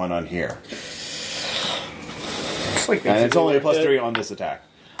down by 1 on here. And it's only a +3 on this attack.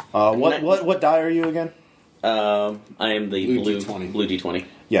 What die are you again? I am the Blue blue D20. blue D20.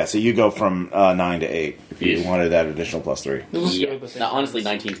 Yeah, so you go from 9 to 8 if you Yes. wanted that additional +3. Yeah. Now, honestly,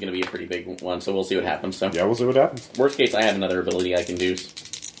 19 is going to be a pretty big one, so we'll see what happens. So, Yeah, we'll see what happens. worst case, I have another ability I can do.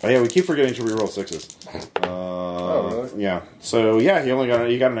 Oh yeah, we keep forgetting to reroll 6s. really? Yeah. So yeah, you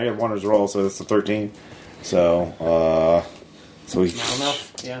got a -1 as roll, so it's a 13. So so we. Not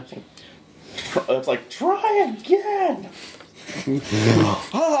enough. Yeah. It's like, try again!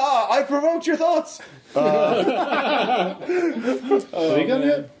 Ha! I provoked your thoughts. Have you gone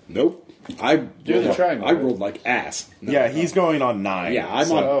yet? Nope. I triangle, I right? rolled like ass. No. Yeah, he's going on 9. Yeah, I'm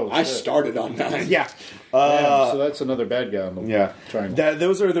so- on. Oh, I shit. started on 9. Yeah. So that's another bad guy on the Yeah. triangle.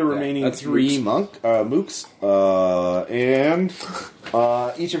 Those are the remaining that's 3 mooks. And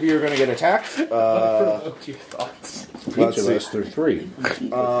each of you are going to get attacked. Provoked your thoughts. Each let's of see. us through 3.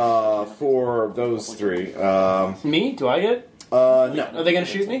 For those 3. Me? Do I get? No. Are they going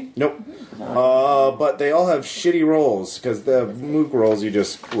to shoot me? Nope. But they all have shitty rolls, because the mook rolls, you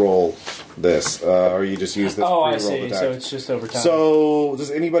just roll this. Or you just use this Oh, I pre-rolled see. attack. So it's just over time. So,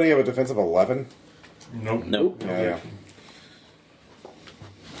 does anybody have a defensive 11? Nope. Yeah.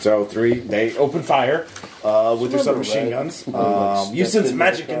 So 3, they open fire with their submachine guns. You sense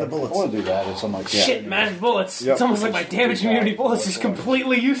magic in the I bullets. want to do that. It's on my Shit, magic bullets. Yep. It's almost like my damage immunity bullets is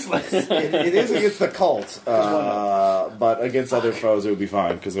completely useless. It is against the cult, but against other foes it would be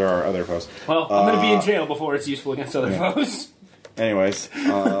fine, because there are other foes. Well, I'm going to be in jail before it's useful against other foes. Anyways,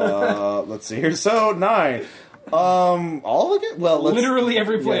 let's see here. So 9. All of it? Well, let's... Literally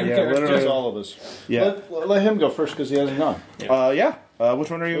every player yeah, character. Just all of us. Yeah. Let him go first because he hasn't gone. Yeah.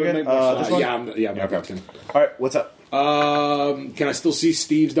 Which one are you It would again? make more This sense. one? I'm Okay. captain. All right, what's up? Can I still see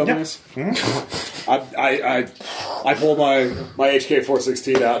Steve's dumbass? I pull my HK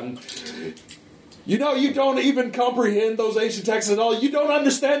 416 out and. You don't even comprehend those ancient texts at all. You don't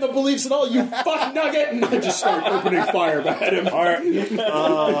understand the beliefs at all. You fuck nugget! And I just start opening fire at him. All right.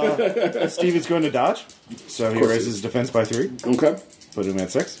 Steve is going to dodge, so he raises his defense by 3. Okay. Put him at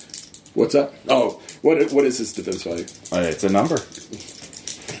 6. What's up? Oh, what is his defense value? It's a number.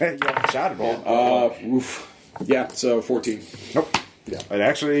 You haven't shot it all. Oof. Yeah, so 14. Nope. Yeah. And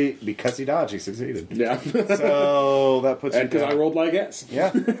actually, because he dodged, he succeeded. Yeah. So that puts you Because I down. rolled like ass.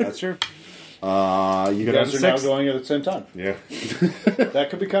 Yeah, that's true. You go You down guys to are now 6. going at the same time. Yeah. That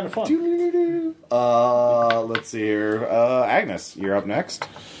could be kind of fun. Let's see here. Agnes, you're up next.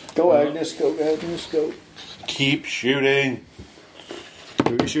 Go, Agnes. Go, Agnes. Go. Keep shooting.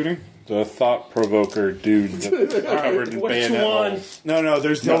 Who are you shooting? The thought provoker dude that's covered in Which bayonet one? holes. No,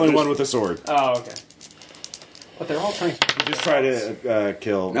 there's the only one with a sword. Oh, okay. But they're all trying to... Just try to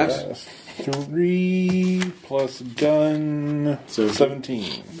kill. Nice. 3 plus gun.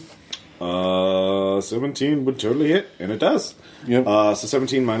 17. 17 would totally hit, and it does. Yep. So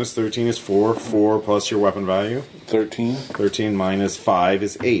 17 minus 13 is 4. 4 plus your weapon value. 13. 13 minus 5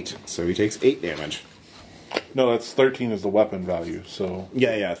 is 8. So he takes 8 damage. No, that's 13 is the weapon value. So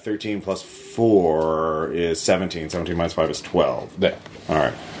Yeah. 13 plus 4 is 17. 17 minus 5 is 12. there.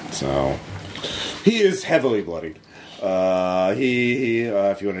 Alright. So he is heavily bloodied. He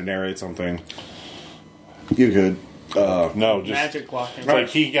if you want to narrate something, you could. No, just Magic clock. it's like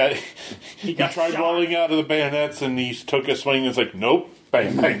he got tried shot. rolling out of the bayonets and he took a swing. And it's like nope,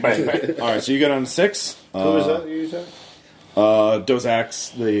 bang, bang, bang, bang. Alright, so you get on 6. Who is that you said?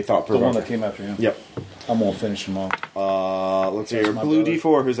 Dozax, the thought The one provoker. that came after him. Yep. I'm going to finish him off. Let's see here. my Blue brother.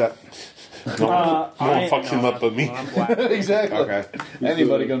 D4, who's that? No one fucks him up but me. I'm black. Exactly. Okay.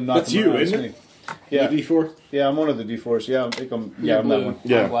 Anybody going to knock That's him you, around, isn't it's me. Yeah. D4? Yeah, I'm one of the D4s. Yeah, I think I'm You're I'm that blue. one.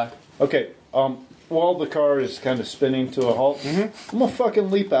 Yeah. I'm black. Okay, while the car is kind of spinning to a halt, I'm going to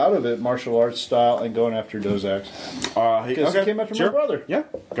fucking leap out of it, martial arts style, and going after Dozax. Because he came after my brother. Yeah,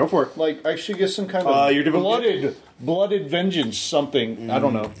 go for it. Like, I should get some kind of your blooded vengeance, something. I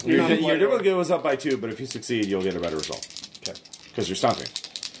don't know. Your difficulty goes up by 2, but if you succeed, you'll get a better result. Okay. Because you're stunting.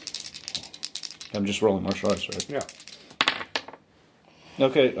 I'm just rolling martial arts, right? Yeah.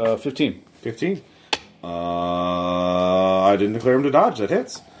 Okay, 15. 15. I didn't declare him to dodge. That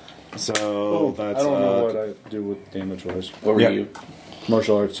hits. So that's. I don't know what I do with damage-wise. What were Yeah. you?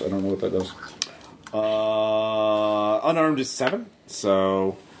 Martial arts, I don't know what that does. Unarmed is 7.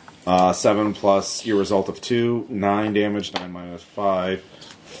 So 7 plus your result of 2, 9 damage. 9 minus 5,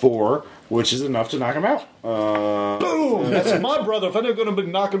 4, which is enough to knock him out. Boom! That's my brother. If I'm going to be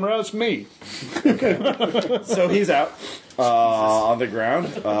knocking him around, it's me. So he's out on the ground.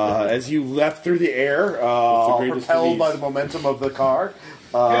 As you left through the air, greatest propelled disease. by the momentum of the car.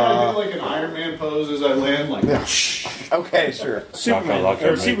 I do like an Iron Man pose as I land, like. Okay, sure. Superman Like or I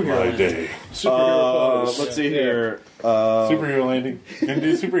make superhero. my Land. day. Let's see here. Superhero landing. Gonna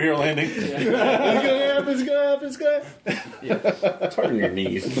do superhero landing. Pardon your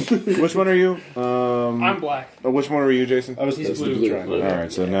knees. Which one are you? I'm black. Which one are you, Jason? I was He's supposed to blue. try. All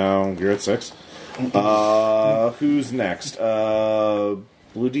right, so now you're at 6. Who's next?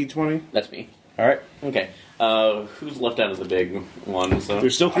 Blue D20. That's me. All right. Okay. Who's left out of the big one? So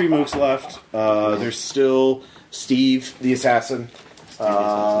There's still 3 mooks left. There's still Steve, the assassin.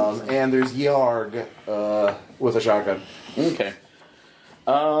 And there's Yarg with a shotgun. okay.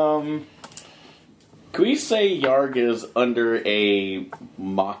 Can we say Yarg is under a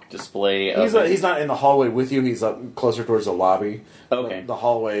mock display of He's not in the hallway with you. He's up closer towards the lobby. Okay. The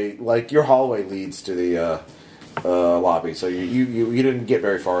hallway, like your hallway, leads to the lobby. So you didn't get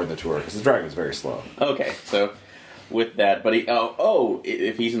very far in the tour because the dragon was very slow. Okay, so with that, but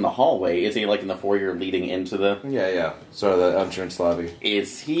if he's in the hallway, is he like in the foyer leading into the? Yeah. So the entrance lobby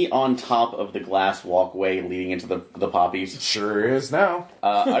Is he on top of the glass walkway leading into the poppies? sure is now.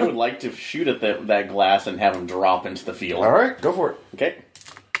 I would like to shoot at that glass and have him drop into the field. All right, go for it. Okay.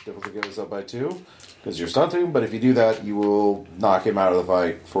 Difficulty goes up by 2 because you're stunting. But if you do that, you will knock him out of the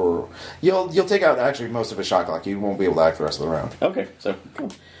fight. You'll take out actually most of his shot clock. You won't be able to act the rest of the round. Okay. So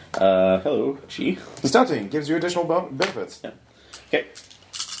cool. Hello, Chi. Stunting gives you additional benefits. Yeah. Okay.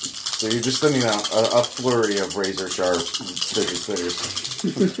 So you're just sending out a flurry of razor sharp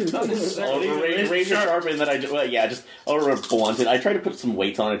spitters. Not necessarily. Razor sharp, and then just blunt it. I tried to put some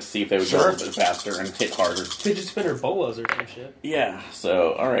weight on it to see if they would go a little bit faster and hit harder. Fidget spinner bolas or some shit. Yeah.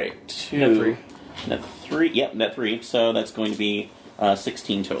 So all right, 2. Net 3. Net 3. Yep, net 3. So that's going to be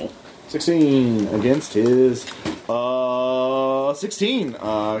 16 total. 16 against his 16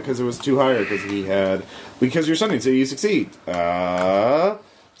 because it was too higher because you're stunning, so you succeed. So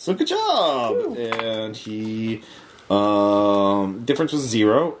good job. And he difference was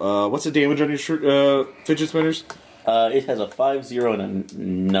 0. What's the damage on your fidget spinners? It has a 5-0 and a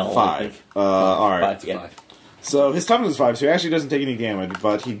null. 5. All right. 5, yeah. So his toughness is 5, so he actually doesn't take any damage,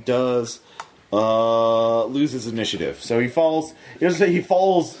 but he does lose his initiative. So he falls. He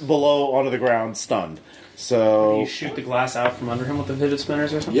falls below onto the ground, stunned. So You shoot the glass out from under him with the fidget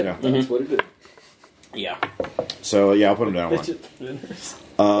spinners or something? yeah. That's what it did. Yeah. So yeah, I'll put him down 1. Fidget spinners.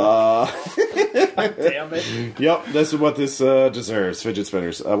 Damn it. Yep, this is what this deserves. Fidget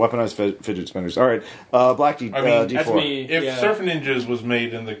spinners. Weaponized fidget spinners. All right. Black D, I mean, D4. That's me. If yeah. Surf Ninjas was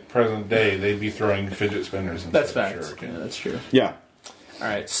made in the present day, they'd be throwing fidget spinners. That's instead of facts. shuriken. Yeah, that's true. Yeah. All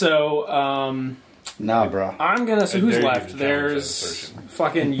right, so Nah, bro. I'm gonna. So I who's dare you left? to challenge There's that assertion.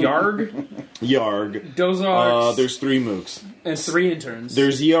 fucking Yarg, Yarg. Dozark, There's 3 mooks. and 3 interns.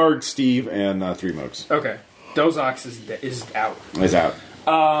 There's Yarg, Steve, and 3 mooks. Okay, Dozox is out, Is out.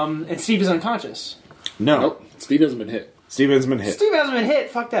 and Steve is unconscious. No. Nope. Steve hasn't been hit. Steve has been hit. Steve hasn't been hit.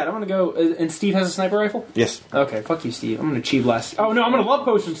 Fuck that. I'm gonna go. And Steve has a sniper rifle. Yes. Okay, fuck you, Steve. I'm gonna chi blast. Oh no, I'm gonna love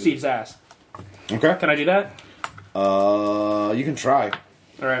potion Steve's ass. Okay. Can I do that? You can try.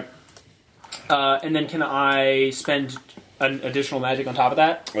 All right. And then can I spend an additional magic on top of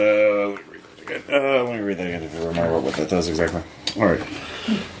that? Let me read that again if you remember what that does exactly. All right.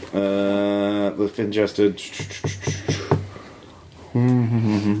 The ingested.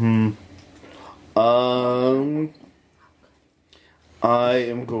 I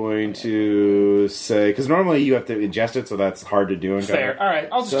am going to say because normally you have to ingest it, so that's hard to do. In Fair. All right,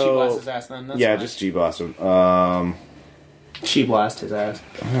 I'll just chi blast his ass then. That's yeah, fine. just G blast him. chi blast his ass.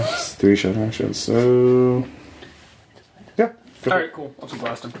 It's 3 shot actions. So yeah. All right, cool. I'll chi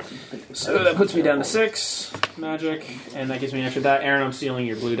blast him. So that puts me down to 6 magic, and that gives me an extra die. Aaron, I'm stealing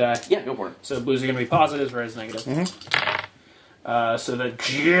your blue die. Yeah, go for it. So blues are going to be positives, reds negative. So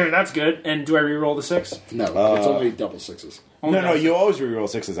that's good. And do I reroll the 6? No, it's only double sixes. No, you always reroll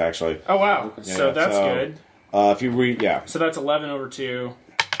 6s actually. Oh wow! Yeah, So that's so- good. If you yeah. So that's 11 over 2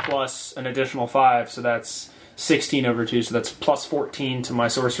 plus an additional 5, so that's 16 over 2, so that's plus 14 to my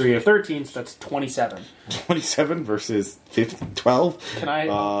sorcery of 13, so that's 27. 27 versus 12. Can I?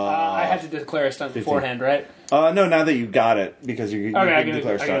 I had to declare a stunt 15. beforehand, right? No, now that you got it, because you Okay, I can get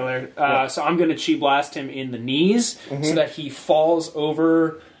declare it stunt. later. So I'm going to chi blast him in the knees so that he falls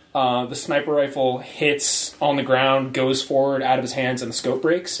over. The sniper rifle hits on the ground, goes forward out of his hands, and the scope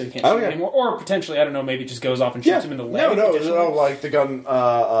breaks, so he can't shoot anymore. Or potentially, I don't know, maybe just goes off and shoots him in the leg. No, additionally. like the gun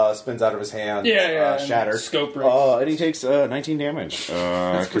spins out of his hand. Yeah, and shattered. Scope breaks. And he takes 19 damage.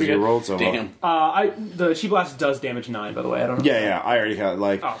 Because pretty you good. rolled so well. Damn. The chi blast does damage 9, by the way. I don't know. Yeah, I already got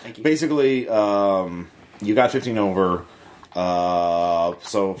Oh, thank you. Basically, you got 15 over.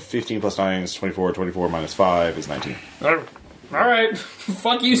 So 15 plus 9 is 24. 24 minus 5 is 19. All right.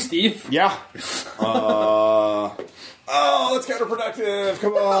 Fuck you, Steve. Yeah. Oh, that's counterproductive.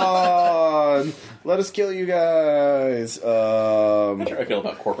 Come on. Let us kill you guys. That's how I feel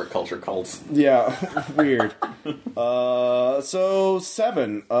about corporate culture cults. Yeah, weird. So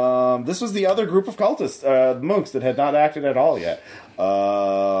 7. This was the other group of cultists, monks that had not acted at all yet.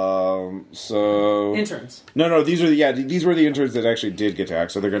 So Interns. No, these were the interns that actually did get to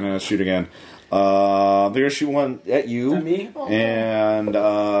act. So they're gonna shoot again. They're gonna shoot one at you, At me? and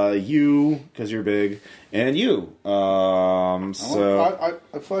you because you're big, and you. So.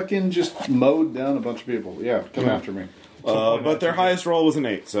 I fucking just mowed down a bunch of people. Yeah, come after me. But their highest roll was an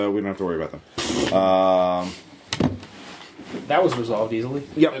 8, so we don't have to worry about them. That was resolved easily.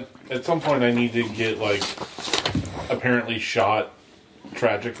 Yep. At some point, I need to get apparently shot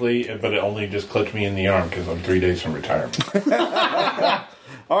tragically, but it only just clipped me in the arm because I'm 3 days from retirement.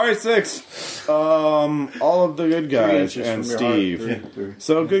 All right, 6. All of the good guys and Steve.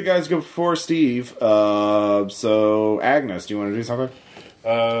 So good guys go before Steve. So Agnes, do you want to do something?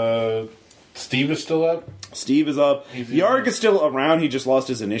 Steve is still up. Steve is up. Yarg is still around. He just lost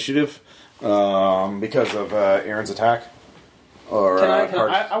his initiative because of Aaron's attack. Or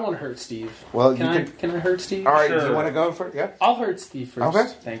I want to hurt Steve. Well, can I hurt Steve? All right, Sure. do you want to go for it? Yeah. I'll hurt Steve first. Okay.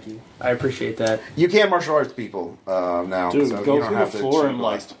 Thank you. I appreciate that. You can martial arts people now. Dude, so go you don't through have the to floor cheat and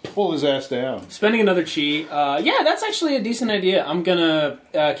blast. pull his ass down. Spending another chi. Yeah, that's actually a decent idea. I'm gonna.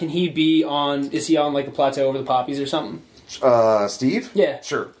 Can he be on? Is he on the plateau over the poppies or something? Steve? Yeah.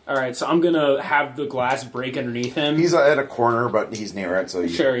 Sure. All right. So I'm gonna have the glass break underneath him. He's at a corner, but he's near it, so you...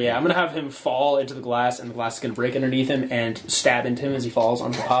 Sure, yeah. I'm going to have him fall into the glass, and the glass is going to break underneath him and stab into him as he falls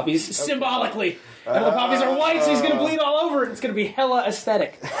onto the poppies, symbolically. And the poppies are white, so he's going to bleed all over it. It's going to be hella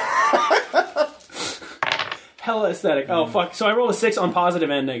aesthetic. Hella aesthetic. Oh, fuck. So I rolled a 6 on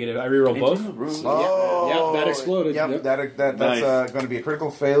positive and negative. I rerolled both. Oh, Yep, that exploded. Yep, Yep. that's Nice. going to be a critical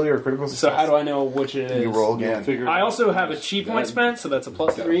failure or critical success. So how do I know which it is? You roll again. I also have a chi point spent, so that's a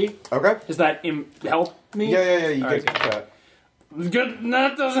 +3. Okay. Does that help me? Yeah, you All get right. that. Good.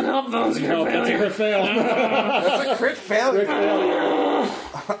 That doesn't help those. That's a crit fail. That's a crit failure.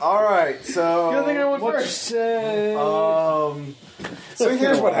 All right, so... Good thing I went first. So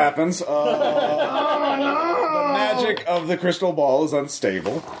here's what happens. The magic of the crystal ball is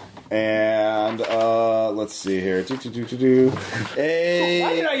unstable. And, let's see here. Why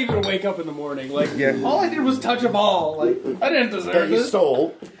did I even wake up in the morning? All I did was touch a ball. I didn't deserve That you this.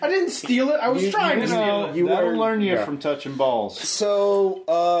 stole. I didn't steal it. I was trying to steal it. That'll learn you from touching balls. So,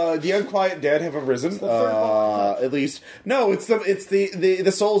 the unquiet dead have arisen. At least, no, it's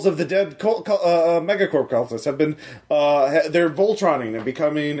the souls of the dead megacorp cultists have been. They're Voltroning and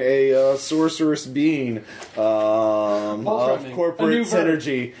becoming a sorceress being of corporate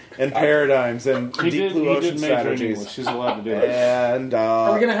synergy and paradigms and deep blue ocean strategies. She's allowed to do it. And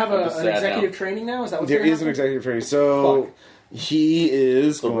Are we going to have an sad executive training now? Is that what's there gonna is an happen? executive training. So he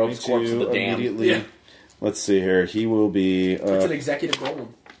is The going rope's corpse of to the damned. immediately. Yeah. Let's see here. He will be. It's an executive golem.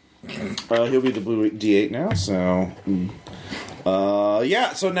 He'll be the blue D8 now, so...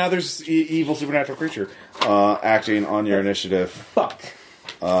 yeah, so now there's evil supernatural creature acting on your initiative. Fuck.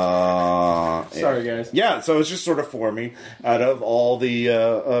 Sorry, guys. Yeah, so it's just sort of forming out of all the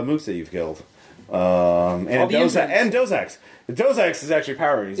mooks that you've killed. And the interns. Dozax. Dozax is actually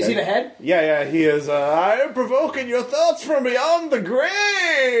powering. Is he the head? Yeah, he is. I am provoking your thoughts from beyond the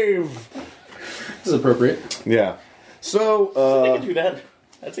grave! This is appropriate. Yeah. So, I could do that.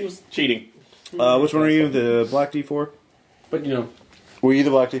 That seems cheating. which one are you? The black D4? But, Were you the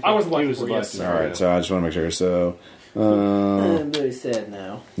black D4? I was the black He was the D4, black yes. D4. Alright, so I just want to make sure. So, I'm very sad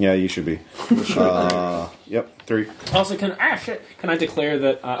now. yeah, you should be. Yep, 3. Also, can I declare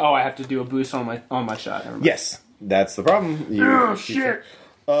that? I have to do a boost on my shot. Never mind. Yes, that's the problem. Oh shit!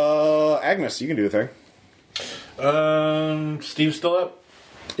 Agnes, you can do a thing. Steve's still up.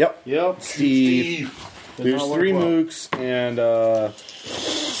 Yep. Steve. There's not 3 work well. mooks and I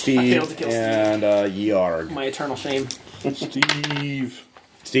Steve failed to kill Steve. and Yarg. My eternal shame. Steve.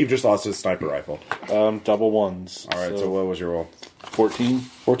 Steve just lost his sniper rifle. Double ones. All right, so what was your roll? 14.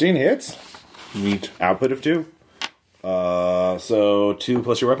 14 hits. Neat. Output of 2. So 2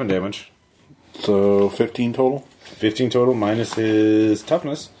 plus your weapon damage. So 15 total. 15 total minus his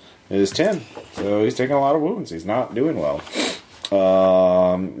toughness is 10. So he's taking a lot of wounds. He's not doing well.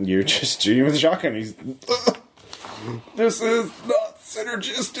 You're just shooting with a shotgun. He's. This is not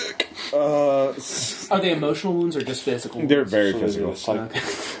synergistic. Are they emotional wounds or just physical wounds? They're very physical. Okay.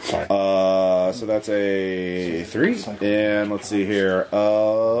 So that's a 3. And let's see here.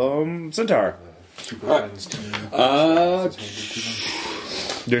 Centaur.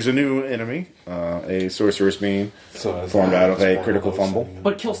 There's a new enemy, a sorceress being So formed out of a critical fumble.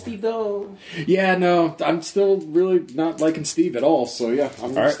 But kill Steve though. Yeah, no, I'm still really not liking Steve at all. So yeah,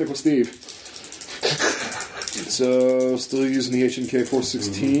 I'm gonna right. stick with Steve. So still using the HNK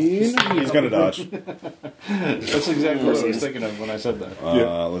 416. He's going to dodge. That's exactly what I was thinking of when I said that.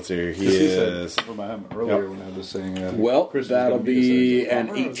 Let's see. He He is said from him earlier when I was saying. Well, Chris was that'll gonna be a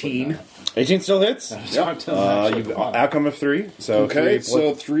an 18. 18 still hits. Yep. You've outcome of 3. So Okay, 3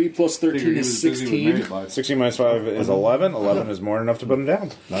 so 3 plus 13 is 16. 16 minus 5 is 11. 11 is more than enough to put him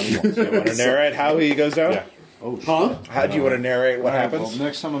down. Do you want to narrate how he goes down? Yeah. Huh? How do you want to narrate what happens? Well,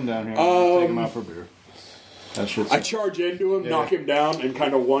 next time I'm down here, I'll take him out for beer. That shit's I charge into him, knock him down, and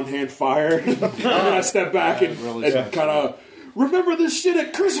kind of one-hand fire. And then I step back and kind of... Remember this shit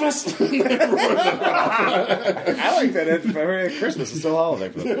at Christmas! I like that. It's Christmas. It's still a holiday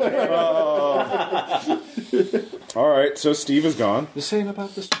for them. All right, so Steve is gone. This ain't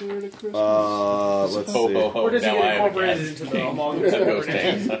about the spirit of Christmas. Let's see. Or does he Now get I am incorporated against into the amalgam? Ghost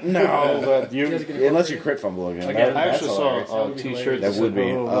tank. No, but you, unless you crit fumble again. Again, I That's actually hilarious. saw a T-shirt That that would said,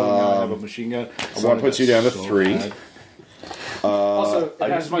 be. "Oh, now I have a machine gun." So that puts you down to 3. bad. Also, it has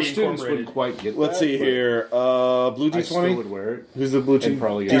Because to my be students incorporated. wouldn't quite get Let's that, see but here. Blue I still would D20. wear it. Who's the blue And team?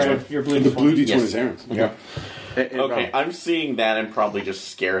 probably Aaron, you're blue. The blue D20 Yes. is Aaron. Yeah. Okay, I'm seeing that and probably just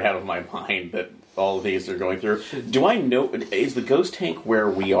scared out of my mind that all of these are going through. Do I know, is the ghost tank where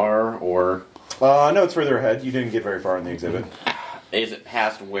we are, or No, it's further ahead. You didn't get very far in the exhibit. is it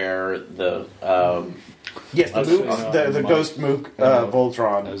past where the, Yes, the I'd mook, say, the Mike, Ghost Mook as I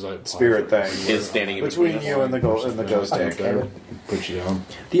Voltron spirit apply thing is standing in between between you and the ghost tank. Put you down.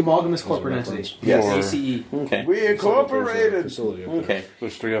 The amalgam is corporate entity. Yes. ACE. Okay. We incorporated Facility. Okay.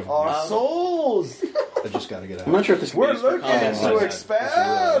 There's 3 of them. our souls. I just got to get out. I'm not sure if this We're is for looking comments, to but-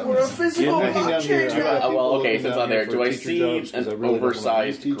 expand. We're a physical Looking down blockchain. here, I got well, okay, looking since down on there, here do for I teacher see jobs, 'cause I an really don't wanna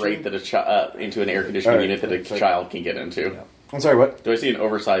oversized be a grate teacher. that into an air conditioning All right. unit that a child can get into? I'm sorry, what? Do I see an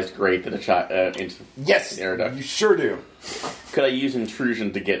oversized grate that a child into Yes, the air duct? you sure do. Could I use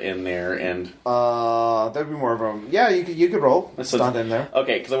intrusion to get in there and? That'd be more of a you could roll That's stunt in there.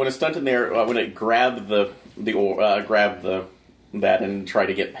 Okay, because I want to stunt in there. I want to grab that and try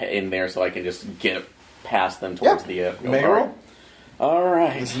to get in there so I can just get past them towards the. Make a roll. All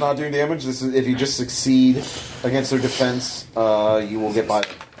right. This is not doing damage. This is if you just succeed against their defense, you will get by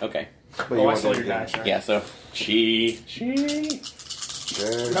them. Okay. But Oh, I won't saw do your damage. dash. Right? Yeah. So chi.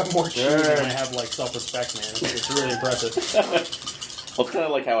 I have more chi than I have like self-respect, man. It's really impressive. Well, it's kind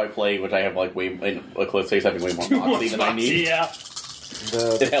of like how I play, which I have like way in Eclipse Face having way more moxie than I need. Yeah.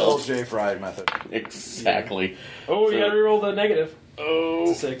 The It full helps. J Fried method. Exactly. Oh, you So- gotta reroll the negative. Oh,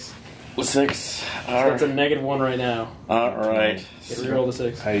 It's a 6. 6. All That's a right. -1 right now. All right. Get reroll the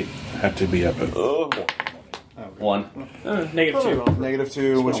 6. I have to be up at. Oh. 1. -2.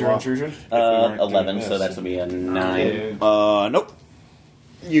 -2. What's your intrusion? 11. So that's gonna be a 9. Nope.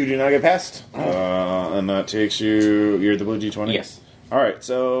 You do not get past, and that takes you. You're the blue D20. Yes. All right,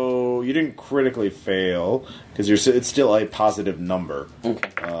 so you didn't critically fail because it's still a positive number. Okay.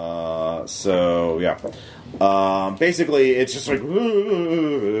 So yeah, basically it's just like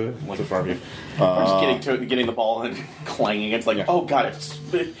what's far of you. I'm just getting the ball and clanging. It's like, oh god,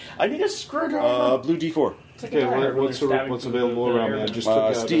 I need a screwdriver. Blue D4. Okay, what's available around me? I just took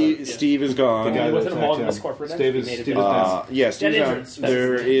out Steve is gone. the guy With that an attacked amalgamous him. corporate Steve is entity. down. Yes, Dead Steve's entrance. out.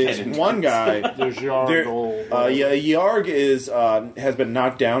 There is Dead one guy. There's Yargle. Yarg has been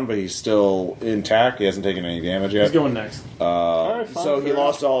knocked down, but he's still intact. He hasn't taken any damage yet. Who's going next? Alright, fine, So he fair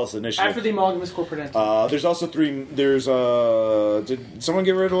lost all his initiative. After the amalgamous corporate entity. There's also 3. There's did someone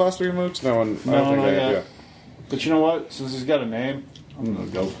get rid of the last 3 mooks? No one. I No, don't think not they yet. did. But you know what? Since he's got a name, I'm gonna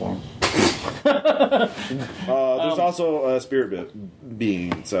go for him. There's also a spirit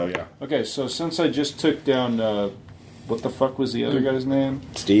being. So yeah, Okay, so since I just took down, what the fuck was the other guy's name?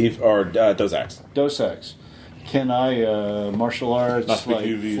 Steve or Dozax. Dos Ex. Can I martial arts Must be like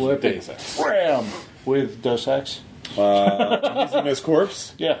UVs flip with it, Deus Ex. wham with Dos Ex? Using his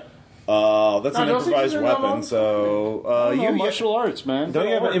corpse. Yeah. That's an No, Dozax improvised is in weapon. the So You martial arts, man. don't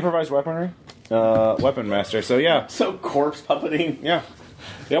you have an improvised weaponry? Weapon master. So yeah, So corpse puppeting. yeah,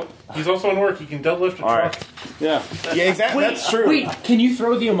 Yep. He's also in work. He can deadlift a All truck. right. Yeah. yeah. Exactly. That's true. Wait, can you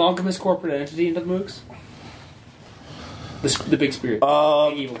throw the amalgamous corporate entity into the mooks? The big spirit.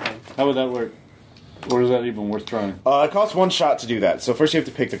 The evil thing. How would that work? Or is that even worth trying? It costs 1 shot to do that. So first you have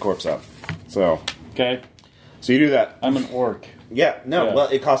to pick the corpse up. So Okay. you do that. I'm an orc. Yeah. No. Yeah. Well,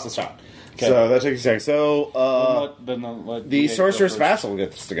 it costs a shot. Okay. So that takes a second. So Then let the Nate go sorcerer's first. vassal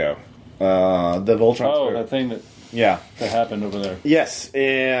gets to go. The Voltron Oh, spirit. that thing that. Yeah. that happened over there. Yes,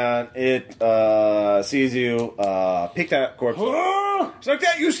 and it sees you pick that corpse up. It's like,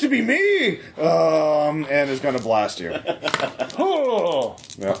 that used to be me! And is going to blast you.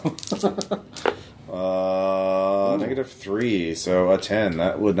 Yeah. -3, so a 10.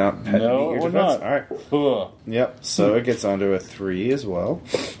 That would not meet your it would defense. not. All right. Yep, so it gets onto a 3 as well.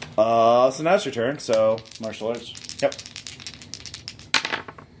 So now it's your turn, so... Martial arts. Yep.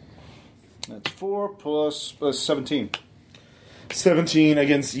 That's 4 plus 17. 17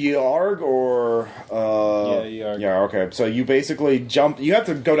 against Yarg, or... Yeah, Yarg. Yeah, okay. So you basically jump... You have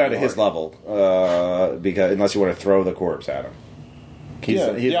to go down to his level, because unless you want to throw the corpse at him. He's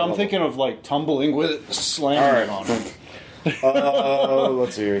I'm level. thinking of like tumbling with it, slamming All right. it on him.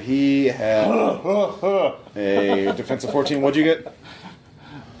 Let's see here. He had a defense of 14. What'd you get?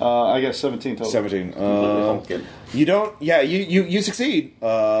 I got 17 total. 17. You don't... Yeah, you succeed.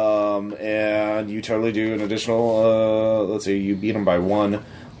 And you totally do an additional... let's see, you beat him by 1.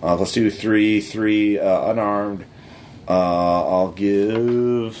 Let's do 3 unarmed. I'll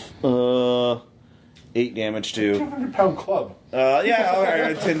give 8 damage to... 200-pound club. Yeah, all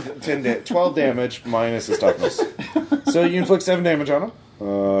right, 12 damage minus his toughness. So you inflict 7 damage on him.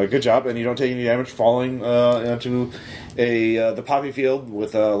 Good job, and you don't take any damage falling into the poppy field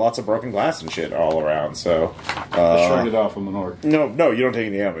with lots of broken glass and shit all around. So I shrugged it off from an orc. no, you don't take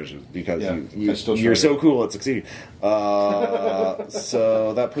any damage because you're so cool at succeeding.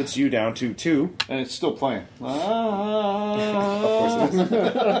 So that puts you down to 2. And it's still playing. Of course it is.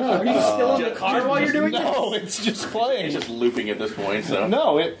 Are you still in the car while you're doing No, this? it's just playing. It's just looping at this point, so...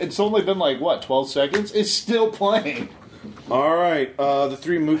 No, it's only been like, 12 seconds? It's still playing. All right, the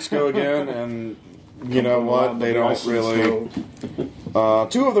 3 mooks go again, and you know what? They don't really... 2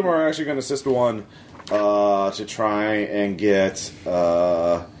 of them are actually going to assist 1 to try and get...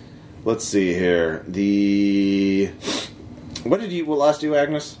 let's see here. What did you last do,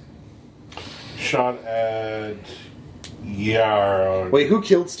 Agnes? Shot at Yarg. Wait, who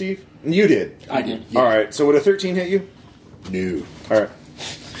killed Steve? You did. I did. All right, so would a 13 hit you? No. All right.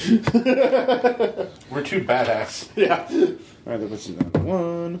 We're too badass. Yeah. All right, that puts you down to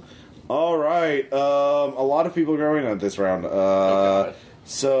 1. All right. A lot of people are going on this round.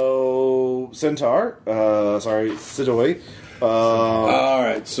 So, Centaur. Sidaway. All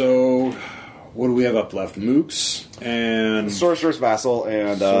right, so what do we have up left? Mooks and... Sorcerer's Vassal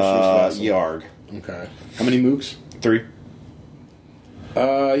and Sorcerer's Vassal. Yarg. Okay. How many mooks? 3.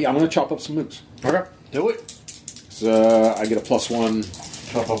 Yeah, I'm going to chop up some mooks. Okay. Do it. So, I get a +1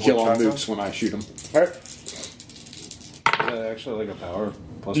 Chop up kill with on shotgun? mooks when I shoot them. All right. Is that actually like a power?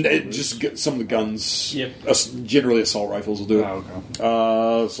 Plus Just get some of the guns. Yep. Generally, assault rifles will do it. Oh,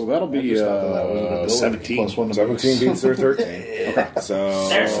 okay. So that'll be just thought that was an ability. 17. Plus 1 to 17 beats their 13. Okay. So...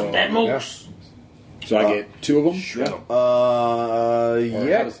 There's some dead mooks. So I get 2 of them? Yeah.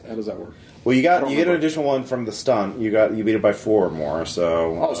 How does that work? Well, you I don't get an remember. additional 1 from the stun. You beat it by 4 or more.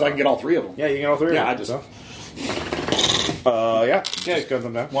 So... Oh, so I can get all 3 of them? Yeah, you can get all 3 Yeah, of I them. just... Yeah. Just gun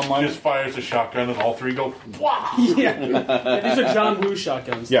them down. One line. Just fires a shotgun and all 3 go. Yeah. These are John Woo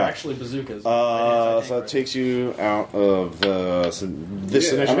shotguns. They're Yeah. actually bazookas. So it takes you out of this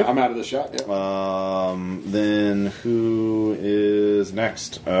initiative. I'm out of the shot, yeah. Then who is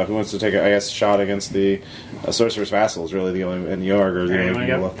next? Who wants to take a shot against the Sorcerer's Vassal? Is really the only... And Yarg are the only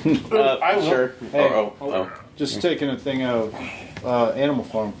people left. I will. Sure. Hey. Oh. Just taking a thing of Animal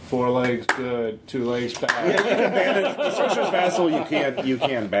Farm. 4 legs good, 2 legs bad. Yeah, you can banish. The Sorcerer's Vassal, you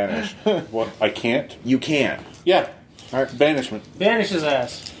can banish. What? I can't? You can. Yeah. All right. Banishment. Banish his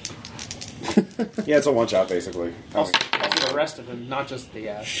ass. Yeah, it's a one-shot, basically. Also the rest of him, not just the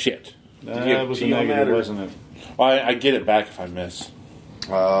ass. Shit. That was a Geo negative, matter. wasn't it? Well, I get it back if I miss.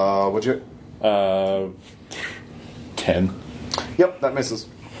 Would you? 10. Yep, that misses.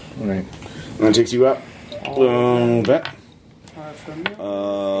 All right. And that takes you up. Bet. From you.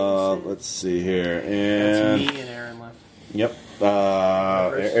 Let's see here. That's And... me and Aaron left. Yep.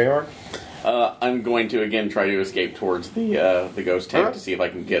 AR? I'm going to again try to escape towards the ghost tank Alright. to see if I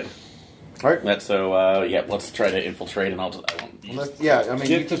can get Alright. that. So yeah, let's try to infiltrate, and I won't. Yeah, I mean,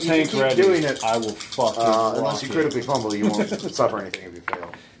 Get the tank keep ready. doing it. I will fucking Unless you critically fumble, you won't suffer anything if you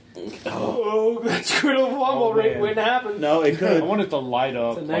fail. Oh, that's critical fumble rate wouldn't happen. No, it I could. want it to light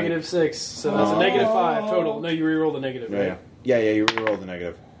up. It's a -6, so that's a -5 total. No, you reroll the negative. Right? Yeah, you reroll the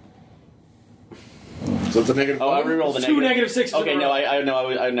negative. So it's a negative. Oh, I rerolled the Two negative. -6s. Okay, no, I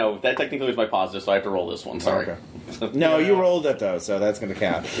know. That technically was my positive, so I have to roll this one. Sorry. Okay. No, you rolled it though, so that's going to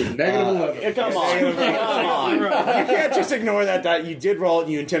count. Negative 11. Come on. Come on. You can't just ignore that die. You did roll it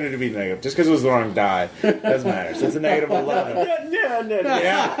and you intended to be negative. Just because it was the wrong die doesn't matter. So it's a negative 11.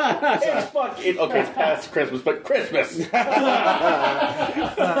 Yeah. It's fucking okay. It's past Christmas, but Christmas.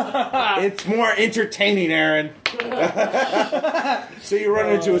 It's more entertaining, Aaron. So you run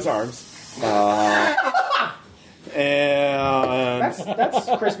into its arms. And That's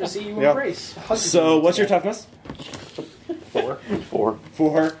Christmassy. You embrace. so what's your toughness? 4. 4.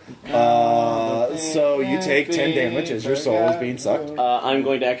 So you take 10 damage as your soul is being sucked. I'm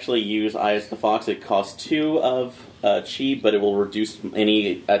going to actually use Eye as the Fox. It costs 2 of chi, but it will reduce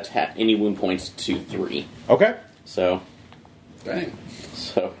any wound points to 3. Okay. So, Dang.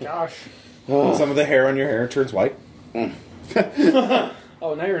 Gosh. Some of the hair on your hair turns white.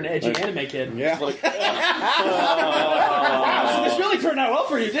 Oh, now you're an edgy anime kid. Yeah. So this really turned out well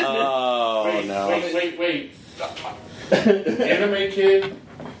for you, didn't it? oh no! Wait. Anime kid,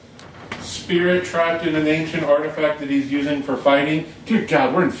 spirit trapped in an ancient artifact that he's using for fighting. Dear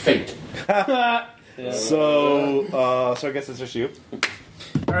God, we're in Fate. So I guess it's just you.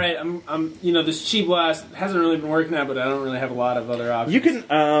 All right, I'm. This chi blast hasn't really been working out, but I don't really have a lot of other options. You can,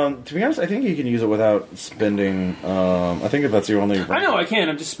 to be honest, I think you can use it without spending. I think if that's your only. I know I can.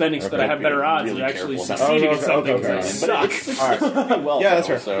 I'm just spending so that I have better odds of actually careful about succeeding it. at something. Okay. Because I suck. Well, Yeah, that's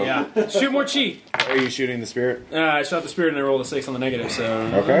right. So. Yeah. Shoot more chi. Are you shooting the spirit? I shot the spirit and I rolled a 6 on the negative, so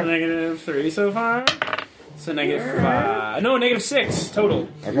Okay. -3 so far. So -5. No, -6 total.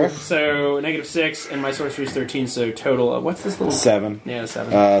 Okay. So -6, and my sorcery is 13. So total of what's this little 7. Yeah,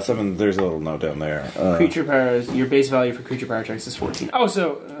 7. 7. There's a little note down there. Creature powers. Your base value for creature power checks is 14. Oh,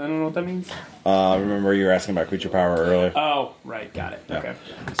 so I don't know what that means. Remember you were asking about creature power earlier. Oh, right, got it. Yeah. Okay.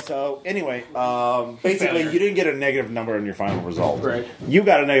 So anyway, basically you didn't get a negative number in your final result. Right. You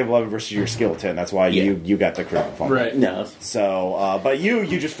got a negative 11 versus your skill 10. That's why you got the critical fumble. Right. No. So, but you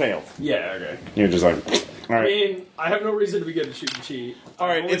just failed. Yeah. Okay. You're just like, all I right. mean, I have no reason to be good at shooting chi. All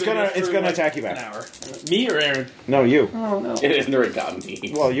right, it's gonna attack you back. An hour. Me or Aaron? No, you. Oh no. It isn't already gotten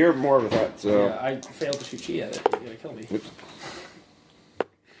me. Well, you're more of a threat. So. Yeah, I failed to shoot chi at it. You're gonna kill me.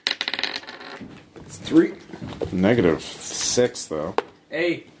 It's 3. -6 though.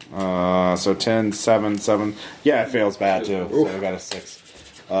 Hey. So 10, 7, 7. Yeah, it fails bad too. So I got a 6.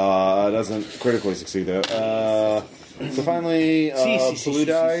 Doesn't critically succeed though. So finally, blue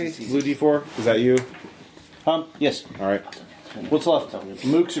die, blue D4. Is that you? Yes. All right. What's left?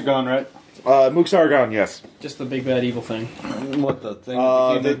 Mooks are gone, right? Mooks are gone. Yes. Just the big bad evil thing. What the thing?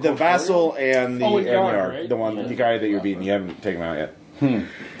 The vassal and the and Yard, Yard, right? the one, the guy that you're beating. You haven't taken him out yet.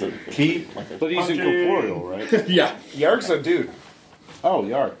 But he's incorporeal, right? Yeah. Yard's a dude. Oh,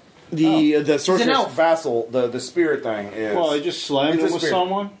 Yard. The sorceress elf. vassal, the spirit thing is. Well, I just slammed It's it a with spirit.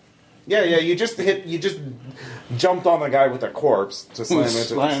 someone. Yeah. You just jumped on the guy with a corpse to slam into.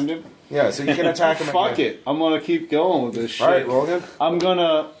 Slammed him. Yeah, so you can attack him. Fuck again. it. I'm gonna keep going with this shit. All right, roll again. I'm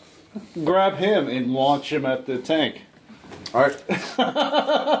gonna grab him and launch him at the tank. All right.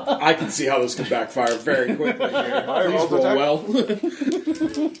 I can see how this could backfire very quickly here. roll Please the roll attack.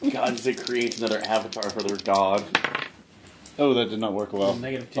 well. God, does it create another avatar for their god? Oh, that did not work well.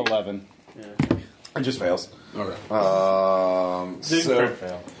 -2. 11. It just fails. Okay.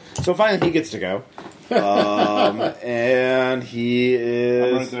 So finally he gets to go. And he I'm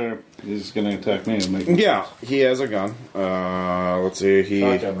right is. there. He's gonna attack me. And make Yeah, he has a gun. Let's see.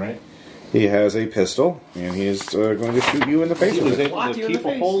 shotgun, right? He has a pistol, and he is going to shoot you in the face He was with it. able Lock to you in keep the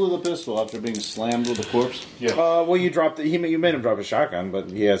a face. hold of the pistol after being slammed with a corpse. Well, you dropped. You made him drop his shotgun, but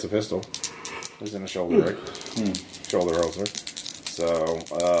he has a pistol. He's in a shoulder rig. Shoulder holster. So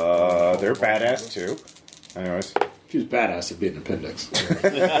they're badass too. Anyways, If he was badass, it'd be an appendix.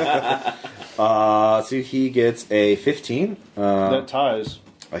 so he gets a 15. That ties.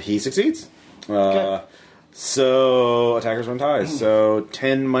 He succeeds. Okay. So attackers run ties. So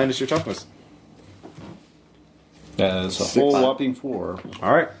 10 minus your toughness. That's a whole whopping 4.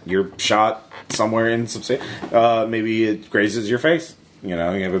 All right, you're shot somewhere in maybe it grazes your face. You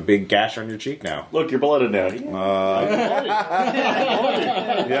know, you have a big gash on your cheek now. Look, you're blooded now.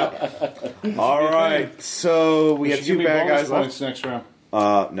 Yeah. All right. So we have Should give 2 me bad bonus guys points left. next round.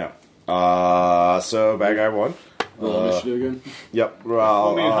 No. So bad guy 1. Initiative again? Yep.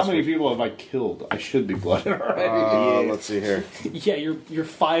 I mean, how many people have I killed? I should be blooded already. Let's see here. Yeah, you're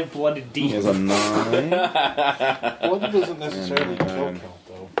 5 blooded He deep. has a 9. Blood doesn't necessarily kill And- count,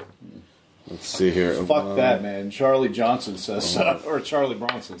 though. Let's see here. Fuck that, man. Charlie Johnson says so. Or Charlie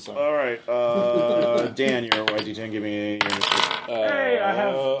Bronson, sorry. All right. Dan, you're a YD10. Give me your Hey, I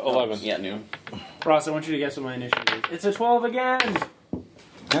have 11. Yeah, noon. Ross, I want you to guess what my initiative is. It's a 12 again.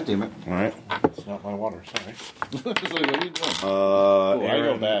 God damn it. All right. It's not my water, sorry. It's like, what are you doing? I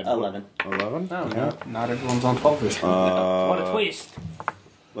go bad. 11. 11? No, not everyone's on 12 this time. What a twist.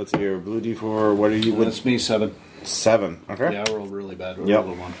 Let's see here. Blue D4. What are you? That's me, 7. 7. Okay. Yeah, I rolled really bad. I Yep.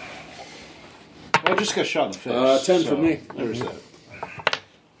 rolled a 1. Well, I just got shot in the face. 10 for me. There's that.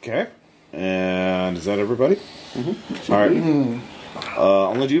 Okay. And is that everybody? Mm-hmm. All right.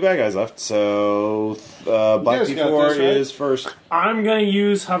 Only 2 bad guys left. So Black guys got D4 this, right? is first. I'm going to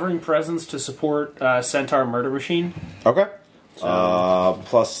use Hovering Presence to support Centaur Murder Machine. Okay.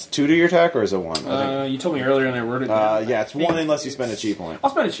 Plus 2 to your attack, or is it 1? You told me earlier and I wrote it down. Yeah, it's 1 unless you spend a chi point.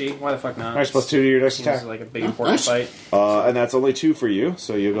 I'll spend a cheat. Why the fuck not? All right, plus 2 to your next This attack. is like a big important fight. And that's only 2 for you,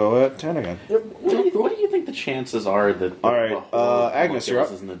 so you go at 10 again. What do you think the chances are that All right, Agnes, you're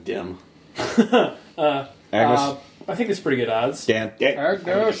up. isn't a dim? Agnes. I think it's pretty good odds. Dan.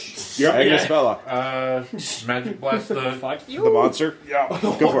 Agnes! Agnes Bella. Magic Blast the... Fuck you. The monster. Yeah.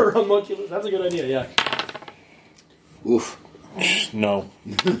 Go for it. Homunculus. That's a good idea, yeah. Oof. No. All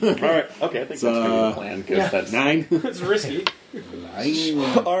right. Okay, I think that's a good plan, because that's... 9. It's risky.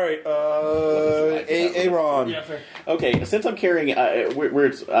 All right. Aaron. Yeah, fair. Okay, since I'm carrying...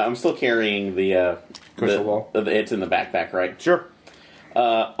 I'm still carrying the... Crystal ball. It's in the backpack, right? Sure.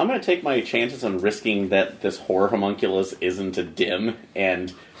 I'm going to take my chances on risking that this horror homunculus isn't a dim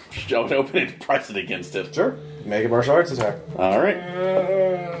and show it open and press it against it. Sure. Make a martial arts attack. All right.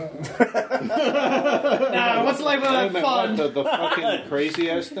 Nah, what's life without fun? The fucking crazy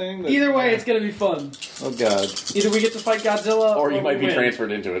ass thing? Either way, it's gonna be fun. Oh, God. Either we get to fight Godzilla, Or you might be win.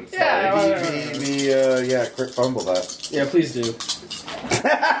 transferred into it. Yeah, Yeah, crit fumble that. Yeah, please do.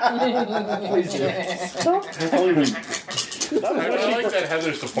 Please do. I like that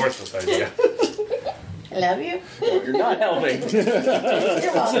Heather supports this idea. I love you. You're not helping. You're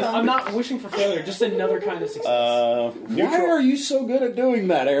Listen, welcome. I'm not wishing for failure, just another kind of success. Why are you so good at doing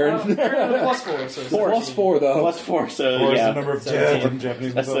that, Aaron? Plus 4, so Plus 4, though. Plus 4, so 4 is yeah. the number of death in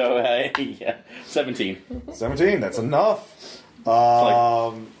Japanese mythology. So, yeah. 17. 17, that's enough.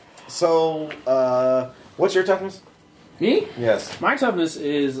 What's your toughness? Me? Yes. My toughness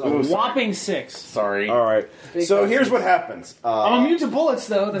is a whopping 6. Sorry. All right. So here's what happens. I'm immune to bullets,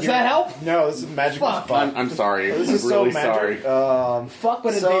 though. Does that help? No, this is magical Fuck. fun. I'm sorry. This I'm is really so sorry. magic. Fuck, but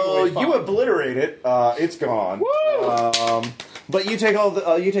in a So big way. you obliterate it. It's gone. But you take all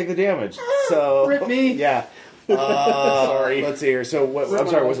the you take the damage. So Rip me. Yeah. Sorry. Let's see here. So what? I'm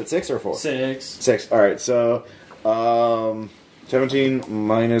sorry. Was it 6 or 4? 6. 6. All right. So 17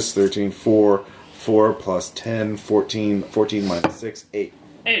 minus 13, 4. 4 plus 10, 14. 14 minus 6, 8.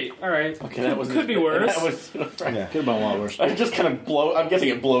 8. All right. Okay, that was Could be worse. That was, Yeah. Could have been a lot worse. I just kind of blow. I'm guessing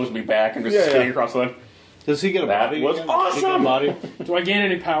it blows me back. I'm just Yeah, skating yeah. across the way. Does he get a That body? was again? Does he get a awesome! body? Do I gain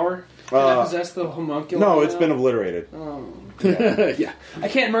any power? Can I possess the homunculus? No, it's been obliterated. Yeah. I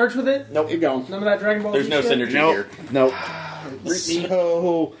can't merge with it? Nope, you're going. None of that Dragon Ball There's Z no shit? synergy here. Nope.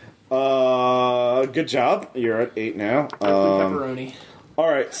 So, good job. You're at 8 now. Pepperoni. All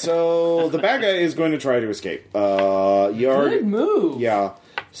right. So the bad guy is going to try to escape. You already, Good move. yeah.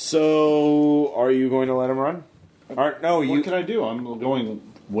 So, are you going to let him run? No, What you. can I do? I'm going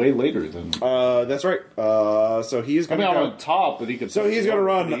way later than... That's right. So he's I going mean, I'm to. on top, but he could... So he's going to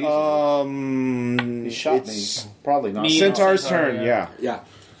run. He shot me. it's Probably not. Me. Centaur's Centaur, turn. yeah. Yeah.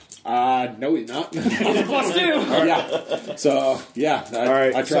 No, he's not. Plus 2. Yeah. So, yeah. All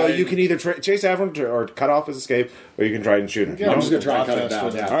right. I So tried. you can either chase after him or cut off his escape, or you can try and shoot him. I'm just going to try and cut it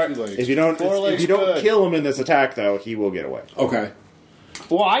down. Yeah. All right. If you don't, if you don't kill him in this attack, though, he will get away. Okay.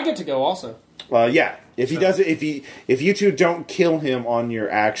 Well, I get to go also. Yeah. If he does it, if you two don't kill him on your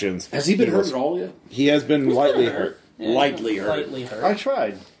actions, Has he been hurt at all yet? He has been lightly hurt. Lightly hurt. Lightly hurt. I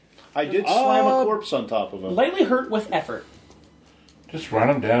tried. I did slam a corpse on top of him. Lightly hurt with effort. Just run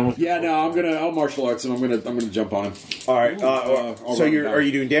him down with... Yeah, no, I'll martial arts and I'm gonna jump on him. All right. I'll So run him down. are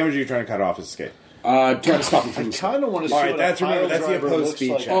you doing damage, or are you trying to cut off his escape? Trying to stop him I from the kind of want to see All right, what that's- a remember, pile that's the driver opposed looks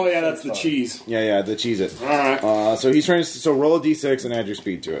speed like. check. Oh yeah, that's the cheese. Yeah, the cheese it. All right, So he's trying to. So roll a d6 and add your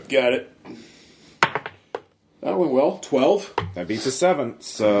speed to it. got it. That went well. 12. That beats a 7.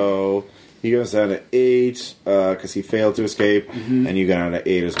 So he goes down to 8 because he failed to escape, and you got down to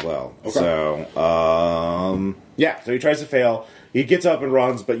 8 as well. Okay. So yeah. So he tries to fail. He gets up and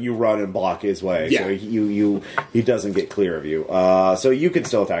runs, but you run and block his way. Yeah. So he doesn't get clear of you. So you can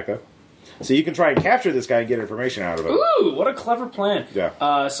still attack him. So you can try and capture this guy and get information out of him. Ooh, what a clever plan.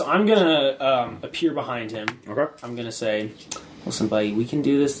 Yeah. So I'm going to appear behind him. Okay. I'm going to say, listen, buddy, we can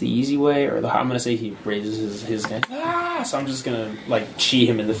do this the easy way, or I'm going to say he raises his hand. So I'm just going to, like, chi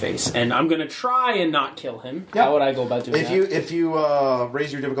him in the face. And I'm going to try and not kill him. Yeah. How would I go about doing that? If you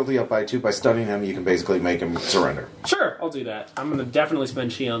raise your difficulty up by 2 by stunning him, you can basically make him surrender. Sure, I'll do that. I'm going to definitely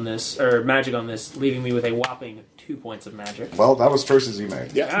spend chi on this, or magic on this, leaving me with a whopping 2 points of magic. Well, that was choices you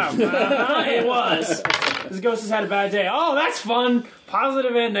made. Yeah, it was. This ghost has had a bad day. Oh, that's fun.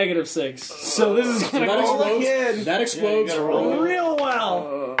 Positive and negative 6. So this is going to go again. That explodes. Real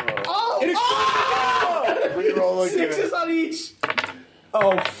well. Reroll again. 6s on each.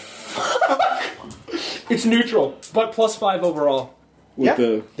 Oh, fuck. It's neutral, but plus 5 overall. With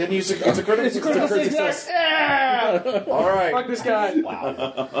the Then it's a critical. It's a critical success. Yeah. All right. Fuck this guy.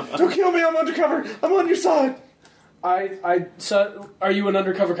 Don't kill me. I'm undercover. I'm on your side. So, are you an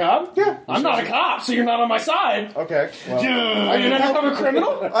undercover cop? Yeah. I'm not a cop, so you're not on my side. Okay. Well, Are you an undercover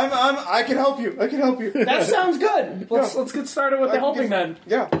criminal? I can help you. That sounds good. Let's get started with the helping then.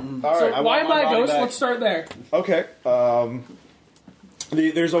 Yeah. All So right. why am I a ghost? back. Let's start there. Okay.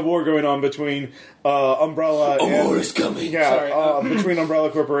 There's a war going on between Umbrella and... war is coming. Yeah, Sorry. between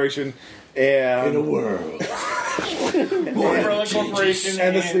Umbrella Corporation and... world. Umbrella Corporation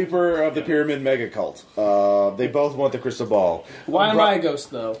and the sleeper of the Pyramid Mega Cult. They both want the crystal ball. Why am I a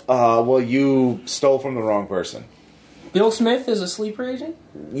ghost, though? Well, you stole from the wrong person. Bill Smith is a sleeper agent?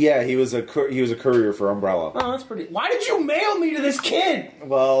 Yeah, he was a courier for Umbrella. Oh, that's pretty... Why did you mail me to this kid?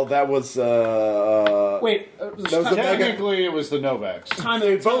 Well, that was... Wait, Technically, it was the Novaks.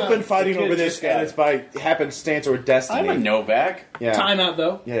 They've both been fighting kid over this, just got and it's by happenstance or destiny. I'm a Novak. Yeah. Time out,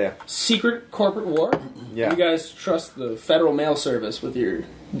 though. Yeah. Secret corporate war? Yeah. You guys trust the Federal Mail Service with your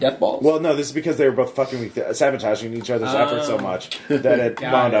death balls? Well, no, this is because they were both fucking with, sabotaging each other's efforts so much that it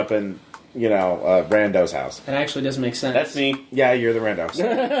Got wound it. up in, Rando's house. It actually doesn't make sense. That's me. Yeah, you're the Rando.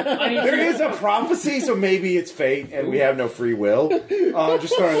 I need There to- is a prophecy, so maybe it's fate, and we have no free will.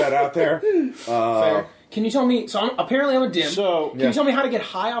 Just throwing that out there. Fair. Can you tell me... So apparently I'm a dim. So, Can you tell me how to get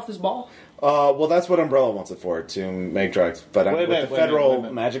high off this ball? Well, that's what Umbrella wants it for, to make drugs. But I'm Wait a with minute, the wait a federal minute, wait a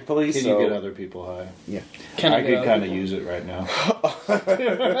minute. magic police, Can so... you get other people high? Yeah. Can I get could other kind of people? use it right now.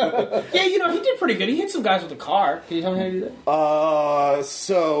 Yeah, he did pretty good. He hit some guys with a car. Can you tell me how to do that? I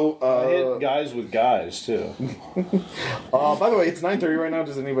hit guys with guys, too. By the way, it's 9:30 right now.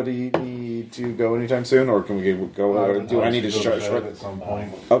 Does anybody need to go anytime soon, or can we go? Do I need to short at some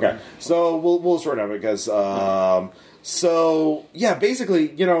point? Okay, so we'll short out because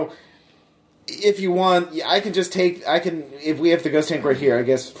basically, if you want, I can just take. If we have the ghost tank right here, I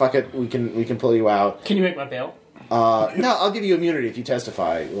guess fuck it, we can pull you out. Can you make my bail? No, I'll give you immunity if you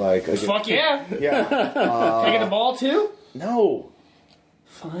testify. Fuck yeah. Yeah. Taking the ball, too? No,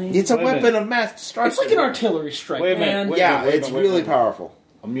 Fine. it's a Wait a weapon minute. of mass destruction. It's like an artillery strike, Wait a minute, man. wait. Yeah, Wait a it's minute, wait a really minute. powerful.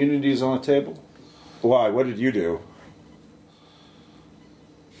 Immunity's on the table. Why? What did you do?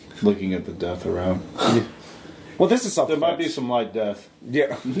 Looking at the death around. Well, this is something. There might be some light death.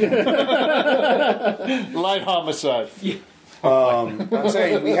 Yeah. Light homicide. I'm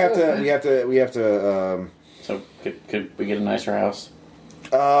saying we have to. So could we get a nicer house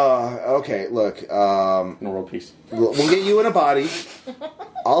Okay, look. in world peace? We'll get you in a body.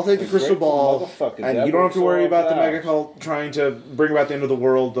 I'll take the crystal ball, motherfucker. and That you don't have to works worry all about the out. mega cult trying to bring about the end of the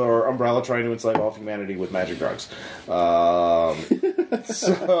world or Umbrella trying to enslave all of humanity with magic drugs. Yeah.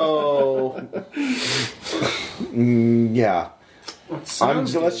 Let's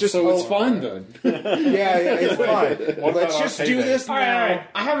just. So it's fine then. Yeah, it's fine. Well, let's about just on do payday? this now. All right.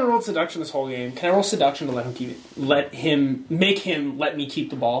 I haven't rolled seduction this whole game. Can I roll seduction to let him let me keep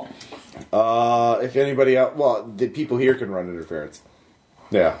the ball? If anybody else, the people here can run interference.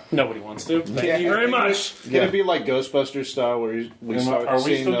 Yeah. Nobody wants to. Thank you very much. Can it be like Ghostbusters style where we And start are we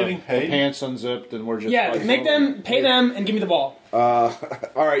seeing still the, getting paid? the pants unzipped and we're just Yeah, like, make them pay them and give me the ball. All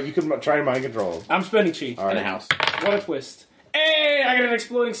right, you can try to mind control them. I'm spending chi. All In a right. house. What a twist. Hey, I got an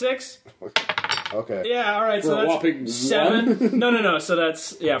exploding 6. Okay. Yeah, all right. For So a that's whopping 7. No. So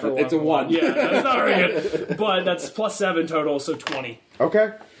that's for It's a 1. Yeah, that's not very good. But that's plus 7 total, so 20.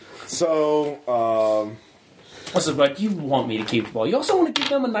 Okay. So, Listen, but you want me to keep the ball. You also want to give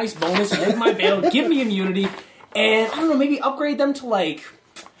them a nice bonus, hold my bail, give me immunity, and I don't know, maybe upgrade them to like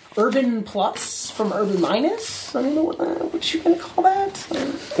Urban Plus from Urban Minus. I don't know what you gonna call that.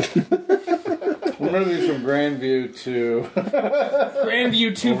 We're moving from Grandview to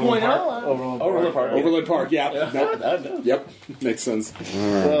Grandview 2.0. Overland Park, yeah. Nope. Yep. Makes sense.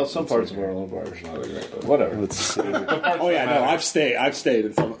 well, some parts of Overland Park are not that great, but whatever. let's see. Oh yeah, no, I've stayed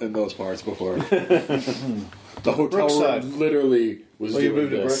in those parts before. The hotel Brookside. room literally was Well, you doing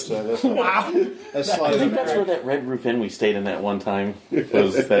moved to this. Brookside. That's Wow. that's I sliding think that's great. where that Red Roof Inn we stayed in that one time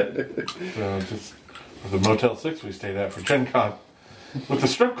was. That Just The Motel 6 we stayed at for Gen Con. With the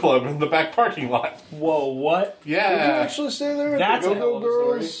strip club in the back parking lot. Whoa, what? Did you Yeah. actually stay there? That's the a hell Go-Go of a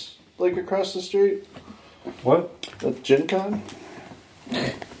Girls, like across the street? What? At Gen Con?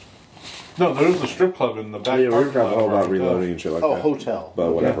 No, there was a strip club in the back Yeah, we were parking talking lot. all about reloading and shit like Oh, that. hotel.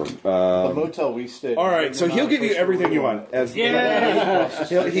 But whatever. The motel we stayed. All right, so he'll give you everything you want. As he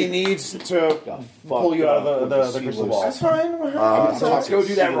needs to pull you out of the crystal ball. That's fine. So let's go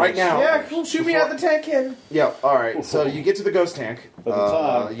do that right now. Yeah, cool. Shoot me out the tank, kid. Yeah. All right. So you get to the ghost tank. At the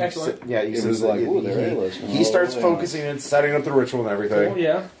time, you Excellent. you it was like, ooh, they're A-list. he starts focusing and setting up the ritual and everything. Oh,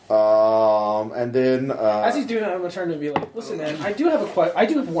 yeah. And then As he's doing that, I'm gonna turn to him and be like, "Listen, man, I do have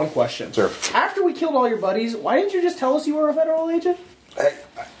one question. Sure. After we killed all your buddies, why didn't you just tell us you were a federal agent?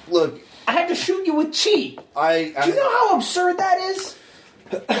 look, I had to shoot you with chi. I Do you know how absurd that is?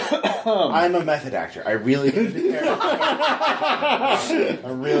 I'm a method actor. I really get into character.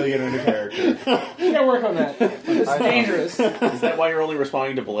 I'm really getting into character. You gotta work on that. It's dangerous. Is that why you're only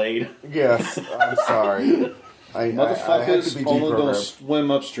responding to Blade? Yes, I'm sorry. I had to Motherfuckers be only gonna deprogrammed.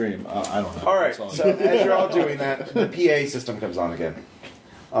 swim upstream. I don't know. All right, That's so as you're all doing that, the PA system comes on again.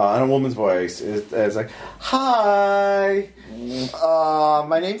 And a woman's voice is like, "Hi,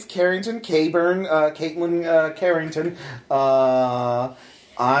 my name's Carrington Caitlin Carrington.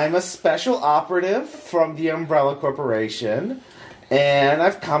 I'm a special operative from the Umbrella Corporation, and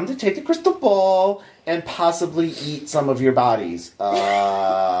I've come to take the crystal ball and possibly eat some of your bodies.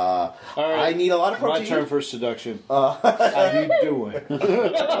 All right. I need a lot of protein." My turn for seduction. How you doing?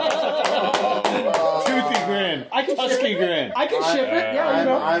 Toothy grin. I can ship Husky it. grin. I can ship it. Yeah, you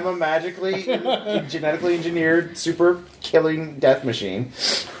know. I'm a genetically engineered, super killing death machine,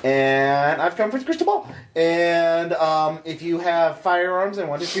 and I've come for the crystal ball. And if you have firearms and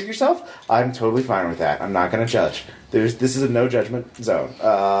want to shoot yourself, I'm totally fine with that. I'm not going to judge. This is a no judgment zone.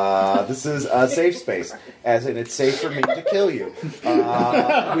 This is a safe space, as in it's safe for me to kill you.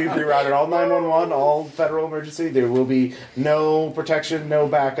 We've rerouted all 911, all federal emergency. There will be no protection, no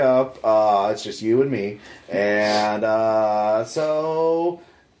backup. It's just you and me. And so,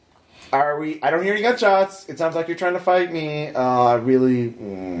 are we? I don't hear any gunshots. It sounds like you're trying to fight me. Really.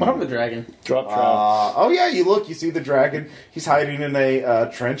 What happened to the dragon? Drop trout. Oh yeah, you see the dragon. He's hiding in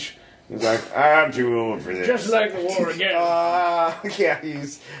a trench. He's like, I'm too old for this. Just like the war again. Yeah,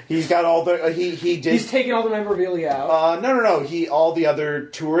 he's got all the He's taking all the memorabilia out. No. All the other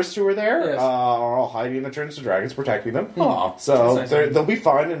tourists who are there Yes. are all hiding in the trench. The dragon's protecting them. That's So nice. they'll be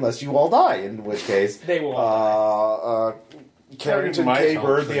fine unless you all die. In which case, They will all Carrington might K. help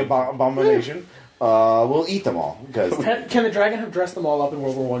Bird, the save abomination, will eat them all because. Can the dragon have dressed them all up in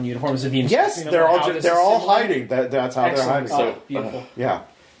World War I uniforms and be Yes, instructing them they're on all how this they're is all simulated? hiding. That's how Excellent. they're hiding. Oh, beautiful. Yeah.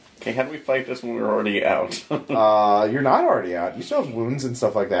 Okay, how do we fight this when we're already out? You're not already out. You still have wounds and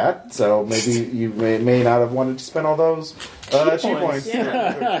stuff like that. So maybe you may not have wanted to spend all those chi points.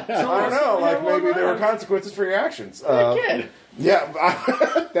 Yeah. I don't know. Like maybe there were consequences for your actions. Good. Yeah,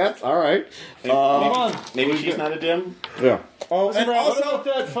 that's all right. Maybe she's not a dim. Yeah. Oh, and What also, about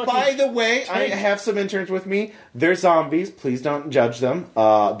that fucking by the way, I have some interns with me. They're zombies. Please don't judge them.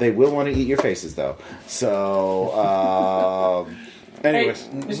 They will want to eat your faces, though. So, Hey, anyways,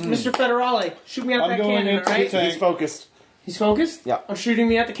 Mr. Federale, shoot me out I'm that going cannon, into the alright? tank. he's focused. He's focused? Yeah. I'm shooting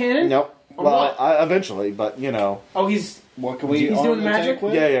me at the cannon? Nope. On Well, what? eventually, but you know. Oh, he's... What can we? He's arm doing the magic? tank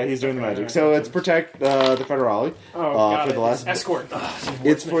with? Yeah, he's doing the magic. So it's protect the Federale got for it. the last. Escort.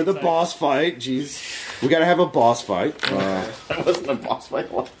 It's for the boss fight. Jeez, we got to have a boss fight. That wasn't a boss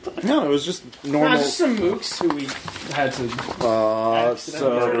fight last time. No, it was just Nah, normal. just some mooks who we had to...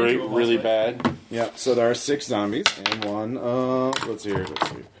 So Murder really bad. yeah, so there are 6 zombies and one. Let's see here.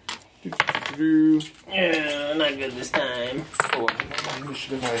 Yeah, not good this time.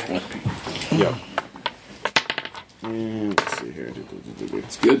 Yeah. Let's see here.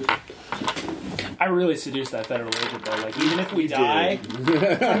 It's good. I really seduced that federal agent, though. Like, even if we die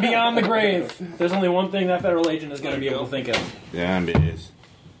from beyond the grave, there's only one thing that federal agent is going to be able to think of. Zombies.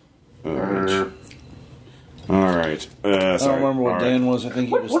 All right. I don't Sorry. remember what All Dan was. I think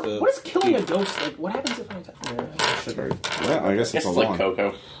he was What the. is killing a ghost like? What happens if I die? Sorry. Yeah, I guess It's it's a like long.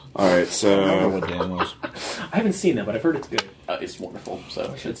 Coco. All right, I don't remember so what Dan was. I haven't seen that, but I've heard it's good. It's wonderful. So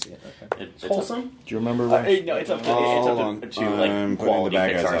I should see it. Okay. it's Wholesome? Do you remember? No, it's up to, Hold on. to I'm like putting quality the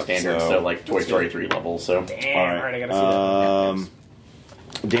bad guys Pixar up, standards, so- so like Toy Story 3 levels. So Damn, all alright, I gotta see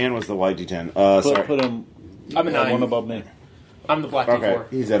that. Dan was the white D10. Sorry. Put him. I'm a 9. One above me. I'm the black Okay, D4.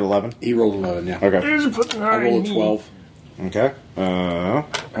 he's at 11. He rolled 11, yeah. Okay. I rolled a 12. Okay. all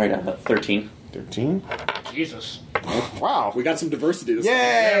right, 13. 13. Jesus. Wow. We got some diversity this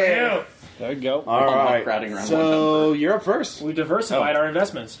Yay! There you go. All I'm not right. crowding around one So you're up first. We diversified our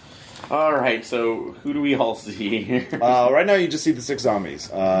investments. All right, so who do we all see here? Right now, you just see the 6 zombies.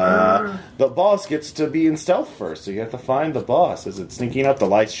 The boss gets to be in stealth first, so you have to find the boss. As it's sneaking up, the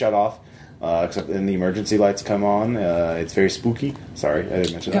lights shut off, except then the emergency lights come on. It's very spooky. Sorry, I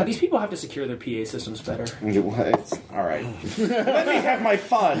didn't mention God, that. these people have to secure their PA systems better. It's, all right. Let me have my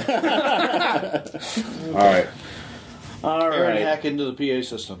fun. All right. Aaron, hack into the PA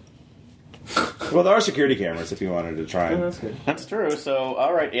system. Well, there are security cameras if you wanted to try. That's good. That's true. So,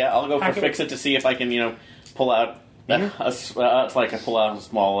 all right, yeah, I'll go for fix it to see if I can, pull out. It's like I pull out a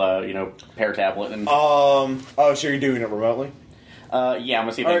small, pear tablet and. Oh, so you're doing it remotely? Yeah, I'm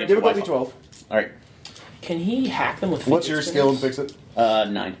gonna see if All I right, can give get it to me Wi-Fi. 12. All right, Can he hack them with? What's fidget your skill and spinners? fix it?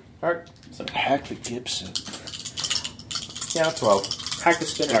 9. All right. So, Hack the Gibson. Yeah, 12. Hack the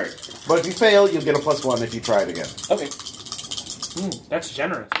spinner. all right. But if you fail, you'll get a +1 if you try it again. Okay. That's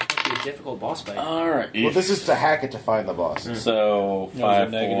generous. This must be a difficult boss fight. All right. Well, this is to hack it to find the boss. So No, 5, it's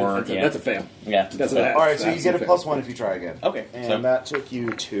a negative. 4. That's a fail. Yeah. That's so, a- All right, so you That's get a fair. +1 if you try again. Okay, And so- that took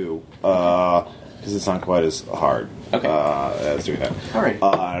you 2, because it's not quite as hard. Okay. As doing that. All right.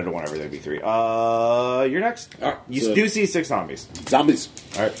 I don't want everything to be 3. You're next. All right, You so- do see 6 zombies. Zombies.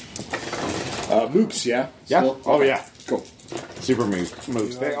 All right. Mooks, yeah? Yeah. Still? Oh, Okay. yeah. Cool. Super moves.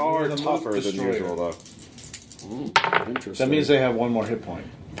 They are the tougher Mook than Destroyer. usual, though. Interesting. That means they have one more hit point.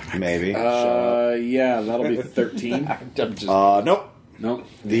 Maybe. Yeah, that'll be 13. Nope. No.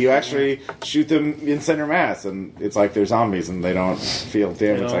 You actually shoot them in center mass, and it's like they're zombies, and they don't feel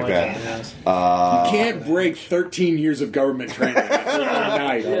damage like that. You can't break 13 years of government training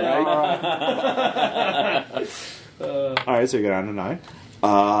overnight, alright? All right, so you get on to 9.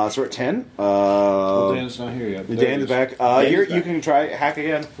 So we're at 10. Well, Dan's not here yet. Dan's back. You can try hack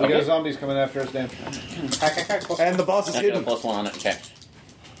again. We got zombies coming after us, Dan. And the boss is I got a hidden. +1 on it. Okay.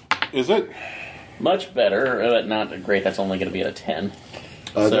 Is it? Much better, but not great. That's only going to be at a 10.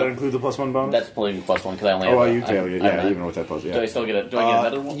 Does So- that include the +1 bonus? That's pulling +1 because I only Oh, have. well, a- you fail. I- Yeah, I- even with that plus, yeah. Do I still get it? Do I get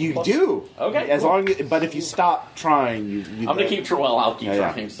another one? You plus? do. Okay, As cool. long, but if you stop trying, you I'm gonna keep. I'll keep Yeah,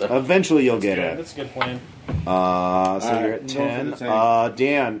 trying. yeah. So. Eventually, you'll get it. That's a good plan. So you're at go 10. for the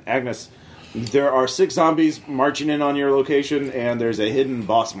Dan, Agnes, there are 6 zombies marching in on your location, and there's a hidden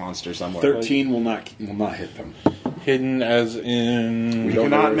boss monster somewhere. 13 will not hit them. Hidden as in You don't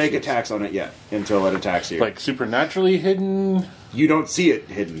know cannot where make it is. attacks on it yet until it attacks you. like supernaturally hidden? You don't see it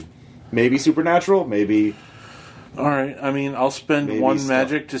hidden. Maybe supernatural, maybe. All right. I mean, I'll spend Maybe one stuff.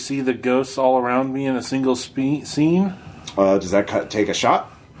 magic to see the ghosts all around me in a single scene. Does that take a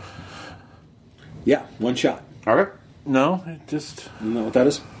shot? Yeah, one shot. Okay. No, it just You know what that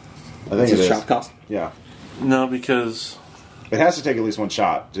is? I think It's it a is. shot cost. Yeah. no because It has to take at least one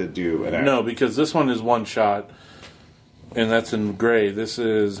shot to do an action. no because this one is one shot, and that's in gray. This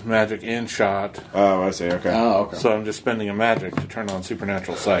is magic and shot. Oh, I see. Okay. Oh, okay. So I'm just spending a magic to turn on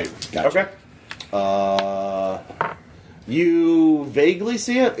supernatural sight. Gotcha. Okay. You vaguely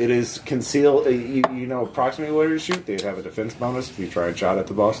see it. It is concealed. You know approximately where to shoot. They'd have a defense bonus if you try and shot at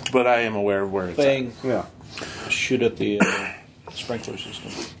the boss. But I am aware of where it's Bang. Yeah. Shoot at the sprinkler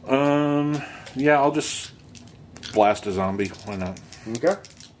system. at. Yeah, I'll just blast a zombie. Why not? Okay.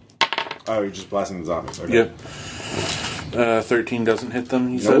 Oh, you're just blasting the zombies. Okay. Yep. 13 doesn't hit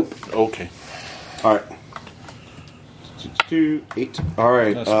them, you Nope. said? Okay. All right. 8. All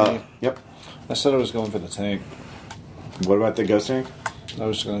right. That's me. Yep. I said I was going for the tank. What about the ghost tank? I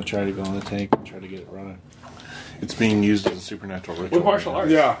was going to try to go on the tank and try to get it running. It's being used as a supernatural ritual. With martial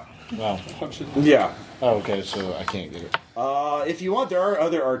arts. Yeah. Wow. Yeah. Oh, okay, so I can't get it. If you want, there are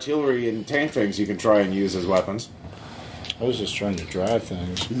other artillery and tank things you can try and use as weapons. I was just trying to drive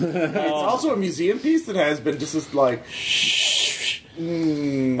things. It's also a museum piece that has been just like.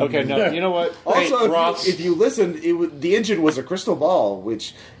 Okay, no, you know what? Also, Ross. if you listened, the engine was a crystal ball,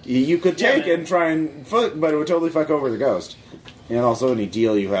 which you could take and try and fuck, but it would totally fuck over the ghost. And also any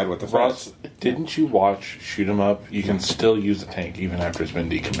deal you had with the Ross, fence. didn't you watch Shoot 'em Up? You can still use a tank even after it's been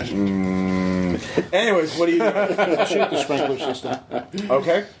decommissioned. Anyways, what do you do? Shoot the sprinkler system.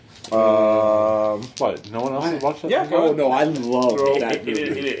 Okay. What? No one else has watched that? Yeah, movie? go Oh ahead. no, I love that It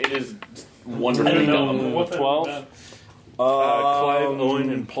movie. is wonderfully done. What's 12? Clive Owen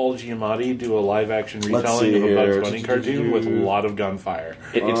and Paul Giamatti do a live-action Let's retelling see of a Bugs here. Bunny cartoon with a lot of gunfire.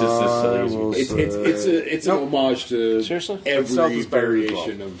 It's just as silly as you. It's an homage to Seriously? every is better as well.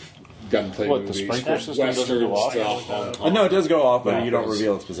 variation of gunplay What, the movies. sprinkler system doesn't Western go off? stuff. No, it does go off, but Yeah, you don't it does.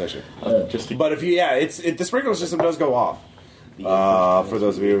 reveal its position. Just But if you, the sprinkler system does go off. For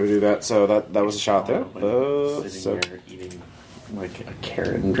those of you who do that, so that was a shot there. sitting So, there eating like a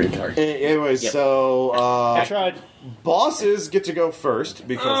carrot and drinking. anyways, Yep. so I tried. bosses get to go first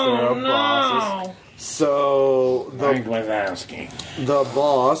because there are bosses. So Frank was asking. the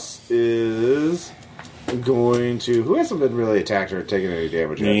boss is going to. Who hasn't been really attacked or taken any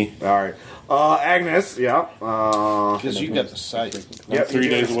damage Me. yet? All right. Agnes, yeah. Because you got the sight. I'm Yep, 3 you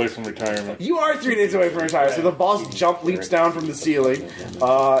days do. away from retirement. You are 3 days away from retire. So the boss leaps down from the ceiling.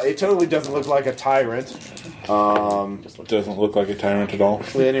 It totally doesn't look like a tyrant. Doesn't look like a tyrant at all.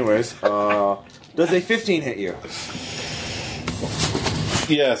 Anyways, does a 15 hit you?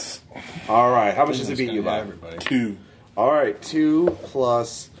 Yes. All right. How much does it beat you by? 2. All right. 2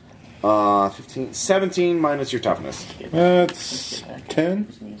 plus 15, 17 minus your toughness. That's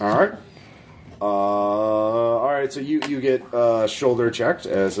 10. All right. All right. So you get shoulder checked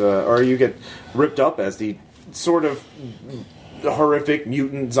or you get ripped up as the sort of horrific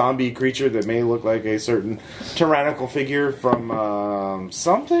mutant zombie creature that may look like a certain tyrannical figure from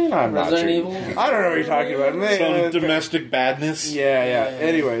something. I'm not sure. Resident Evil? I don't know what you're talking about. Some domestic badness. Yeah.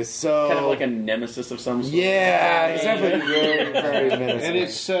 Anyways, so Kind of like a nemesis of some sort. yeah, he's definitely very menacing. And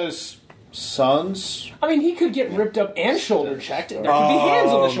it says sons. I mean, he could get ripped up and shoulder checked, and there could be hands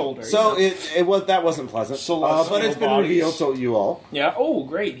on the shoulder. So you know? it was that wasn't pleasant. Celestial but it's been bodies. revealed to you all. Yeah. Oh,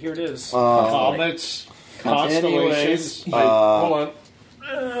 great. Here it is. Comets. Anyways, Constellations. Hold on.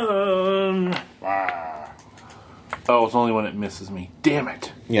 Oh, it's only when it misses me. Damn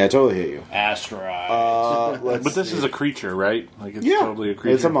it. yeah, it totally hit you. Asteroid. Let's But this see. is a creature, right? Like it's yeah, totally a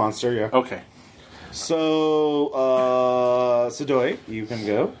creature. It's a monster. Yeah. Okay. So, Sadoy, you can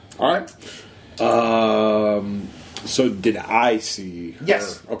go. All right. So did I see her?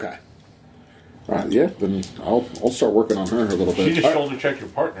 Yes. Okay. All right. Yeah. Then I'll start working on her a little bit. You just All right. shoulder check your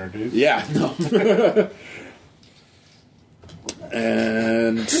partner, dude. Yeah. No.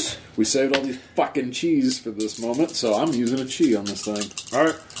 And we saved all these fucking cheese for this moment, so I'm using a chi on this thing. All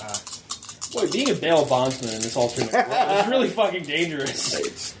right. Boy, being a bail bondsman in this alternate world is really fucking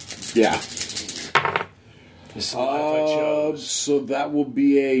dangerous. Yeah. It's the life I chose. So that will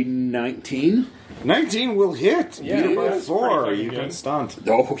be a 19. 19 will hit. Yeah, Beat it by that's 4. pretty You fucking can good. stunt.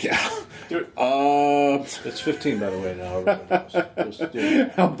 Oh yeah. It's 15, by the way, now. Everybody knows. Just do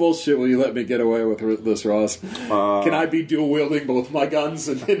it. How bullshit will you let me get away with this, Ross? Can I be dual wielding both my guns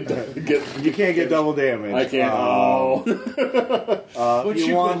and get? You can't get double damage. I can't. But If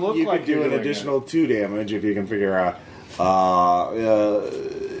you want, could look you like could do you're an doing additional 2 damage if you can figure out.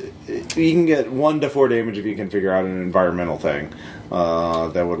 You can get 1 to 4 damage if you can figure out an environmental thing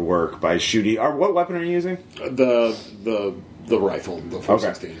that would work by shooting. What weapon are you using? The rifle, the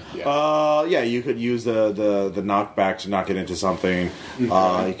 416. Yeah. Yeah, you could use the knockback to knock it into something.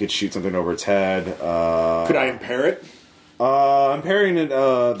 You could shoot something over its head. Could I impair it? Impairing it,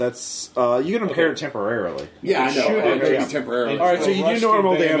 that's you can impair it temporarily. Yeah, I know. shoot it, Maybe yeah. temporarily. All right, so you do Rusty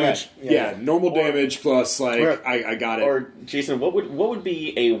normal bayonet. damage. Yeah, normal damage plus Right. I got it. Or Jason, what would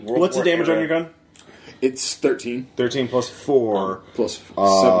be a World What's the War damage on era- your gun? It's 13 13 plus 4. plus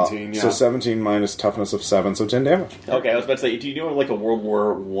 17. Yeah. So 17 minus toughness of 7, so 10 damage. Okay, I was about to say, do you know like a World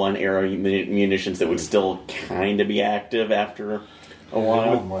War I era munitions that would still kind of be active after a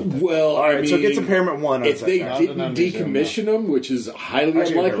while? Well, All right, I mean, so it gets impairment 1 on if they setback. didn't decommission them, which is highly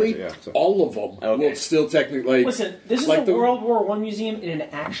Actually, unlikely, yeah, so- all of them Okay. will still technically. Listen, this is like a the- World War I museum in an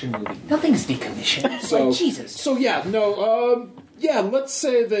action movie. Nothing's decommissioned. So Like, Jesus. So yeah, no, yeah. Let's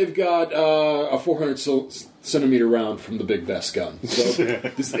say they've got a 400 centimeter round from the big best gun. So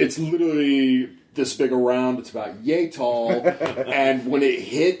it's literally this big a round. It's about yay tall, and when it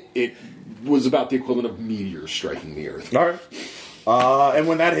hit, it was about the equivalent of meteors striking the earth. All right. And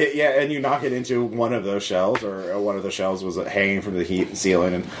when that hit, and you knock it into one of those shells, or one of the shells was hanging from the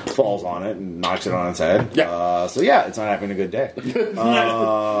ceiling and falls on it and knocks it on its head. Yeah. So yeah, it's not having a good day.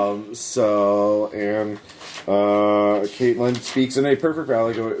 Caitlin speaks in a perfect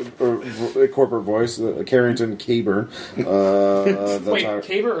valley corporate voice, Carrington Kayburn. Wait,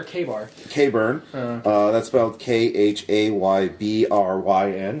 K-Bar or K-Bar? Kayburn. That's spelled Khaybryn.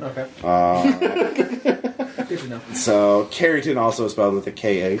 Okay. Good to know. So Carrington also is spelled with a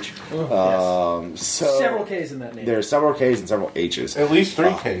KH. So Several K's in that name. there's several K's and several H's. At least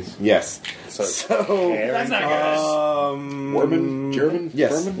 3 Ks. Yes. So That's not good. Worman, German,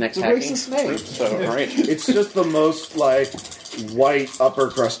 yes. German. Next It's a hacking racist name. group, so all right. It's just the most white upper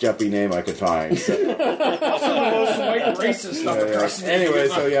crust jumpy name I could find. So, Also the most white racist stuff across the anyway,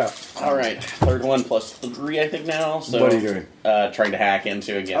 so yeah. All right, third one plus 3, I think now. So What are you doing? Trying to hack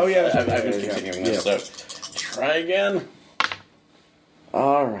into again. Oh, yeah, that's I've right. been Yeah, continuing yeah. this. So try again.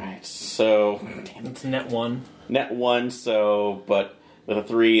 All right, so It's net 1. net 1. So, but with a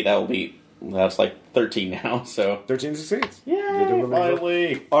 3, that's like 13 now. So 13 succeeds. yeah, You did really well.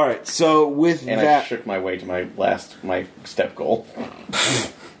 finally. All right, so with And I that, shook my way to my step goal.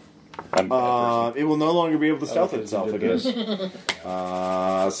 It will no longer be able to stealth itself again. So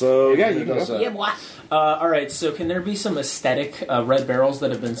yeah, you can go. Yeah, boy. All right, so can there be some aesthetic red barrels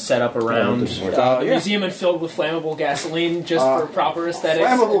that have been set up around the museum and filled with flammable gasoline just for proper aesthetics?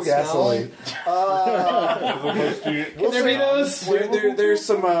 Flammable and smelling? gasoline. Can there be those? There's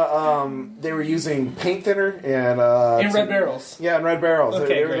some. They were using paint thinner and In red barrels. Yeah, in red barrels.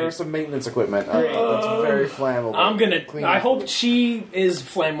 Okay, great. There's some maintenance equipment that's very flammable. I hope she is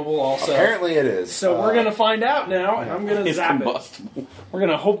flammable also. Apparently, it is. So we're gonna find out now, and I'm gonna It's zap combustible. it. We're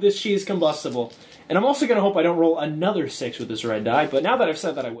gonna hope this she is combustible, and I'm also gonna hope I don't roll another 6 with this red die. But now that I've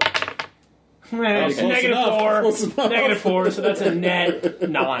said that, I will. Close Negative enough. 4. Close enough. Negative 4. So that's a net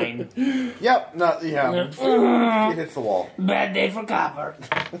 9. Yep. It hits the wall. Bad day for copper.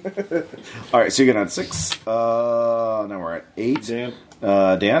 All right, so you get on 6. Now we're at 8. Dan.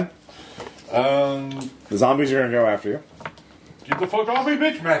 Dan, the zombies are gonna go after you. Get the fuck off me,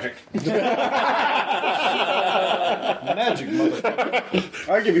 bitch! Magic. Magic, motherfucker.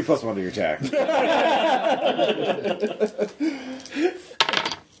 I'll give you +1 to your attack.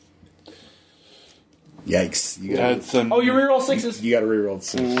 Yikes! You got That's a, Oh, you reroll 6s. you got to reroll the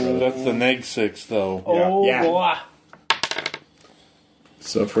 6. brother. that's the -6 though. Oh Yeah. boy.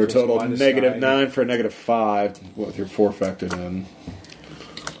 So for a total of -9 -9 for a -5, what you're 4 factored in.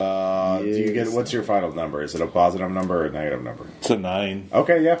 Do you get what's your final number? Is it a positive number or a negative number? It's a 9.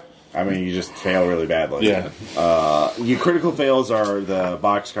 Okay, yeah. I mean, you just fail really badly. Yeah. Your critical fails are the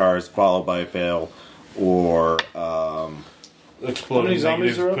boxcars followed by a fail, or Exploding many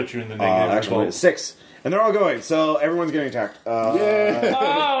zombies negatives are up? put you in the negative actually result. 6, and they're all going. So everyone's getting attacked.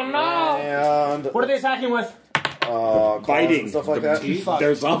 Oh no! And What are they attacking with? claws Biting. and stuff like that.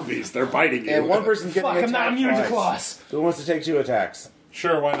 They're zombies. They're biting you. And one person's getting Fuck, I'm attacked not immune to twice. claws. Who wants to take 2 attacks?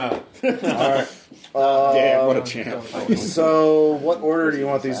 Sure, why not? All right. Damn, what a champ. So, what order do you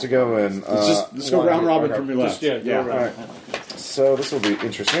want these to go in? Let's go round robin from your left. Yeah, go All right. So this will be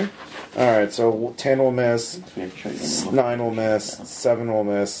interesting. All right. So 10 will miss, 9 will miss, 7 will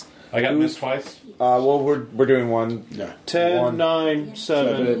miss. I got missed twice. Well, we're doing one. 10, One. 9,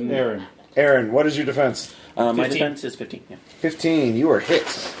 7, Aaron. Aaron, what is your defense? My 15. defense is 15. Yeah. 15. You were hit.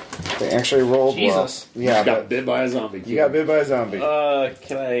 They actually rolled Jesus. well. Yeah, Got but bit by a zombie. you got bit by a zombie.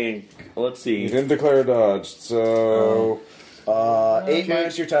 Can I? Let's You see. didn't declare a dodge, so 8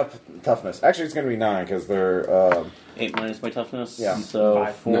 minus your toughness. Actually, it's going to be 9 because they're 8 minus my toughness. Yeah. So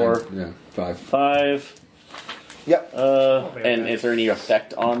 4, Yeah, 5. 5. Yep. And is there any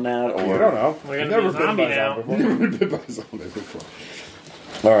effect on that? Or You don't know. We're You've gonna never be a been zombie by a now. zombie before. Bit by a zombie before.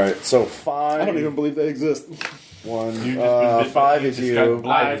 All right, so 5. I don't even believe they exist. 1. You just been bit by 5 is this you. guy.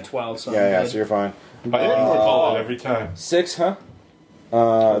 I have 12, so Yeah, I'm so you're fine. I call it every time. 6, huh?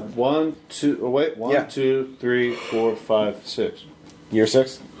 1, 2, oh, wait, 1, Yeah. 2, 3, 4, 5, 6. You're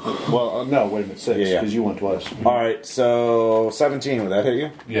 6? Well, no, wait a minute, 6, Yeah, because yeah. you went twice. All right, so 17. Would that hit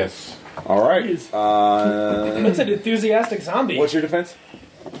you? Yes. All right. That's an enthusiastic zombie. What's your defense?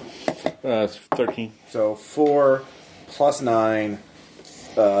 It's 13. So 4 plus 9,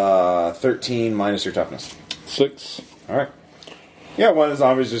 13 minus your toughness. 6. All right. Yeah, one of the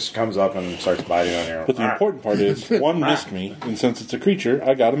zombies just comes up and starts biting on you. But the important part is, one missed me, and since it's a creature,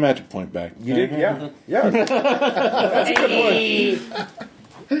 I got a magic point back. You did? Yeah. Yeah. That's a good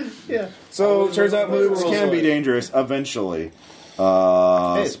point. Yeah. So it turns out moves can be dangerous eventually.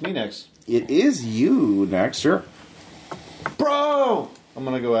 Hey, it's me next. It is you next, sure. Bro! I'm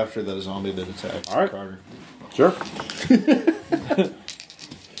going to go after the zombie that attacked All right. Carter. Sure.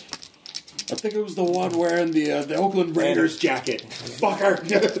 I think it was the one wearing the Oakland Raiders jacket. Fucker.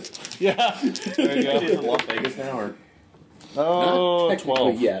 Yeah. There you is it go. Las Vegas now, or Oh, Technically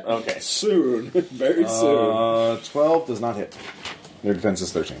 12. yet. okay? Soon. Very soon. 12 does not hit. Their defense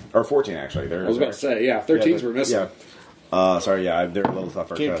is 13. Or 14, actually. I was about to say, yeah, 13s were missing. Yeah. Sorry, yeah, they're a little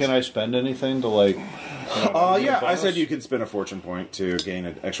tougher. Can I spend anything to, like... Yeah, I said you could spend a fortune point to gain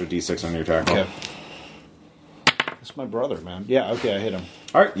an extra d6 on your attack roll. Okay. It's my brother, man. Yeah, okay, I hit him.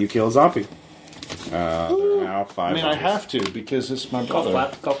 All right, you kill a zombie. There are now 5 I mean, I zombies. have to, because it's my Golf brother.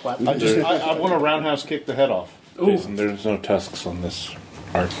 clap, golf clap. I want to roundhouse kick the head off. Jason, there's no tusks on this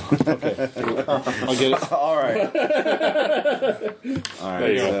art. Okay. I'll get it. All right. All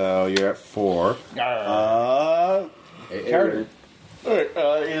right, so you're at 4. Carter. All right,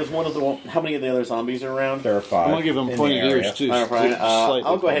 is one of the how many of the other zombies are around? There are 5. I'm going to give him in pointed the area. ears, too. All right, Slightly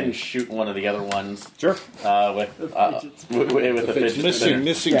I'll go ahead and pointed. shoot one of the other ones Sure. with the fidget spinner.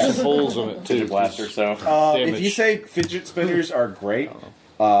 Missing some holes in it, too. Fidget blaster. So If you say fidget spinners are great,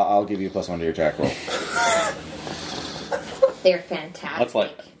 I'll give you a +1 to your attack roll. They're fantastic. that's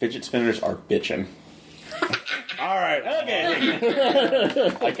like fidget spinners are bitching. All right.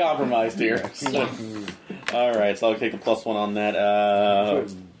 Okay. I compromised here. So, all right, so I'll take the +1 on that.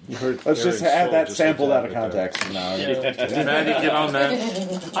 Let's just have that sampled out of context. No. Maddie, get on that.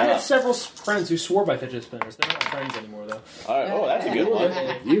 I had several friends who swore by fidget spinners. They're not friends anymore, though. Oh, that's a good one.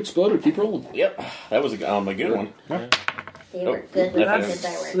 You exploded. Keep rolling. Yep, that was a good one. They were good.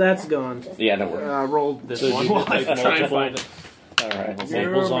 That's gone. Yeah, don't worry. I rolled this So one. you did take Try and find it. All right, we'll see.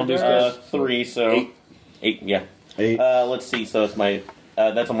 multiple zombies. 3, so 8. Yeah. 8. Let's see. So it's my.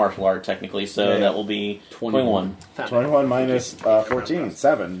 That's a martial art technically, so that will be 21. 21 minus 14,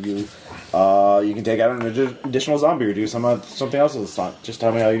 7. You can take out an additional zombie or do something else with the stunt. Just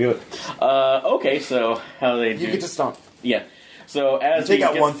tell me how you do it. Okay, so how do they do? You get to stomp. Yeah. So as Take he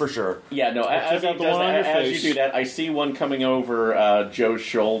out gets- one for sure. Yeah, no. As, out the one on your as face. you do that, I see one coming over Joe's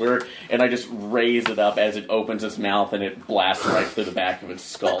shoulder, and I just raise it up as it opens its mouth, and it blasts right through the back of its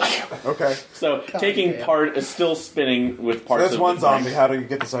skull. Okay. So taking part is still spinning with So parts that's of one the zombie. How do you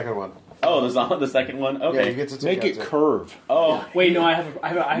get the second one? Oh, the second one. Okay. Yeah, you get to take Make out it two. curve. Oh Wait, no, I have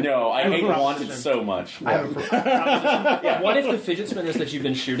a no, I have a hate proposition. wanted so much. I have a proposition. What if the fidget spinners that you've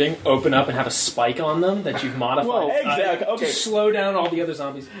been shooting open up and have a spike on them that you've modified Exactly. Okay. to slow down all the other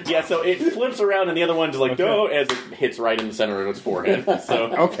zombies? Yeah, so it flips around, and the other one's like go as it hits right in the center of its forehead. So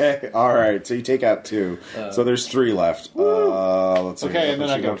Okay. All right. So you take out 2. So there's 3 left. Let's see. Okay, and then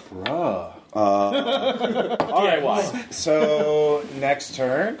I go. DIY. So next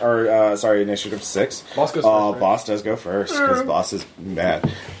turn, or initiative 6. Boss goes first, right? Boss does go first because boss is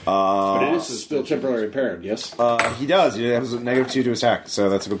bad. But it is still temporarily impaired, yes? He does. He has a -2 to attack, so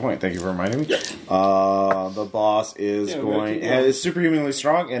that's a good point. Thank you for reminding me. The boss is is superhumanly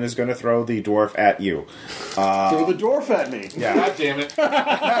strong and is going to throw the dwarf at you. Throw the dwarf at me. Yeah. God damn it.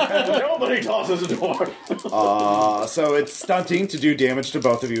 Nobody tosses a dwarf. So it's stunting to do damage to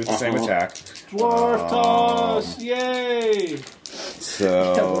both of you with the same attack. Dwarf toss! Yay!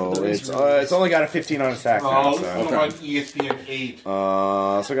 So it's only got a 15 on attack now. Oh, So. what about ESPN 8?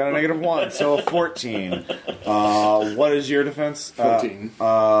 So I got a -1, so a 14. What is your defense? 14.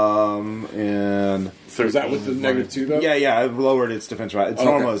 And Is that with the -2, though? yeah, I've lowered its defense. Its Okay.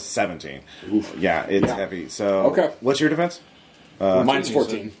 normal is 17. Yeah, it's heavy. So Okay. what's your defense? Mine's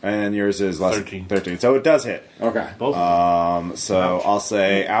 14. And yours is less 13. 13. So it does hit. Okay. So I'll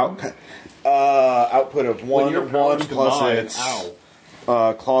say output of When your 1 powers plus combine, its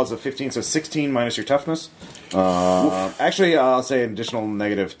ow. claws of 15, so 16 minus your toughness. Actually, I'll say an additional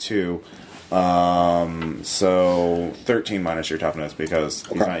 -2. So 13 minus your toughness because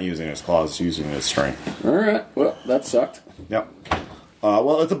he's not using his claws, he's using his strength. All right. Well, that sucked. Yep.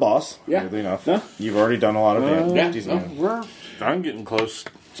 Well, it's a boss. Yeah. Weirdly enough. Yeah. You've already done a lot of damage. Yeah. Decent damage. I'm getting close.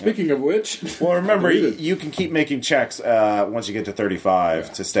 Speaking of which, Well, remember, I believe it. you can keep making checks once you get to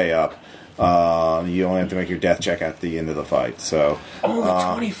 35 to stay up. You only have to make your death check at the end of the fight. So, Only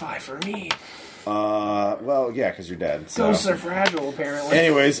 25 for me. well, yeah, because you're dead. So. Ghosts are fragile, apparently.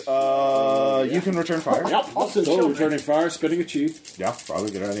 Anyways, you can return fire. Yep. So returning fire, spinning a chi. Yeah, probably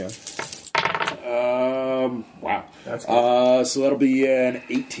a good idea. Wow. That's good. So that'll be an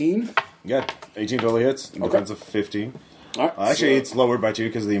 18. Yeah, 18 totally hits. Defensive 15. All right. Actually, so, it's lowered by 2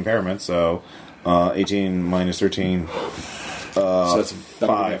 because of the impairment. So, 18 minus 13. so that's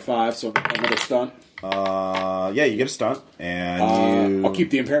that'll be a 5. 5. So another stunt. Yeah, you get a stunt, and you. I'll keep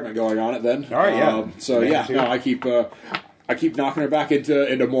the impairment going on it then. All right, yeah. So Make yeah, it two. no, I keep knocking her back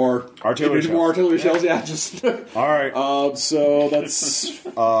into more Artillery into more shells. artillery shells. Yeah, just. All right. So that's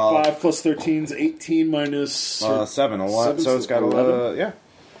 5 plus 13 is 18 minus 7. A lot. seven, So it's got 11. yeah.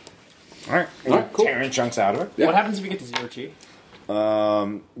 All right. All right, cool. Tearing chunks out of it. Yeah. What happens if you get to 0 chi?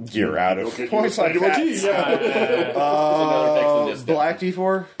 You're out of points like that. Black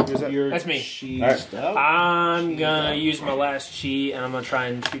D4. Who's that? That's me. Cheesed All right. out. I'm gonna use my last chi, and I'm gonna try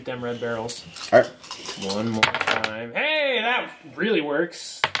and shoot them red barrels. All right. One more time. Hey, that really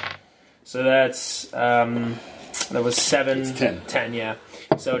works. So that's that was 7. It's 10. 10, yeah.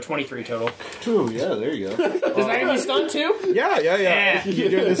 So 23 total. Ooh, yeah, there you go. Does that give me stun too? Yeah. Yeah. You're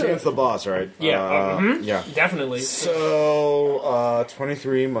doing this against the boss, right? Yeah. Yeah. Definitely. So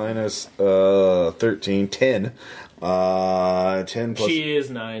 23 minus 13, 10. 10 plus She is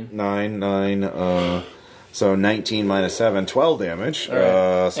 9. 9. So 19 minus 7, 12 damage. All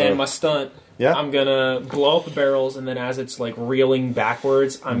right. So And my stunt. Yeah. I'm gonna blow up the barrels, and then as it's like reeling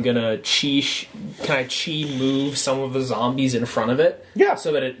backwards, I'm gonna can I chi move some of the zombies in front of it? Yeah.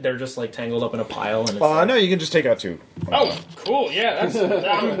 So that they're just like tangled up in a pile. And it's no, you can just take out 2. Oh, cool! Yeah,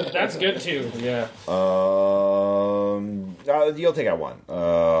 that's good too. Yeah. you'll take out one.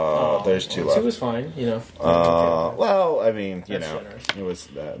 There's two left. Two is fine, you know. Well, I mean, you That's know, generous. it was.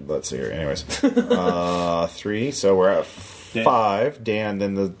 Let's see here. Anyways, 3. So we're at 5. Dan,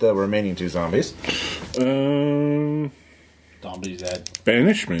 then the remaining 2 zombies. Zombie's dead.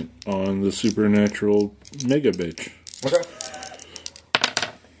 Banishment on the supernatural mega bitch. Okay.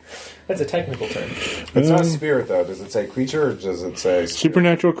 That's a technical term. It's not a spirit though. Does it say creature or does it say spirit?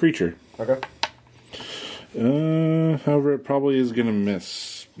 Supernatural creature. Okay. However, it probably is going to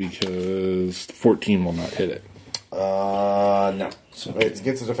miss because 14 will not hit it. No. It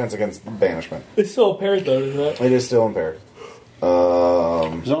gets a defense against banishment. It's still impaired, though, isn't it? It is still impaired.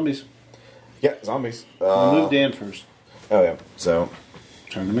 Zombies. Yeah, zombies. Move Dan first. Oh yeah. So.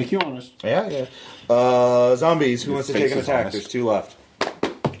 Trying to make you honest. Yeah. Zombies. Who wants to take an attack? honest. There's 2 left.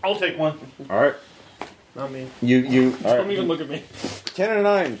 I'll take one. All right. Not me. You. All Don't right. even look at me. 10 and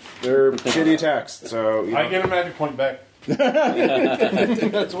 9. They're shitty attacks. So you I know. get a magic point back.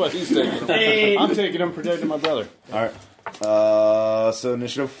 That's what he's taking. Hey. I'm taking him, protecting my brother. All right. So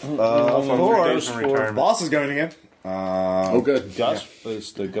initiative 4. days from retirement. Boss is going again. Oh, good. Gus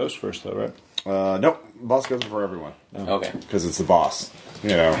is the ghost first, though, right? Nope. Boss goes for everyone Okay. because it's the boss. You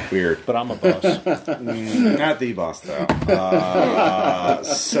know, weird. But I'm a boss. Not the boss though.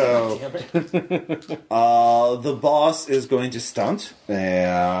 The boss is going to stunt,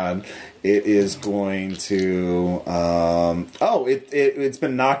 and it is going to. It's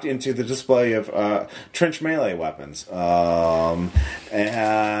been knocked into the display of trench melee weapons, and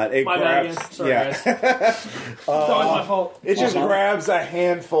it My bad grabs. again. Sorry, Yeah, guys. It's always my fault. it just grabs a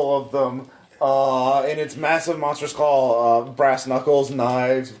handful of them. In its massive monster skull, brass knuckles,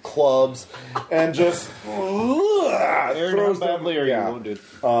 knives, clubs, and just Aaron, how throws them. badly are you Yeah. wounded?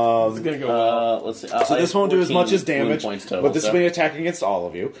 It's gonna go. Let's see. So this won't do as much as damage, points total, but this so. will be attacking against all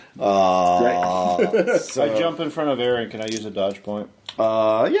of you. So, I jump in front of Aaron. Can I use a dodge point?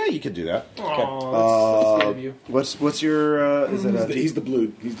 yeah, you could do that. Aw, that's good of you. What's your? Is it a? He's the blue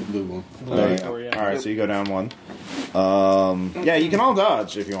one. There you go. All right, so you go down 1. Yeah, you can all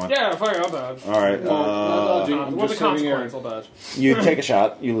dodge if you want. Yeah, fine, I'll dodge. All right. What's a consequence? I'll dodge. You take a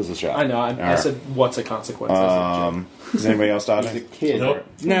shot. You lose a shot. I know. I right. said, what's a consequence? That's a joke. Does anybody else dodge? Kid. Nope.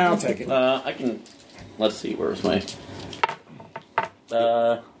 No, I'll take it. I can. Let's see. Where's my?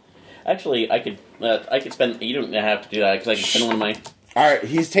 Actually, I could spend. You don't have to do that because I can spend one of my. All right,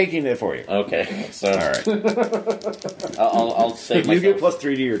 he's taking it for you. Okay, so All right. I'll save You myself. get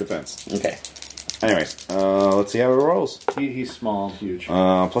 +3 to your defense. Okay. Anyways, let's see how it rolls. He's small, I'm huge.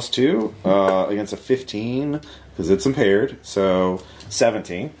 +2 against a 15 because it's impaired. So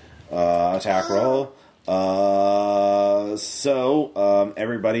 17 attack roll.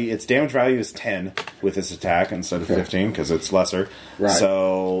 Everybody, its damage value is 10 with this attack instead of 15 because it's lesser. Right.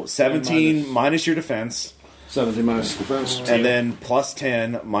 So 17 minus your defense, 17 minus defense. and then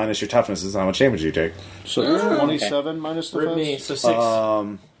 +10 minus your toughness is how much damage you take. So 27 minus Rip me, defense?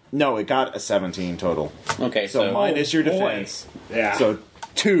 so 6. No, it got a 17 total. Okay. So So minus your boy. defense. Yeah. So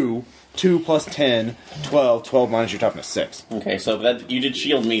 2 plus 10, 12. 12 minus your toughness, 6. okay. So that you did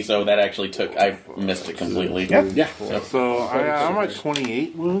shield me, so that actually took. I missed it completely. Yeah. So I'm at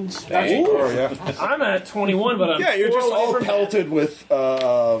 28 wounds. Dang. Oh, yeah. I'm at 21, but I'm Yeah, you're 4 just away all from pelted with,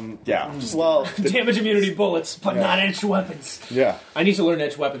 well, damage immunity bullets, but not edged weapons. yeah. I need to learn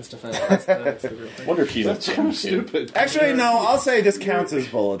edged weapons defense. That's the real thing. Wonder if she's That's kind of stupid. Actually, no, I'll say this counts as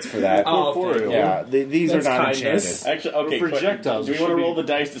bullets for that. Oh, thank you. Yeah, these That's are not kindness. enchanted. Actually, okay. projectiles, Do we it want to should roll be- the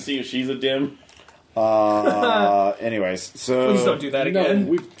dice to see if she's a dim? Anyways, so... Please don't do that No, again.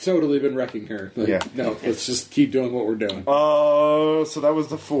 we've totally been wrecking her. Like, Yeah. No, let's just keep doing what we're doing. So that was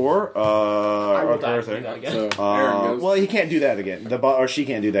the 4. I will die right if you do there. that again. So Aaron goes. Well, he can't do that again. Or she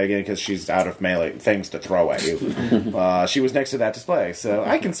can't do that again because she's out of melee things to throw at you. She was next to that display, so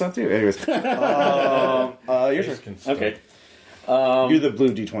I can stunt too. Anyways, your turn. Okay. You're the blue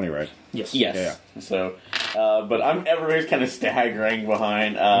D20, right? Yes. Yes. Yeah. So, but everybody's kind of staggering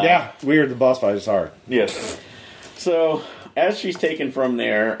behind. Weird. The boss fight is hard. Yes. So, as she's taken from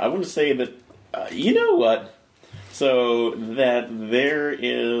there, I want to say that, you know what? So, that there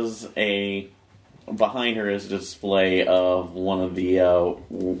is behind her is a display of one of the,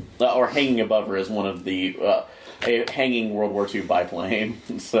 or hanging above her is one of the, a hanging World War II biplane.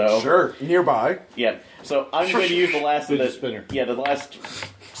 So, Sure. Nearby. yeah. So, I'm going to use the last of the spinner. Yeah, the last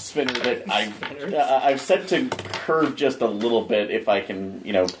spinner that I've set to curve just a little bit if I can,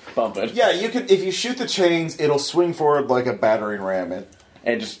 bump it. Yeah, you can. If you shoot the chains, it'll swing forward like a battering ram.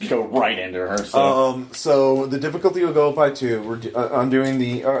 And just go right into her. So. So the difficulty will go up by 2. We're undoing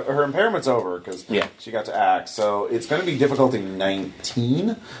her impairment's over because she got to act. So it's going to be difficulty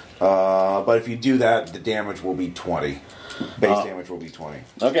 19. But if you do that, the damage will be 20. Base damage will be 20.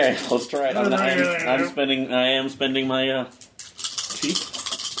 Okay, let's try it. I am spending my cheat.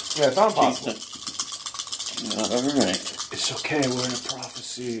 Yeah, it's not impossible. Alright. It's okay, we're in a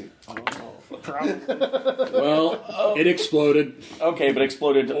prophecy. Well, it exploded. Okay, but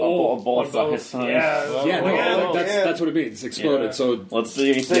exploded both sides. That's what it means. Exploded. Yeah. So let's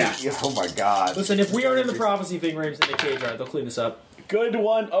see. Yeah. Oh my god. Listen, if we aren't in the prophecy thing, Rames in the cage, right? They'll clean this up. Good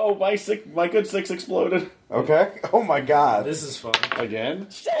one. Oh, my good 6 exploded. Okay. Oh my god. This is fun. Again?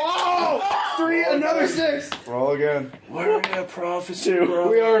 Oh! 3, another 6. Roll again. We're in a prophecy, bro.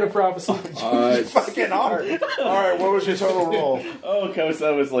 We are in a prophecy. Fucking hard. Alright, what was your total roll? Oh, okay, so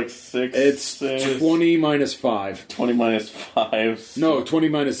that was like 6. It's 20 minus 5. 20 minus 5. No, 20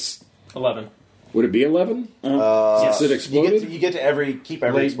 minus... 11. Would it be 11? Yes. Since it exploded? You get to keep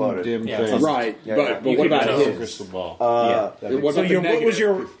every exploded. Dim Yeah, thing. Right, Yeah, but yeah. what about Just a his? crystal ball. What So about the what was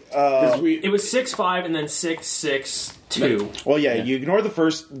your... It was 6-5 and then 6-6-2. well, yeah, you ignore the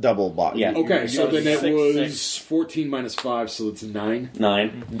first double block. Yeah. Okay, so then it 6, was 6. 14 minus 5, so it's 9.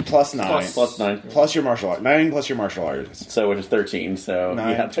 9. Plus 9. Plus 9. Plus your martial art. 9 plus your martial arts. So it is 13. So 9.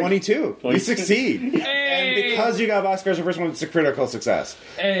 you have 22. You 22. succeed. And because you got Boxcars the first one, it's a critical success.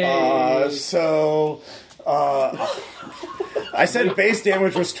 I said base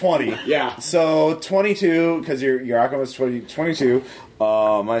damage was 20. Yeah. So 22, because your Aqua was 22.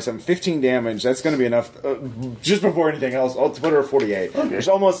 Minus 7, 15 damage. That's going to be enough. Just before anything else, I'll put her at 48. Okay. It's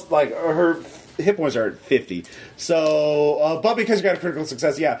almost like her hit points are at 50. So, but because you got a critical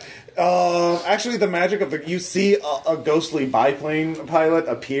success, yeah. Actually, the magic of you see a ghostly biplane pilot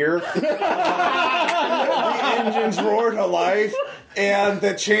appear. The engines roar to life, and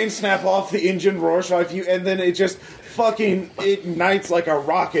the chains snap off. The engine roars to life. And then it just fucking ignites like a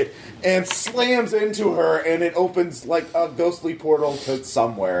rocket and slams into her, and it opens like a ghostly portal to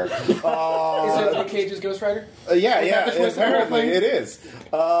somewhere. Is it the Cage's Ghost Rider? Yeah, that the twist apparently thing? it is.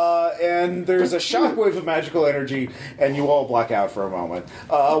 And there's a shockwave of magical energy, and you all black out for a moment.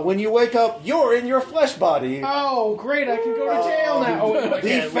 When you wake up, you're in your flesh body. Oh, great! I can go to jail now. Oh, no, I The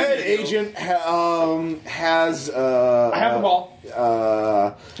can't. Fed agent has. I have the ball.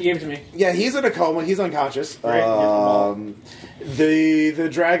 He gave it to me. Yeah, he's in a coma. He's unconscious. Right. The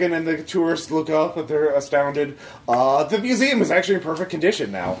dragon and the tourists look up and they're astounded. The museum is actually in perfect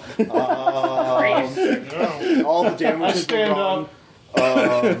condition now. All the damage has been gone.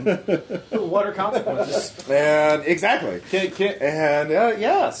 What are consequences? And exactly. And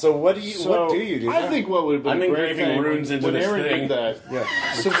yeah. So what do you do? I think what would have been I'm a great engraving thing runes into when this Aaron thing. did that. Yeah.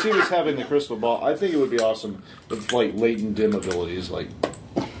 Since he was having the crystal ball, I think it would be awesome if like latent dim abilities, like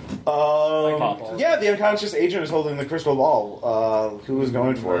Yeah, the unconscious agent is holding the crystal ball. Who was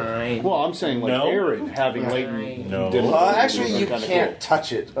going for it? well, I'm saying like No. Aaron having latent dim abilities. Actually, you can't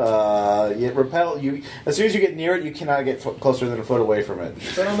touch it. It repel you as soon as you get near it. You cannot get closer than a foot away from it.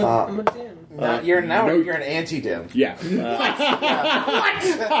 But I'm a dim. You're an anti-dim. Yeah.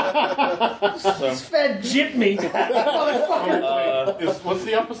 Fed jipped me. Motherfucker. What's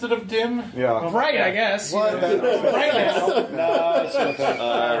the opposite of dim? Yeah. Right, I guess. What? Right now. No, it's not that.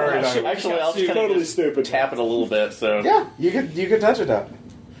 Actually, I'll just Totally stupid. tap it a little bit. So Yeah, you could touch it now.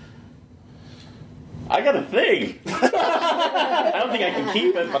 I got a thing. I don't think I can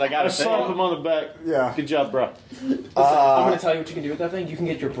keep it, but I got I a saw thing. him on the back. Yeah. Good job, bro. I'm going to tell you what you can do with that thing. You can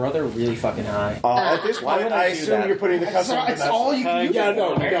get your brother really fucking high. At this Why point, would I I do assume that? you're putting the custom. It's all you can use. Yeah,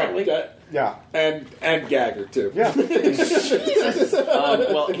 no, apparently. Yeah. and Gagger too. Yeah.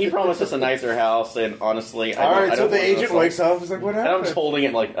 Well, he promised us a nicer house, and honestly, All right. I So don't the want agent this. wakes up. He's like, "What And I'm happened?" just holding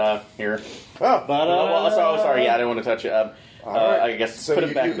it like, here. Oh. Sorry, yeah, I didn't want to touch it. I guess So put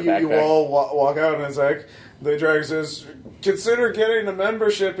it back in the backpack. You all walk out, and it's like the dragon says, "Consider getting a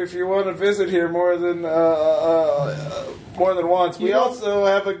membership if you want to visit here more than once. We also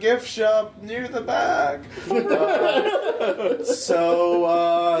have a gift shop near the back."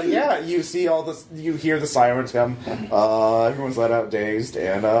 Yeah, you see all this. You hear the sirens come. Everyone's let out dazed,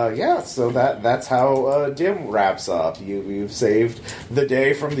 and so that's how Dim wraps up. You've saved the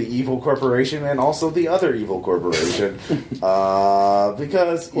day from the evil corporation and also the other evil corporation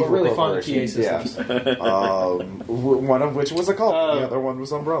because We're evil really fond of PA corporations, systems. one of which was a cult, the other one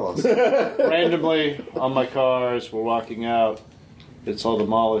was umbrellas. Randomly on my car as we're walking out, it's all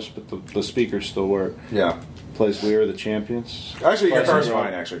demolished, but the speakers still work. Yeah. Plays "We Are the Champions." Actually, your car's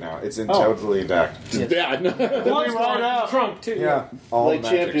fine. Actually, now it's totally intact. Yeah, no. Blood's right out. Trunk, too. Yeah, all Like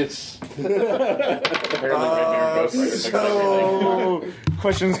magic. champions. Apparently, Red Baron Ghost Rider fixed everything. So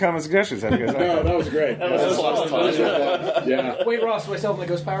questions, comments, suggestions? How do you guys No, that was great. That was a lot of fun. Yeah. Wait, Ross, do I still have my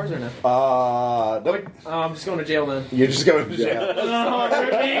ghost powers or no? Nope. I'm just going to jail then. You're just going to jail.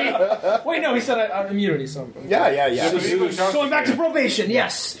 Wait, no, he said I'm immunity, so I'm Yeah. going back to probation.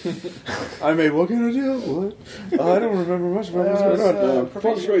 Yes. I made what kind of deal? What? I don't remember much about what's going on.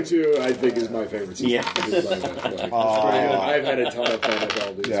 Feng Shui 2, I think, is my favorite system. Yeah. I've had a ton of fun with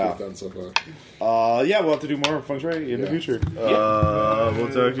all these we've done so far. Yeah, we'll have to do more Feng Shui in the future. We'll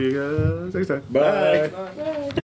talk to you guys next time. Bye. Bye.